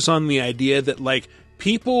hinges on the idea that, like,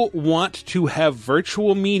 people want to have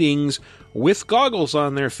virtual meetings with goggles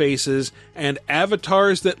on their faces and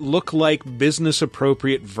avatars that look like business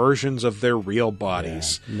appropriate versions of their real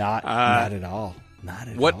bodies. Yeah, not at all.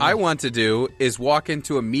 What I want to do is walk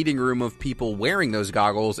into a meeting room of people wearing those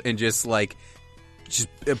goggles and just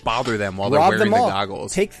bother them while they're wearing the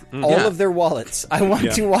goggles. Take all of their wallets. I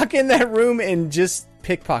want to walk in that room and just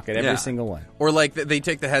pickpocket every single one. Or like they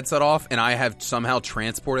take the headset off and I have somehow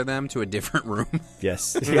transported them to a different room.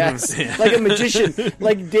 Yes. Like a magician.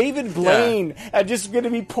 Like David Blaine. I'm just going to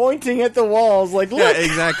be pointing at the walls like, look,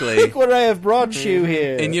 exactly. Look what I have brought you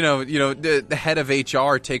here. And the head of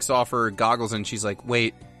HR takes off her goggles and she's like,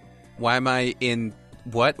 wait, why am I in...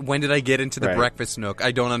 What? When did I get into the breakfast nook?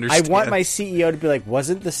 I don't understand. I want my CEO to be like,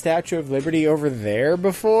 wasn't the Statue of Liberty over there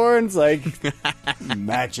before? And it's like,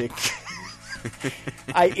 magic.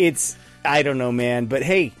 I don't know, man. But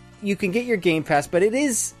hey, you can get your Game Pass, but it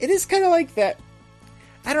is kind of like that.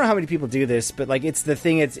 I don't know how many people do this, but like it's the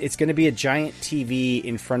thing. It's going to be a giant TV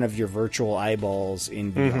in front of your virtual eyeballs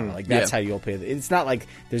in VR. Like that's how you'll play. It's not like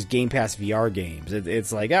there's Game Pass VR games.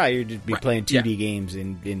 It's like you're just be playing 2D games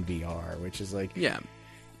in VR, which is like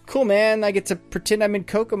cool, man. I get to pretend I'm in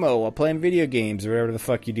Kokomo while playing video games or whatever the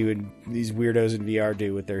fuck you do and these weirdos in VR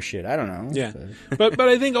do with their shit. I don't know. Yeah, but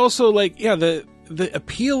I think also the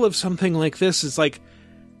appeal of something like this is like,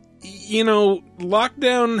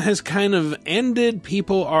 lockdown has kind of ended.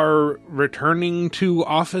 People are returning to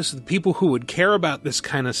office. The people who would care about this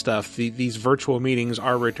kind of stuff, these virtual meetings,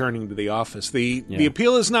 are returning to the office. The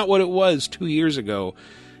appeal is not what it was 2 years ago.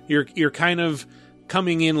 You're kind of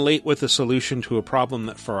coming in late with a solution to a problem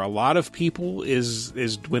that for a lot of people is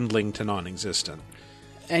dwindling to non-existent.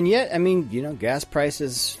 And yet, I mean, gas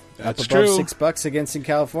prices That's up above true. $6 against in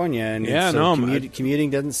California, and commuting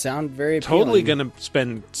doesn't sound very appealing. Totally going to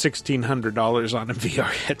spend $1,600 on a VR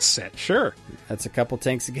headset. Sure, that's a couple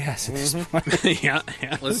tanks of gas at this point. yeah.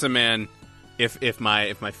 Listen, man. If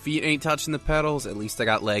my feet ain't touching the pedals, at least I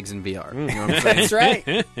got legs in VR. You know what I'm saying? That's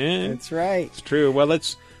right. That's right. It's true. Well,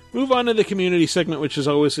 let's move on to the community segment, which is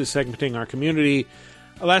always segmenting our community.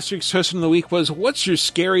 Last week's question of the week was, what's your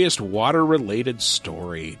scariest water-related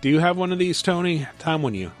story? Do you have one of these, Tony? Time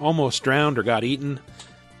when you almost drowned or got eaten?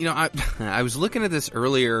 I was looking at this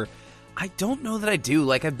earlier. I don't know that I do.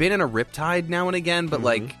 Like, I've been in a riptide now and again, but,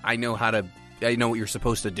 I know what you're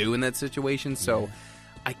supposed to do in that situation, so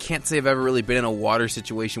I can't say I've ever really been in a water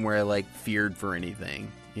situation where I like feared for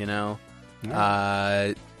anything. You know,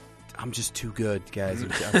 I'm just too good, guys.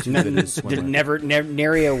 I'm too good at swimming. Never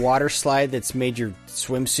nary a water slide that's made your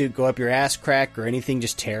swimsuit go up your ass crack or anything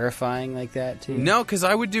just terrifying like that too. No, because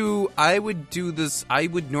I would do this. I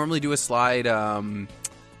would normally do a slide.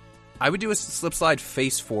 I would do a slip slide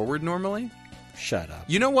face forward normally. Shut up.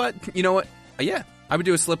 You know what? Yeah, I would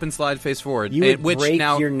do a slip and slide face forward. You would break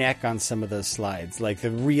your neck on some of those slides, like the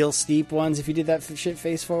real steep ones. If you did that shit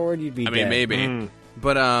face forward, you'd be dead. mean, maybe.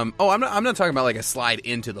 But I'm not talking about like a slide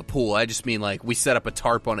into the pool. I just mean like we set up a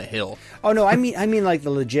tarp on a hill. Oh no, I mean like the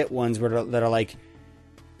legit ones that are like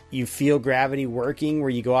you feel gravity working, where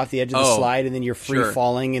you go off the edge of the slide and then you're free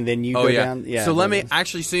falling and then you go down. Yeah. So let me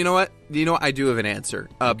actually. So you know what? I do have an answer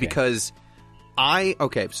because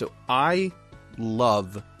I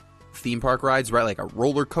love theme park rides, right? Like a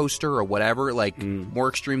roller coaster or whatever. Like more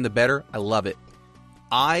extreme the better. I love it.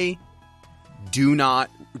 I do not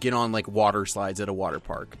get on like water slides at a water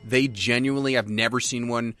park. They genuinely, I've never seen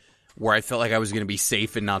one where I felt like I was going to be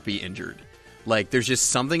safe and not be injured. Like there's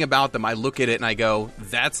just something about them. I look at it and I go,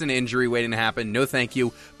 that's an injury waiting to happen. No, thank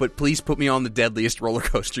you. But please put me on the deadliest roller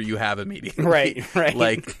coaster you have immediately. Right.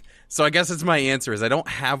 Like, so I guess that's my answer is I don't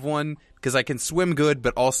have one because I can swim good,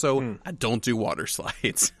 but also I don't do water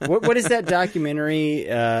slides. What is that documentary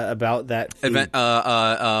about that theme? Not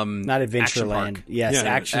Adventureland. Yes,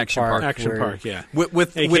 Action Park. Action Park, yeah.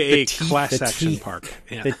 With AKA the teeth. Class Action Park.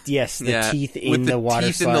 Yeah. The teeth in the water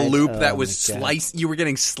teeth slide. in the loop that was sliced. You were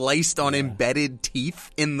getting sliced on embedded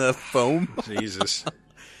teeth in the foam. Jesus.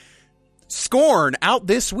 Scorn out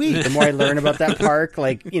this week. The more I learn about that park,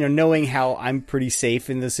 like, knowing how I'm pretty safe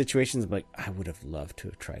in those situations, I'm like, I would have loved to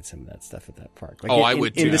have tried some of that stuff at that park. Like, I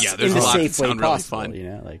would too. Yeah, there's in a the lot safe that way sound possible, really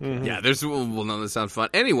fun. Like, Yeah, there's none that sound fun.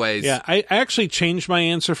 Anyways. Yeah, I actually changed my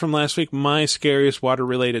answer from last week. My scariest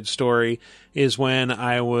water-related story is when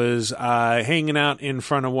I was hanging out in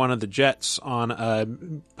front of one of the jets on a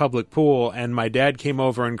public pool, and my dad came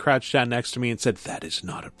over and crouched down next to me and said, "That is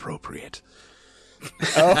not appropriate."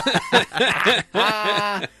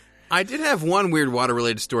 I did have one weird water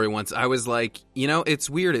related story once. I was like, it's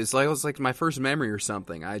weird. It was like my first memory or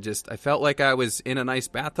something. I felt like I was in a nice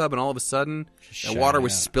bathtub and all of a sudden the water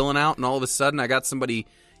was spilling out and all of a sudden I got somebody,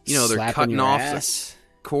 they're slapping cutting your off ass.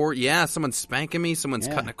 the cord. Yeah, someone's spanking me. Someone's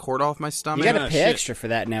cutting a cord off my stomach. You got to pay extra for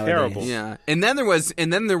that nowadays. Terrible. Yeah. And then there was,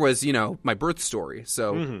 my birth story.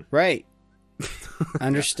 So Right.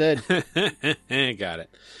 Understood. Got it.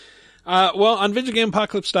 Well, on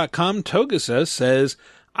VidjagameApocalypse.com, Togusa says,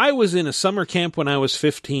 I was in a summer camp when I was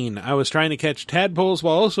 15. I was trying to catch tadpoles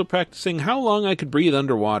while also practicing how long I could breathe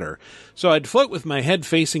underwater. So I'd float with my head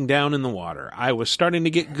facing down in the water. I was starting to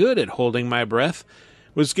get good at holding my breath.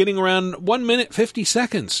 Was getting around 1 minute 50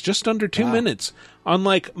 seconds, just under 2 minutes. On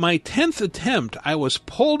like my 10th attempt, I was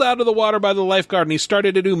pulled out of the water by the lifeguard and he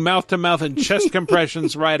started to do mouth-to-mouth and chest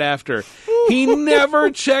compressions right after. He never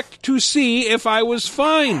checked to see if I was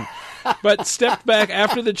fine. But stepped back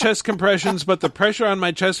after the chest compressions, but the pressure on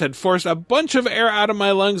my chest had forced a bunch of air out of my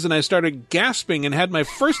lungs and I started gasping and had my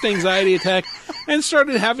first anxiety attack and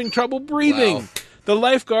started having trouble breathing. Wow. The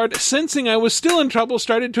lifeguard, sensing I was still in trouble,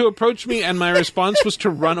 started to approach me and my response was to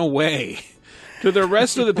run away. To the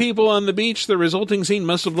rest of the people on the beach, the resulting scene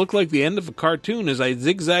must have looked like the end of a cartoon. As I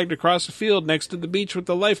zigzagged across a field next to the beach with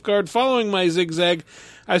the lifeguard following my zigzag,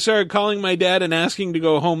 I started calling my dad and asking to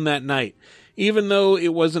go home that night. Even though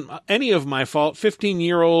it wasn't any of my fault,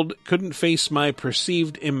 15-year-old couldn't face my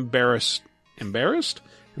perceived embarrassment.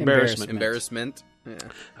 Yeah.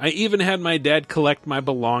 I even had my dad collect my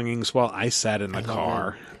belongings while I sat in the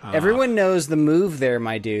car. Everyone knows the move there,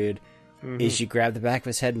 my dude, is you grab the back of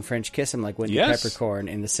his head and French kiss him like Wendy Peppercorn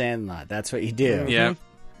in The Sandlot. That's what you do. Yeah.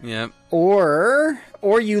 Yeah. Or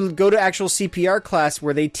you go to actual CPR class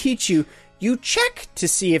where they teach you, you check to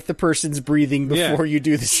see if the person's breathing before you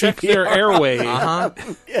do the check CPR. their airway.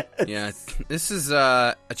 Yes. Yeah. This is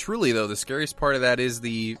truly though the scariest part of that is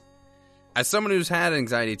as someone who's had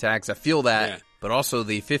anxiety attacks, I feel that, but also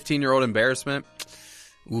the 15-year-old embarrassment.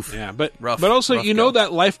 Oof. Yeah, but rough, also rough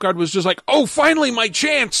that lifeguard was just like, oh, finally my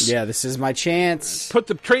chance. Yeah, this is my chance. Put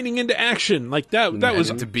the training into action. Like that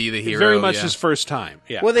was to be the hero. Very much his first time.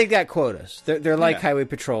 Yeah. Well, they got quotas. They're like Highway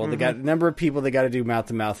Patrol. They got a number of people they got to do mouth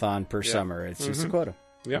to mouth on per summer. It's just a quota.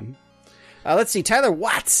 Yeah. Let's see, Tyler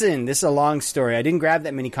Watson. This is a long story. I didn't grab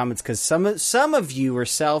that many comments because some of you were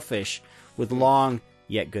selfish with long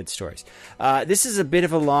yet good stories. This is a bit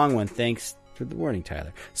of a long one. Thanks Good morning,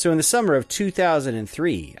 Tyler. So in the summer of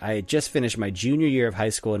 2003, I had just finished my junior year of high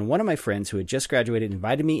school, and one of my friends who had just graduated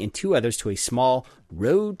invited me and 2 others to a small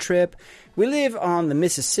road trip. We live on the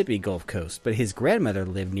Mississippi Gulf Coast, but his grandmother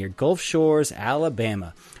lived near Gulf Shores,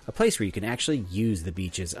 Alabama, a place where you can actually use the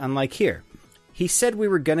beaches, unlike here. He said we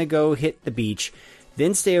were going to go hit the beach,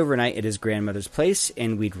 then stay overnight at his grandmother's place,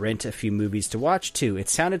 and we'd rent a few movies to watch, too. It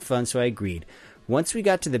sounded fun, so I agreed. Once we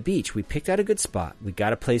got to the beach, we picked out a good spot. We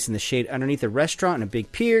got a place in the shade underneath a restaurant and a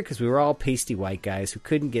big pier because we were all pasty white guys who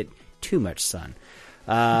couldn't get too much sun.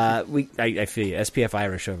 I feel you. SPF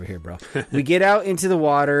Irish over here, bro. We get out into the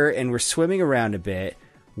water and we're swimming around a bit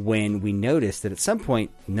when we notice that at some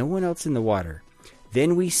point, no one else in the water.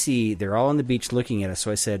 Then we see they're all on the beach looking at us.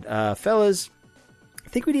 So I said, fellas, I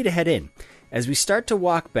think we need to head in. As we start to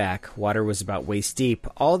walk back, water was about waist deep,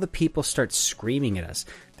 all the people start screaming at us.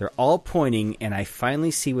 They're all pointing, and I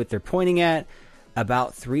finally see what they're pointing at,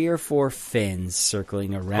 about 3 or 4 fins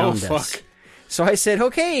circling around us. So I said,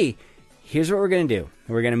 okay, here's what we're going to do.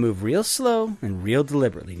 We're going to move real slow and real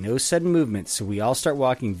deliberately, no sudden movements, so we all start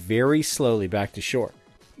walking very slowly back to shore.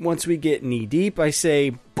 Once we get knee deep, I say,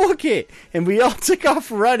 book it! And we all took off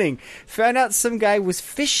running. Found out some guy was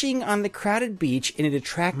fishing on the crowded beach and it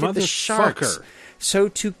attracted the sharks. So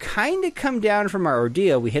to kind of come down from our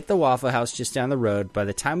ordeal, we hit the Waffle House just down the road. By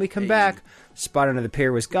the time we come back, spot under the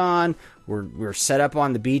pier was gone. We're set up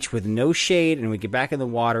on the beach with no shade, and we get back in the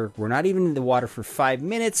water. We're not even in the water for 5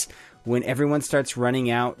 minutes when everyone starts running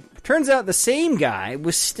out. Turns out the same guy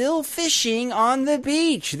was still fishing on the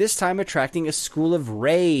beach, this time attracting a school of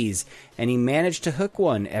rays, and he managed to hook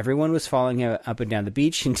one. Everyone was following him up and down the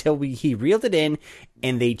beach until he reeled it in,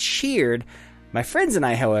 and they cheered. My friends and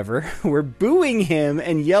I, however, were booing him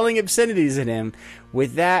and yelling obscenities at him.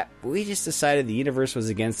 With that, we just decided the universe was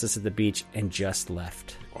against us at the beach and just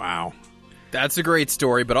left. Wow. That's a great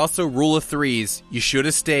story, but also rule of threes. You should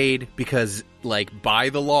have stayed because, like, by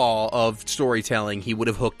the law of storytelling, he would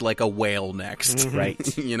have hooked like a whale next.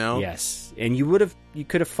 Right. You know? Yes. And you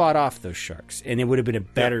could have fought off those sharks, and it would have been a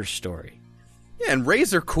better story. Yeah, and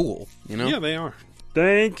rays are cool, you know? Yeah, they are.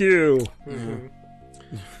 Thank you.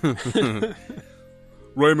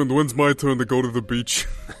 Raymond, when's my turn to go to the beach?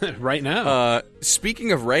 Right now.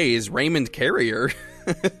 Speaking of rays, Raymond Carrier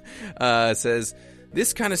says,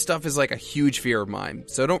 this kind of stuff is like a huge fear of mine,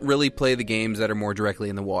 so I don't really play the games that are more directly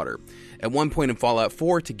in the water. At one point in Fallout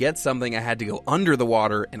 4, to get something, I had to go under the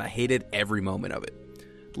water, and I hated every moment of it.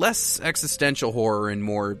 Less existential horror and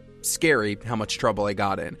more scary how much trouble I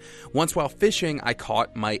got in. Once while fishing, I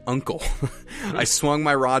caught my uncle. I swung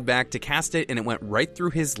my rod back to cast it, and it went right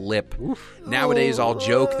through his lip. Nowadays, I'll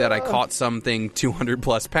joke that I caught something 200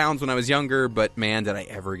 plus pounds when I was younger, but man, did I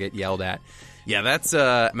ever get yelled at. Yeah, that's,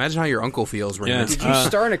 imagine how your uncle feels right now. Did you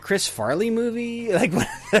star in a Chris Farley movie? Like,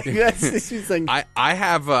 I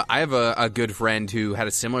have a good friend who had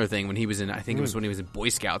a similar thing when he was in, I think it was when he was in Boy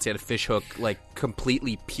Scouts. He had a fish hook, like,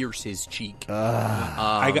 completely pierce his cheek.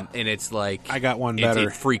 And it's like... I got one better.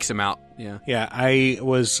 It freaks him out. Yeah. Yeah, I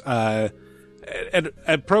was, at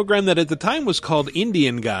a program that at the time was called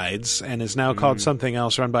Indian Guides and is now called something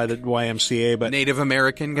else, run by the YMCA. But Native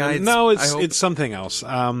American Guides? No, it's something else.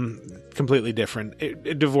 Completely different.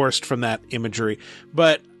 It divorced from that imagery.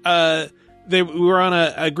 But we were on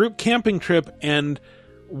a group camping trip, and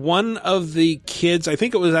one of the kids, I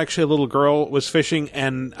think it was actually a little girl, was fishing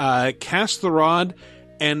and cast the rod,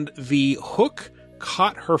 and the hook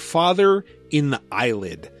caught her father in the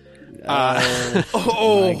eyelid.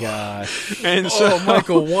 Oh my gosh. And so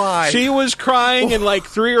Michael, why? She was crying, and like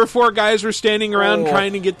 3 or 4 guys were standing around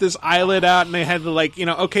trying to get this eyelid out, and they had to, like,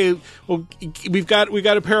 okay, well, we've got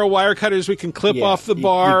a pair of wire cutters, we can clip off the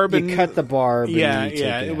barb. You cut the barb.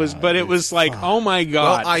 It was like, oh my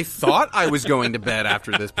God. Well, I thought I was going to bed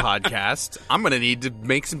after this podcast. I'm going to need to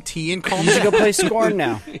make some tea and calm You down. should go play Scorn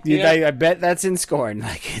now. I bet that's in Scorn.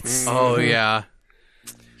 Like, it's... Oh, yeah.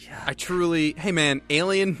 I truly... Hey, man,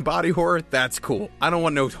 alien body horror, that's cool. I don't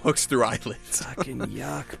want no hooks through eyelids. Fucking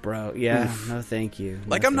yuck, bro. Yeah, no thank you.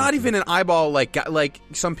 Like, I'm not even an eyeball, like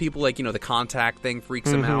some people, like, the contact thing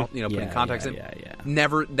freaks them out, putting contacts in. Yeah.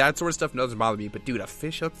 Never, that sort of stuff doesn't bother me. But, dude, a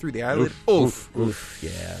fish hook through the eyelid? Oof.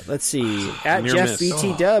 Yeah. Let's see. At Near Jeff miss.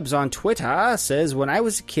 BT Dubs on Twitter says, when I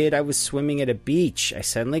was a kid, I was swimming at a beach. I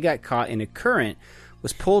suddenly got caught in a current,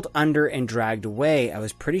 was pulled under and dragged away. I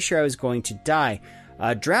was pretty sure I was going to die.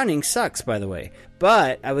 Drowning sucks, by the way.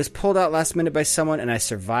 But I was pulled out last minute by someone, and I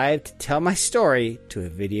survived to tell my story to a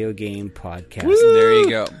video game podcast. Woo! There you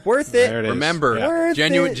go. Worth it. There it is. Remember,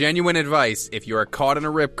 genuine advice. If you are caught in a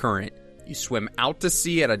rip current, you swim out to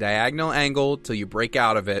sea at a diagonal angle till you break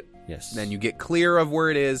out of it. Yes. Then you get clear of where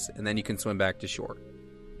it is, and then you can swim back to shore.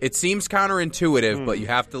 It seems counterintuitive, but you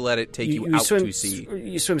have to let it take you out swim, to sea.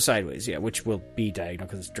 You swim sideways, yeah, which will be diagonal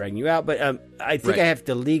because it's dragging you out. But I think Right. I have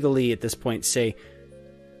to legally at this point say,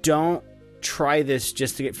 don't try this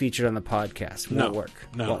just to get featured on the podcast. Won't work.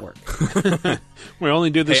 Won't work. We only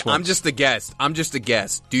do this Hey, once. I'm just a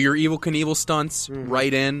guest. Do your Evil Knievel stunts.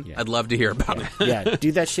 Write in. I'd love to hear about it. Yeah,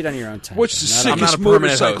 do that shit on your own time. What's the I'm not sickest a permanent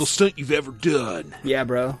motorcycle host. stunt you've ever done? Yeah,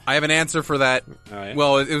 bro. I have an answer for that. All right.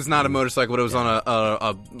 Well, it was not a motorcycle, but it was on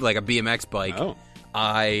a like a BMX bike. Oh.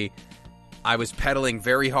 I was pedaling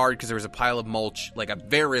very hard because there was a pile of mulch, like a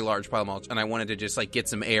very large pile of mulch, and I wanted to just like get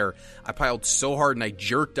some air. I piled so hard and I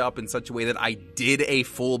jerked up in such a way that I did a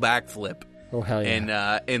full backflip. Oh hell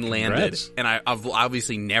yeah! And landed. Congrats. And I've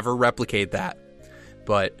obviously never replicate that,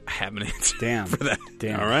 but I have an answer Damn. for that.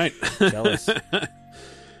 Damn. All right. Jealous.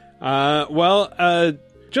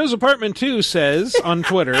 Joe's Apartment 2 says on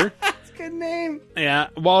Twitter, Good name. yeah,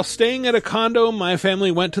 while staying at a condo, my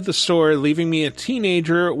family went to the store, leaving me a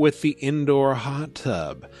teenager with the indoor hot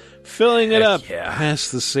tub. Filling it up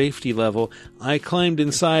past the safety level, I climbed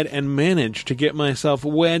inside and managed to get myself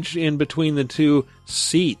wedged in between the two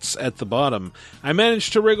seats at the bottom. I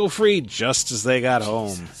managed to wriggle free just as they got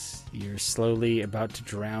home. You're slowly about to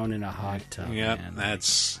drown in a hot tub. Yep, man.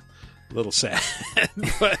 that's a little sad.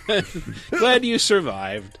 But glad you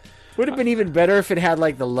survived. Would have been even better if it had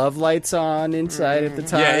like the love lights on inside at the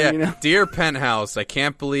time. Yeah. You know? Dear Penthouse, I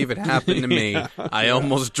can't believe it happened to me. I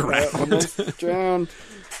almost drowned. Almost drowned.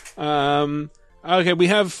 Okay, we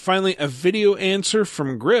have finally a video answer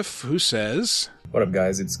from Griff, who says, What up,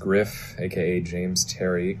 guys? It's Griff, aka James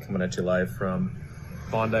Terry, coming at you live from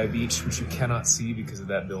Bondi Beach, which you cannot see because of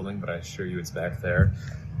that building, but I assure you it's back there.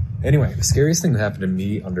 Anyway, the scariest thing that happened to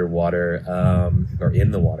me underwater, or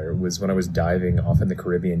in the water, was when I was diving off in the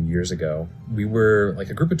Caribbean years ago. We were like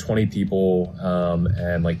a group of 20 people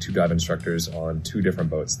and like 2 dive instructors on 2 different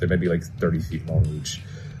boats. They might be like 30 feet long each.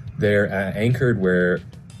 They're anchored where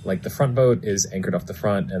like the front boat is anchored off the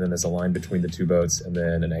front, and then there's a line between the 2 boats, and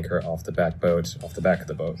then an anchor off the back of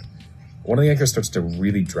the boat. One of the anchors starts to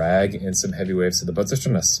really drag in some heavy waves, so the boats are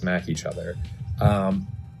starting to smack each other.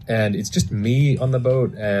 And it's just me on the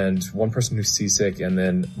boat and one person who's seasick, and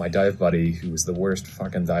then my dive buddy, who is the worst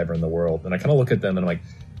fucking diver in the world. And I kind of look at them and I'm like,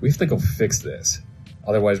 we have to go fix this.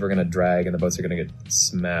 Otherwise we're going to drag and the boats are going to get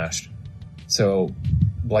smashed. So,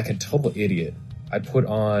 like a total idiot, I put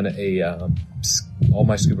on all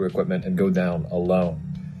my scuba equipment and go down alone.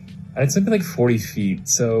 And it's something like 40 feet.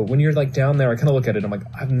 So when you're like down there, I kind of look at it and I'm like,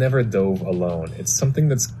 I've never dove alone. It's something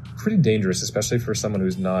that's pretty dangerous, especially for someone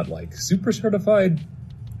who's not like super certified.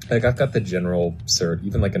 Like I've got the general cert,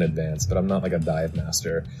 even like an advanced, but I'm not like a dive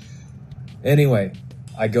master. Anyway,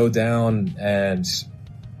 I go down and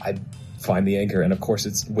I find the anchor, and of course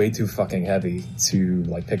it's way too fucking heavy to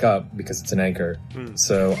like pick up because it's an anchor.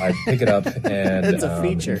 So I pick it up and That's a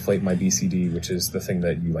feature. inflate my BCD, which is the thing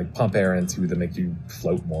that you like pump air into to make you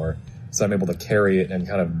float more. So I'm able to carry it and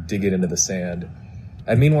kind of dig it into the sand.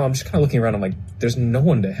 And meanwhile, I'm just kind of looking around. I'm like, there's no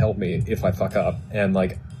one to help me if I fuck up. And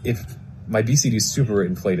like, if my BCD is super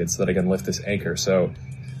inflated so that I can lift this anchor. So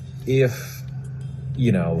if,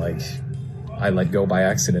 you know, like I let go by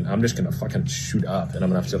accident, I'm just going to fucking shoot up and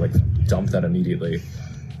I'm going to have to like dump that immediately.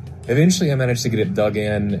 Eventually I managed to get it dug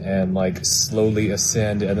in and like slowly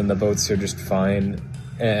ascend, and then the boats are just fine.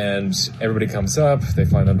 And everybody comes up, they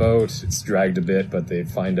find the boat, it's dragged a bit, but they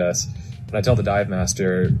find us. And I tell the dive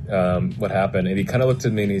master what happened, and he kind of looked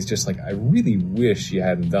at me and he's just like, I really wish you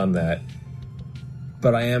hadn't done that,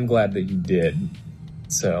 but I am glad that you did.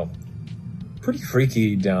 So, pretty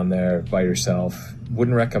freaky down there by yourself.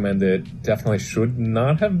 Wouldn't recommend it. Definitely should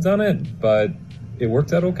not have done it, but it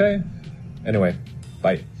worked out okay. Anyway,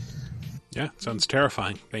 bye. Yeah, sounds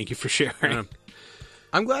terrifying. Thank you for sharing.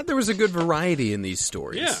 I'm glad there was a good variety in these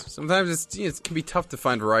stories. Yeah. Sometimes it can be tough to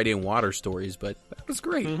find variety in water stories, but that was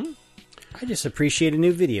great. I just appreciate a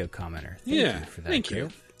new video commenter. Thank Yeah, you for that. thank you.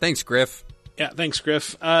 Griff. Thanks, Griff. Yeah, thanks,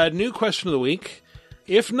 Griff. New question of the week.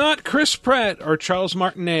 If not Chris Pratt or Charles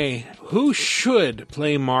Martinet, who should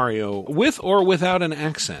play Mario with or without an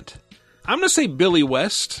accent? I'm going to say Billy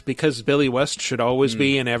West, because Billy West should always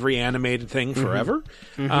be in every animated thing forever.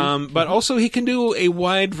 But also he can do a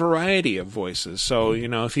wide variety of voices. So, you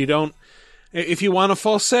know, if you want a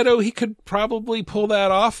falsetto, he could probably pull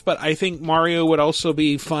that off, but I think Mario would also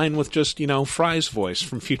be fine with just, you know, Fry's voice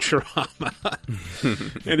from Futurama.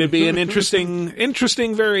 It'd be an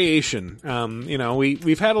interesting variation. You know,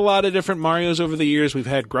 we've had a lot of different Marios over the years. We've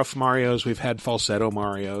had gruff Marios, we've had falsetto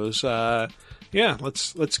Marios. Yeah,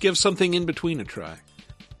 let's give something in between a try.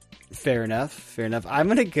 Fair enough. I'm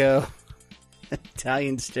going to go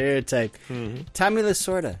Italian stereotype. Tommy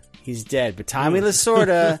Lasorda. He's dead. But Tommy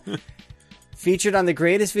Lasorda, featured on the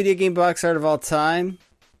greatest video game box art of all time.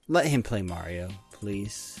 Let him play Mario,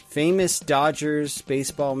 please. Famous Dodgers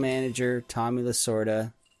baseball manager, Tommy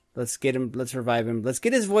Lasorda. Let's get him. Let's revive him. Let's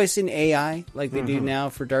get his voice in AI like they do now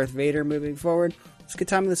for Darth Vader moving forward. Let's get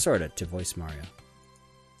Tommy Lasorda to voice Mario.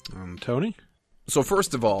 Tony? So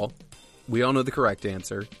first of all, we all know the correct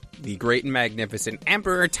answer. The great and magnificent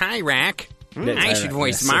Emperor Tyrak. I should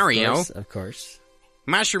voice Mario. Of course.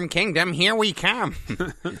 Mushroom Kingdom, here we come.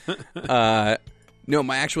 No,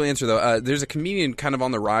 my actual answer, though, there's a comedian kind of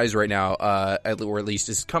on the rise right now, or at least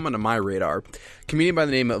is coming to my radar. Comedian by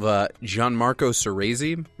the name of Gianmarco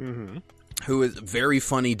Cerezi, who is a very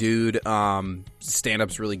funny dude.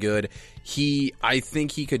 Stand-up's really good. I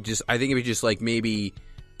think if he just like maybe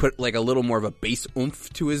put like a little more of a bass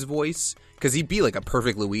oomph to his voice, because he'd be like a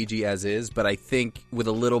perfect Luigi as is, but I think with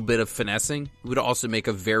a little bit of finessing, would also make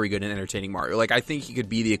a very good and entertaining Mario. Like, I think he could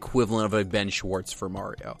be the equivalent of a Ben Schwartz for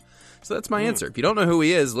Mario. So that's my answer. If you don't know who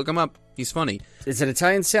he is, look him up. He's funny. It's an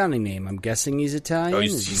Italian-sounding name. I'm guessing he's Italian? Oh,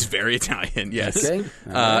 he's very Italian, yes. Okay.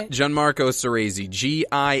 Right. Gianmarco Cerezi,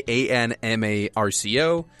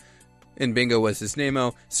 Gianmarco, and bingo was his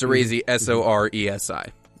name-o. Cerezi,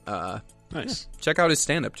 Soresi. Nice. Check out his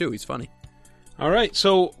stand-up, too. He's funny. All right,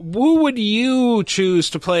 so who would you choose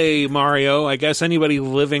to play Mario? I guess anybody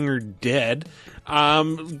living or dead.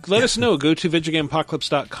 Let us know. Go to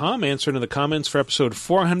VidjagameApocalypse.com, answer in the comments for episode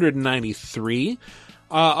 493.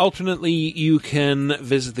 Alternately, you can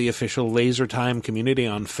visit the official Laser Time community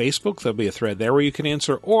on Facebook. There'll be a thread there where you can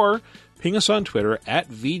answer, or ping us on Twitter at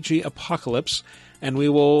VGApocalypse, and we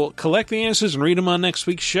will collect the answers and read them on next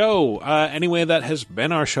week's show. Anyway, that has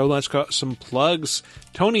been our show. Let's go some plugs.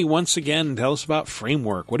 Tony, once again, tell us about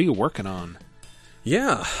Framework. What are you working on?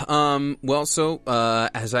 Yeah. Well, so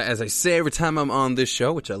as I say every time I'm on this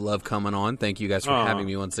show, which I love coming on. Thank you guys for having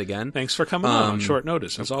me once again. Thanks for coming on short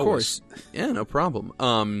notice, as always. Of course. Yeah, no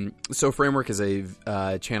problem. So Framework is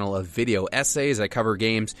a channel of video essays. I cover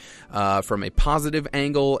games from a positive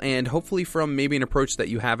angle and hopefully from maybe an approach that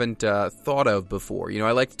you haven't thought of before. You know,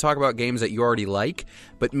 I like to talk about games that you already like,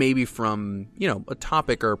 but maybe from, you know, a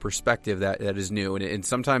topic or a perspective that is new. And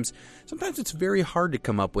sometimes it's very hard to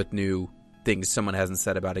come up with new things someone hasn't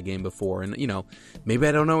said about a game before, and you know, maybe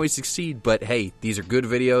I don't always succeed, but hey, these are good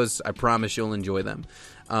videos. I promise you'll enjoy them.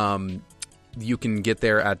 You can get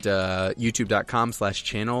there at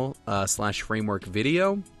youtube.com/channel/framework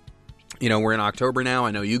video. You know, we're in October now.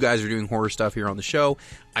 I know you guys are doing horror stuff here on the show.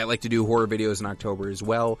 I like to do horror videos in October as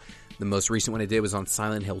well. The most recent one I did was on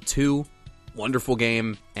Silent Hill 2. Wonderful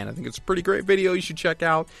game, and I think it's a pretty great video you should check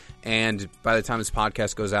out. And by the time this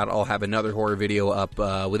podcast goes out, I'll have another horror video up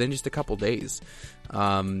within just a couple days.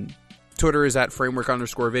 Twitter is at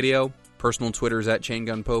framework_video. Personal Twitter is at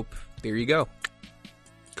chaingunpope. There you go.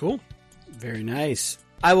 Cool. Very nice.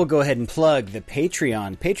 I will go ahead and plug the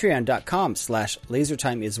Patreon.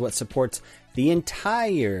 Patreon.com/lasertime is what supports the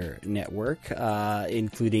entire network,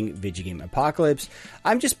 including Video Game Apocalypse.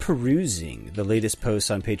 I'm just perusing the latest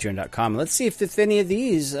posts on Patreon.com. Let's see if any of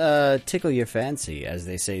these tickle your fancy, as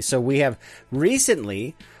they say. So we have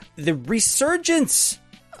recently the resurgence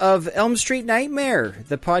of Elm Street Nightmare,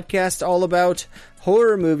 the podcast all about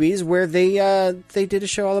horror movies, where they did a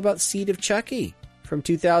show all about Seed of Chucky from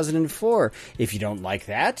 2004. If you don't like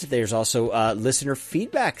that, there's also listener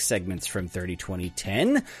feedback segments from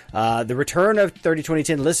 30-2010. The return of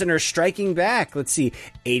 30-2010 listeners striking back. Let's see.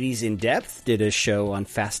 80s In Depth did a show on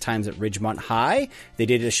Fast Times at Ridgemont High. They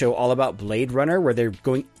did a show all about Blade Runner, where they're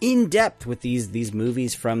going in depth with these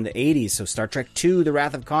movies from the 80s. So Star Trek II, The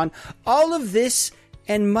Wrath of Khan, all of this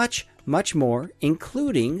and much, much more,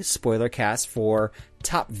 including spoiler cast for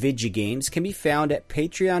Top Vidya Games, can be found at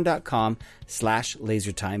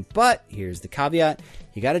patreon.com/lasertime. But here's the caveat.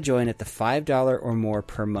 You got to join at the $5 or more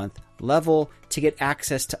per month level to get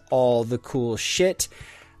access to all the cool shit.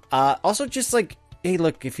 Also, just like, hey,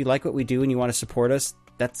 look, if you like what we do and you want to support us,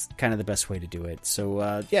 that's kind of the best way to do it.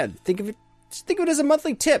 So, yeah, think of it as a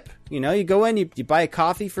monthly tip. You know, you go in, you buy a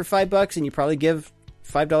coffee for $5 and you probably give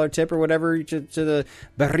 $5 tip or whatever to the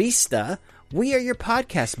barista. We are your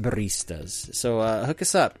podcast baristas. So hook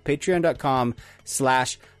us up.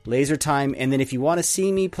 Patreon.com/lasertime. And then if you want to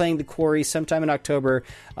see me playing the Quarry sometime in October,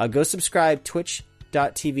 go subscribe.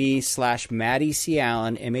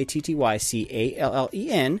 Twitch.tv/MattyCallen,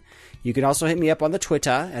 MattyCallen. You can also hit me up on the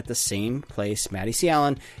Twitter at the same place, Matty C.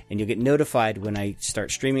 Allen, and you'll get notified when I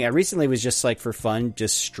start streaming. I recently was just like for fun,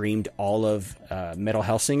 just streamed all of Metal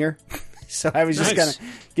Hellsinger. So I was just kind of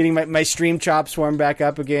getting my stream chops warmed back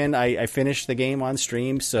up again. I finished the game on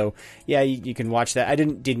stream, so yeah, you can watch that. I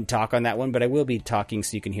didn't talk on that one, but I will be talking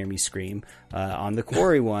so you can hear me scream on the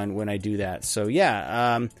Quarry one when I do that. So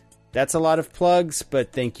yeah, that's a lot of plugs,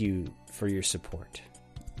 but thank you for your support.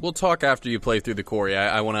 We'll talk after you play through the Quarry.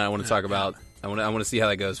 I want to talk about. I want to see how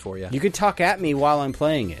that goes for you. You could talk at me while I'm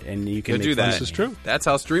playing it, and you can do that. This is true. That's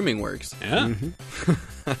how streaming works. Yeah.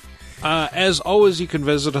 As always, you can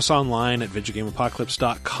visit us online at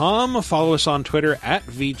VidjagameApocalypse.com, follow us on Twitter at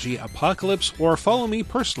VGApocalypse, or follow me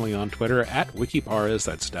personally on Twitter at Wikiparaz,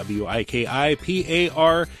 that's WIKIPARAZ.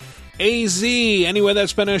 Anyway,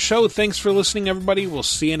 that's been a show. Thanks for listening, everybody. We'll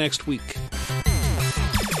see you next week.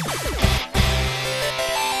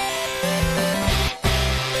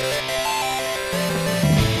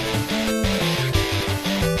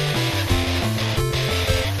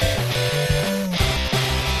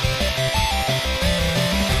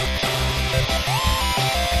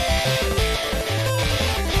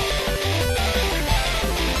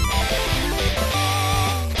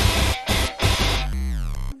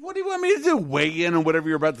 Weigh in on whatever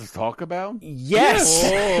you're about to talk about? Yes.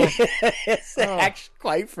 Actually,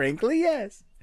 quite frankly, yes.